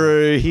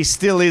guru. He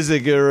still is a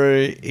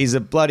guru. He's a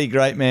bloody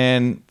great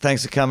man.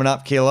 Thanks for coming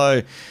up,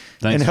 Kilo.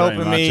 Thanks and helping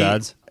very much, me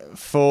Ads.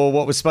 For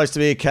what was supposed to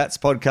be a Cats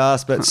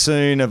podcast, but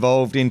soon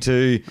evolved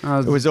into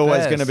it was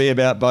always going to be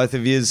about both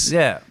of yous.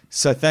 Yeah.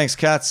 So thanks,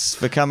 Cats,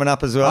 for coming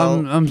up as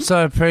well. I'm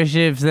so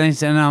appreciative,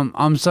 thanks, and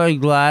I'm so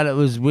glad it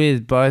was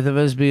with both of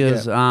us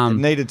because it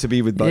needed to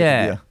be with both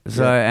of you.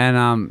 So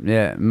and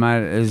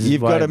mate,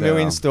 you've got a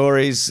million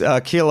stories.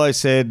 Kilo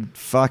said,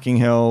 "Fucking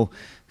hell."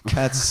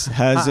 Cats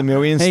has a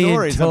million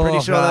stories. I'm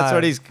pretty sure that's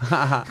what he's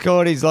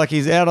called.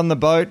 He's out on the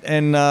boat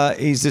and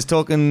he's just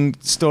talking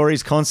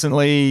stories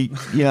constantly,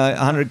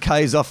 100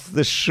 Ks off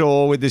the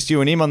shore with just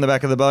you and him on the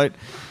back of the boat.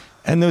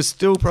 And there's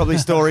still probably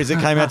stories that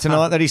came out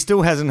tonight that he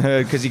still hasn't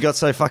heard because he got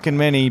so fucking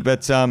many.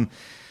 But,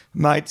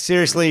 mate,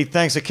 seriously,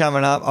 thanks for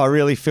coming up. I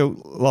really feel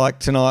like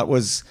tonight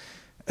was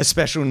a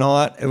special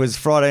night. It was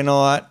Friday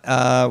night.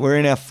 We're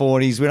in our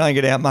 40s. We don't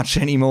get out much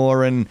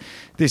anymore. And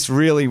this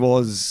really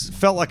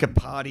felt like a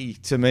party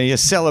to me, a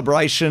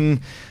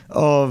celebration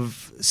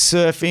of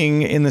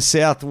surfing in the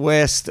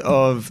southwest,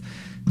 of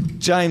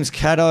James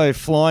Caddo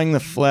flying the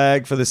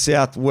flag for the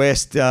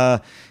southwest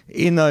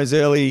in those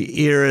early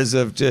eras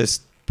of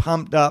just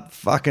pumped up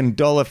fucking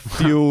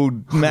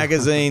dollar-fueled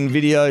magazine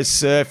videos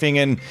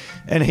surfing,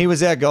 and he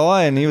was our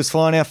guy, and he was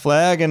flying our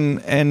flag,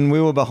 and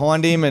we were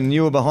behind him, and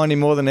you were behind him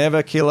more than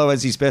ever, Kilo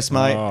as his best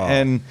mate,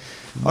 and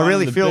I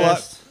really feel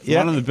like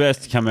one of the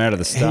best to come out of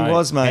the state. He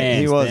was, mate.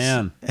 He was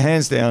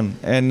hands down,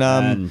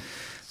 and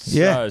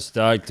so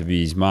stoked to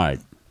be his mate.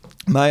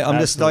 Mate, I'm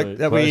just stoked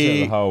that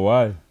the whole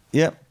way.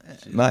 Yep,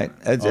 mate,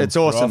 it's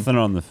awesome.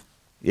 On the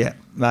yeah,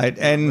 mate,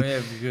 and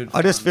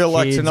I just feel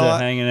like kids tonight are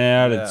hanging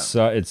out. It's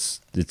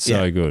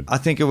so good. I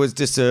think it was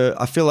just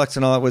I feel like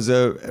tonight was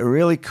a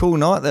really cool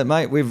night. That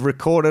mate, we've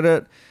recorded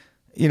it.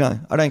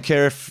 I don't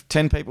care if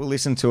 10 people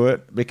listen to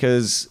it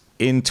because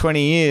in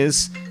 20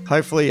 years,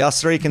 hopefully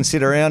us three can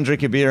sit around,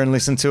 drink a beer, and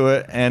listen to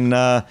it. And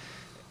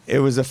it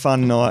was a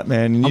fun night,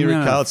 man. And you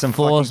recalled some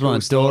fucking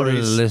cool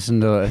stories. To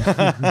listen to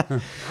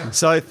it.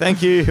 So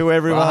thank you to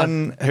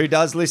everyone who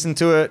does listen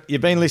to it.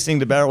 You've been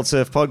listening to Barrel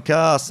Surf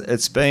Podcast.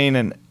 It's been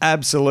an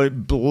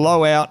absolute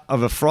blowout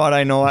of a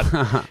Friday night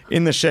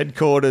in the shed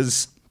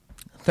quarters.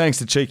 Thanks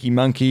to Cheeky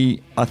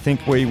Monkey. I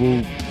think we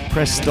will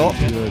press stop.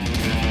 Good.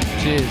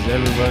 Cheers,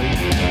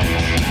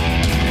 everybody.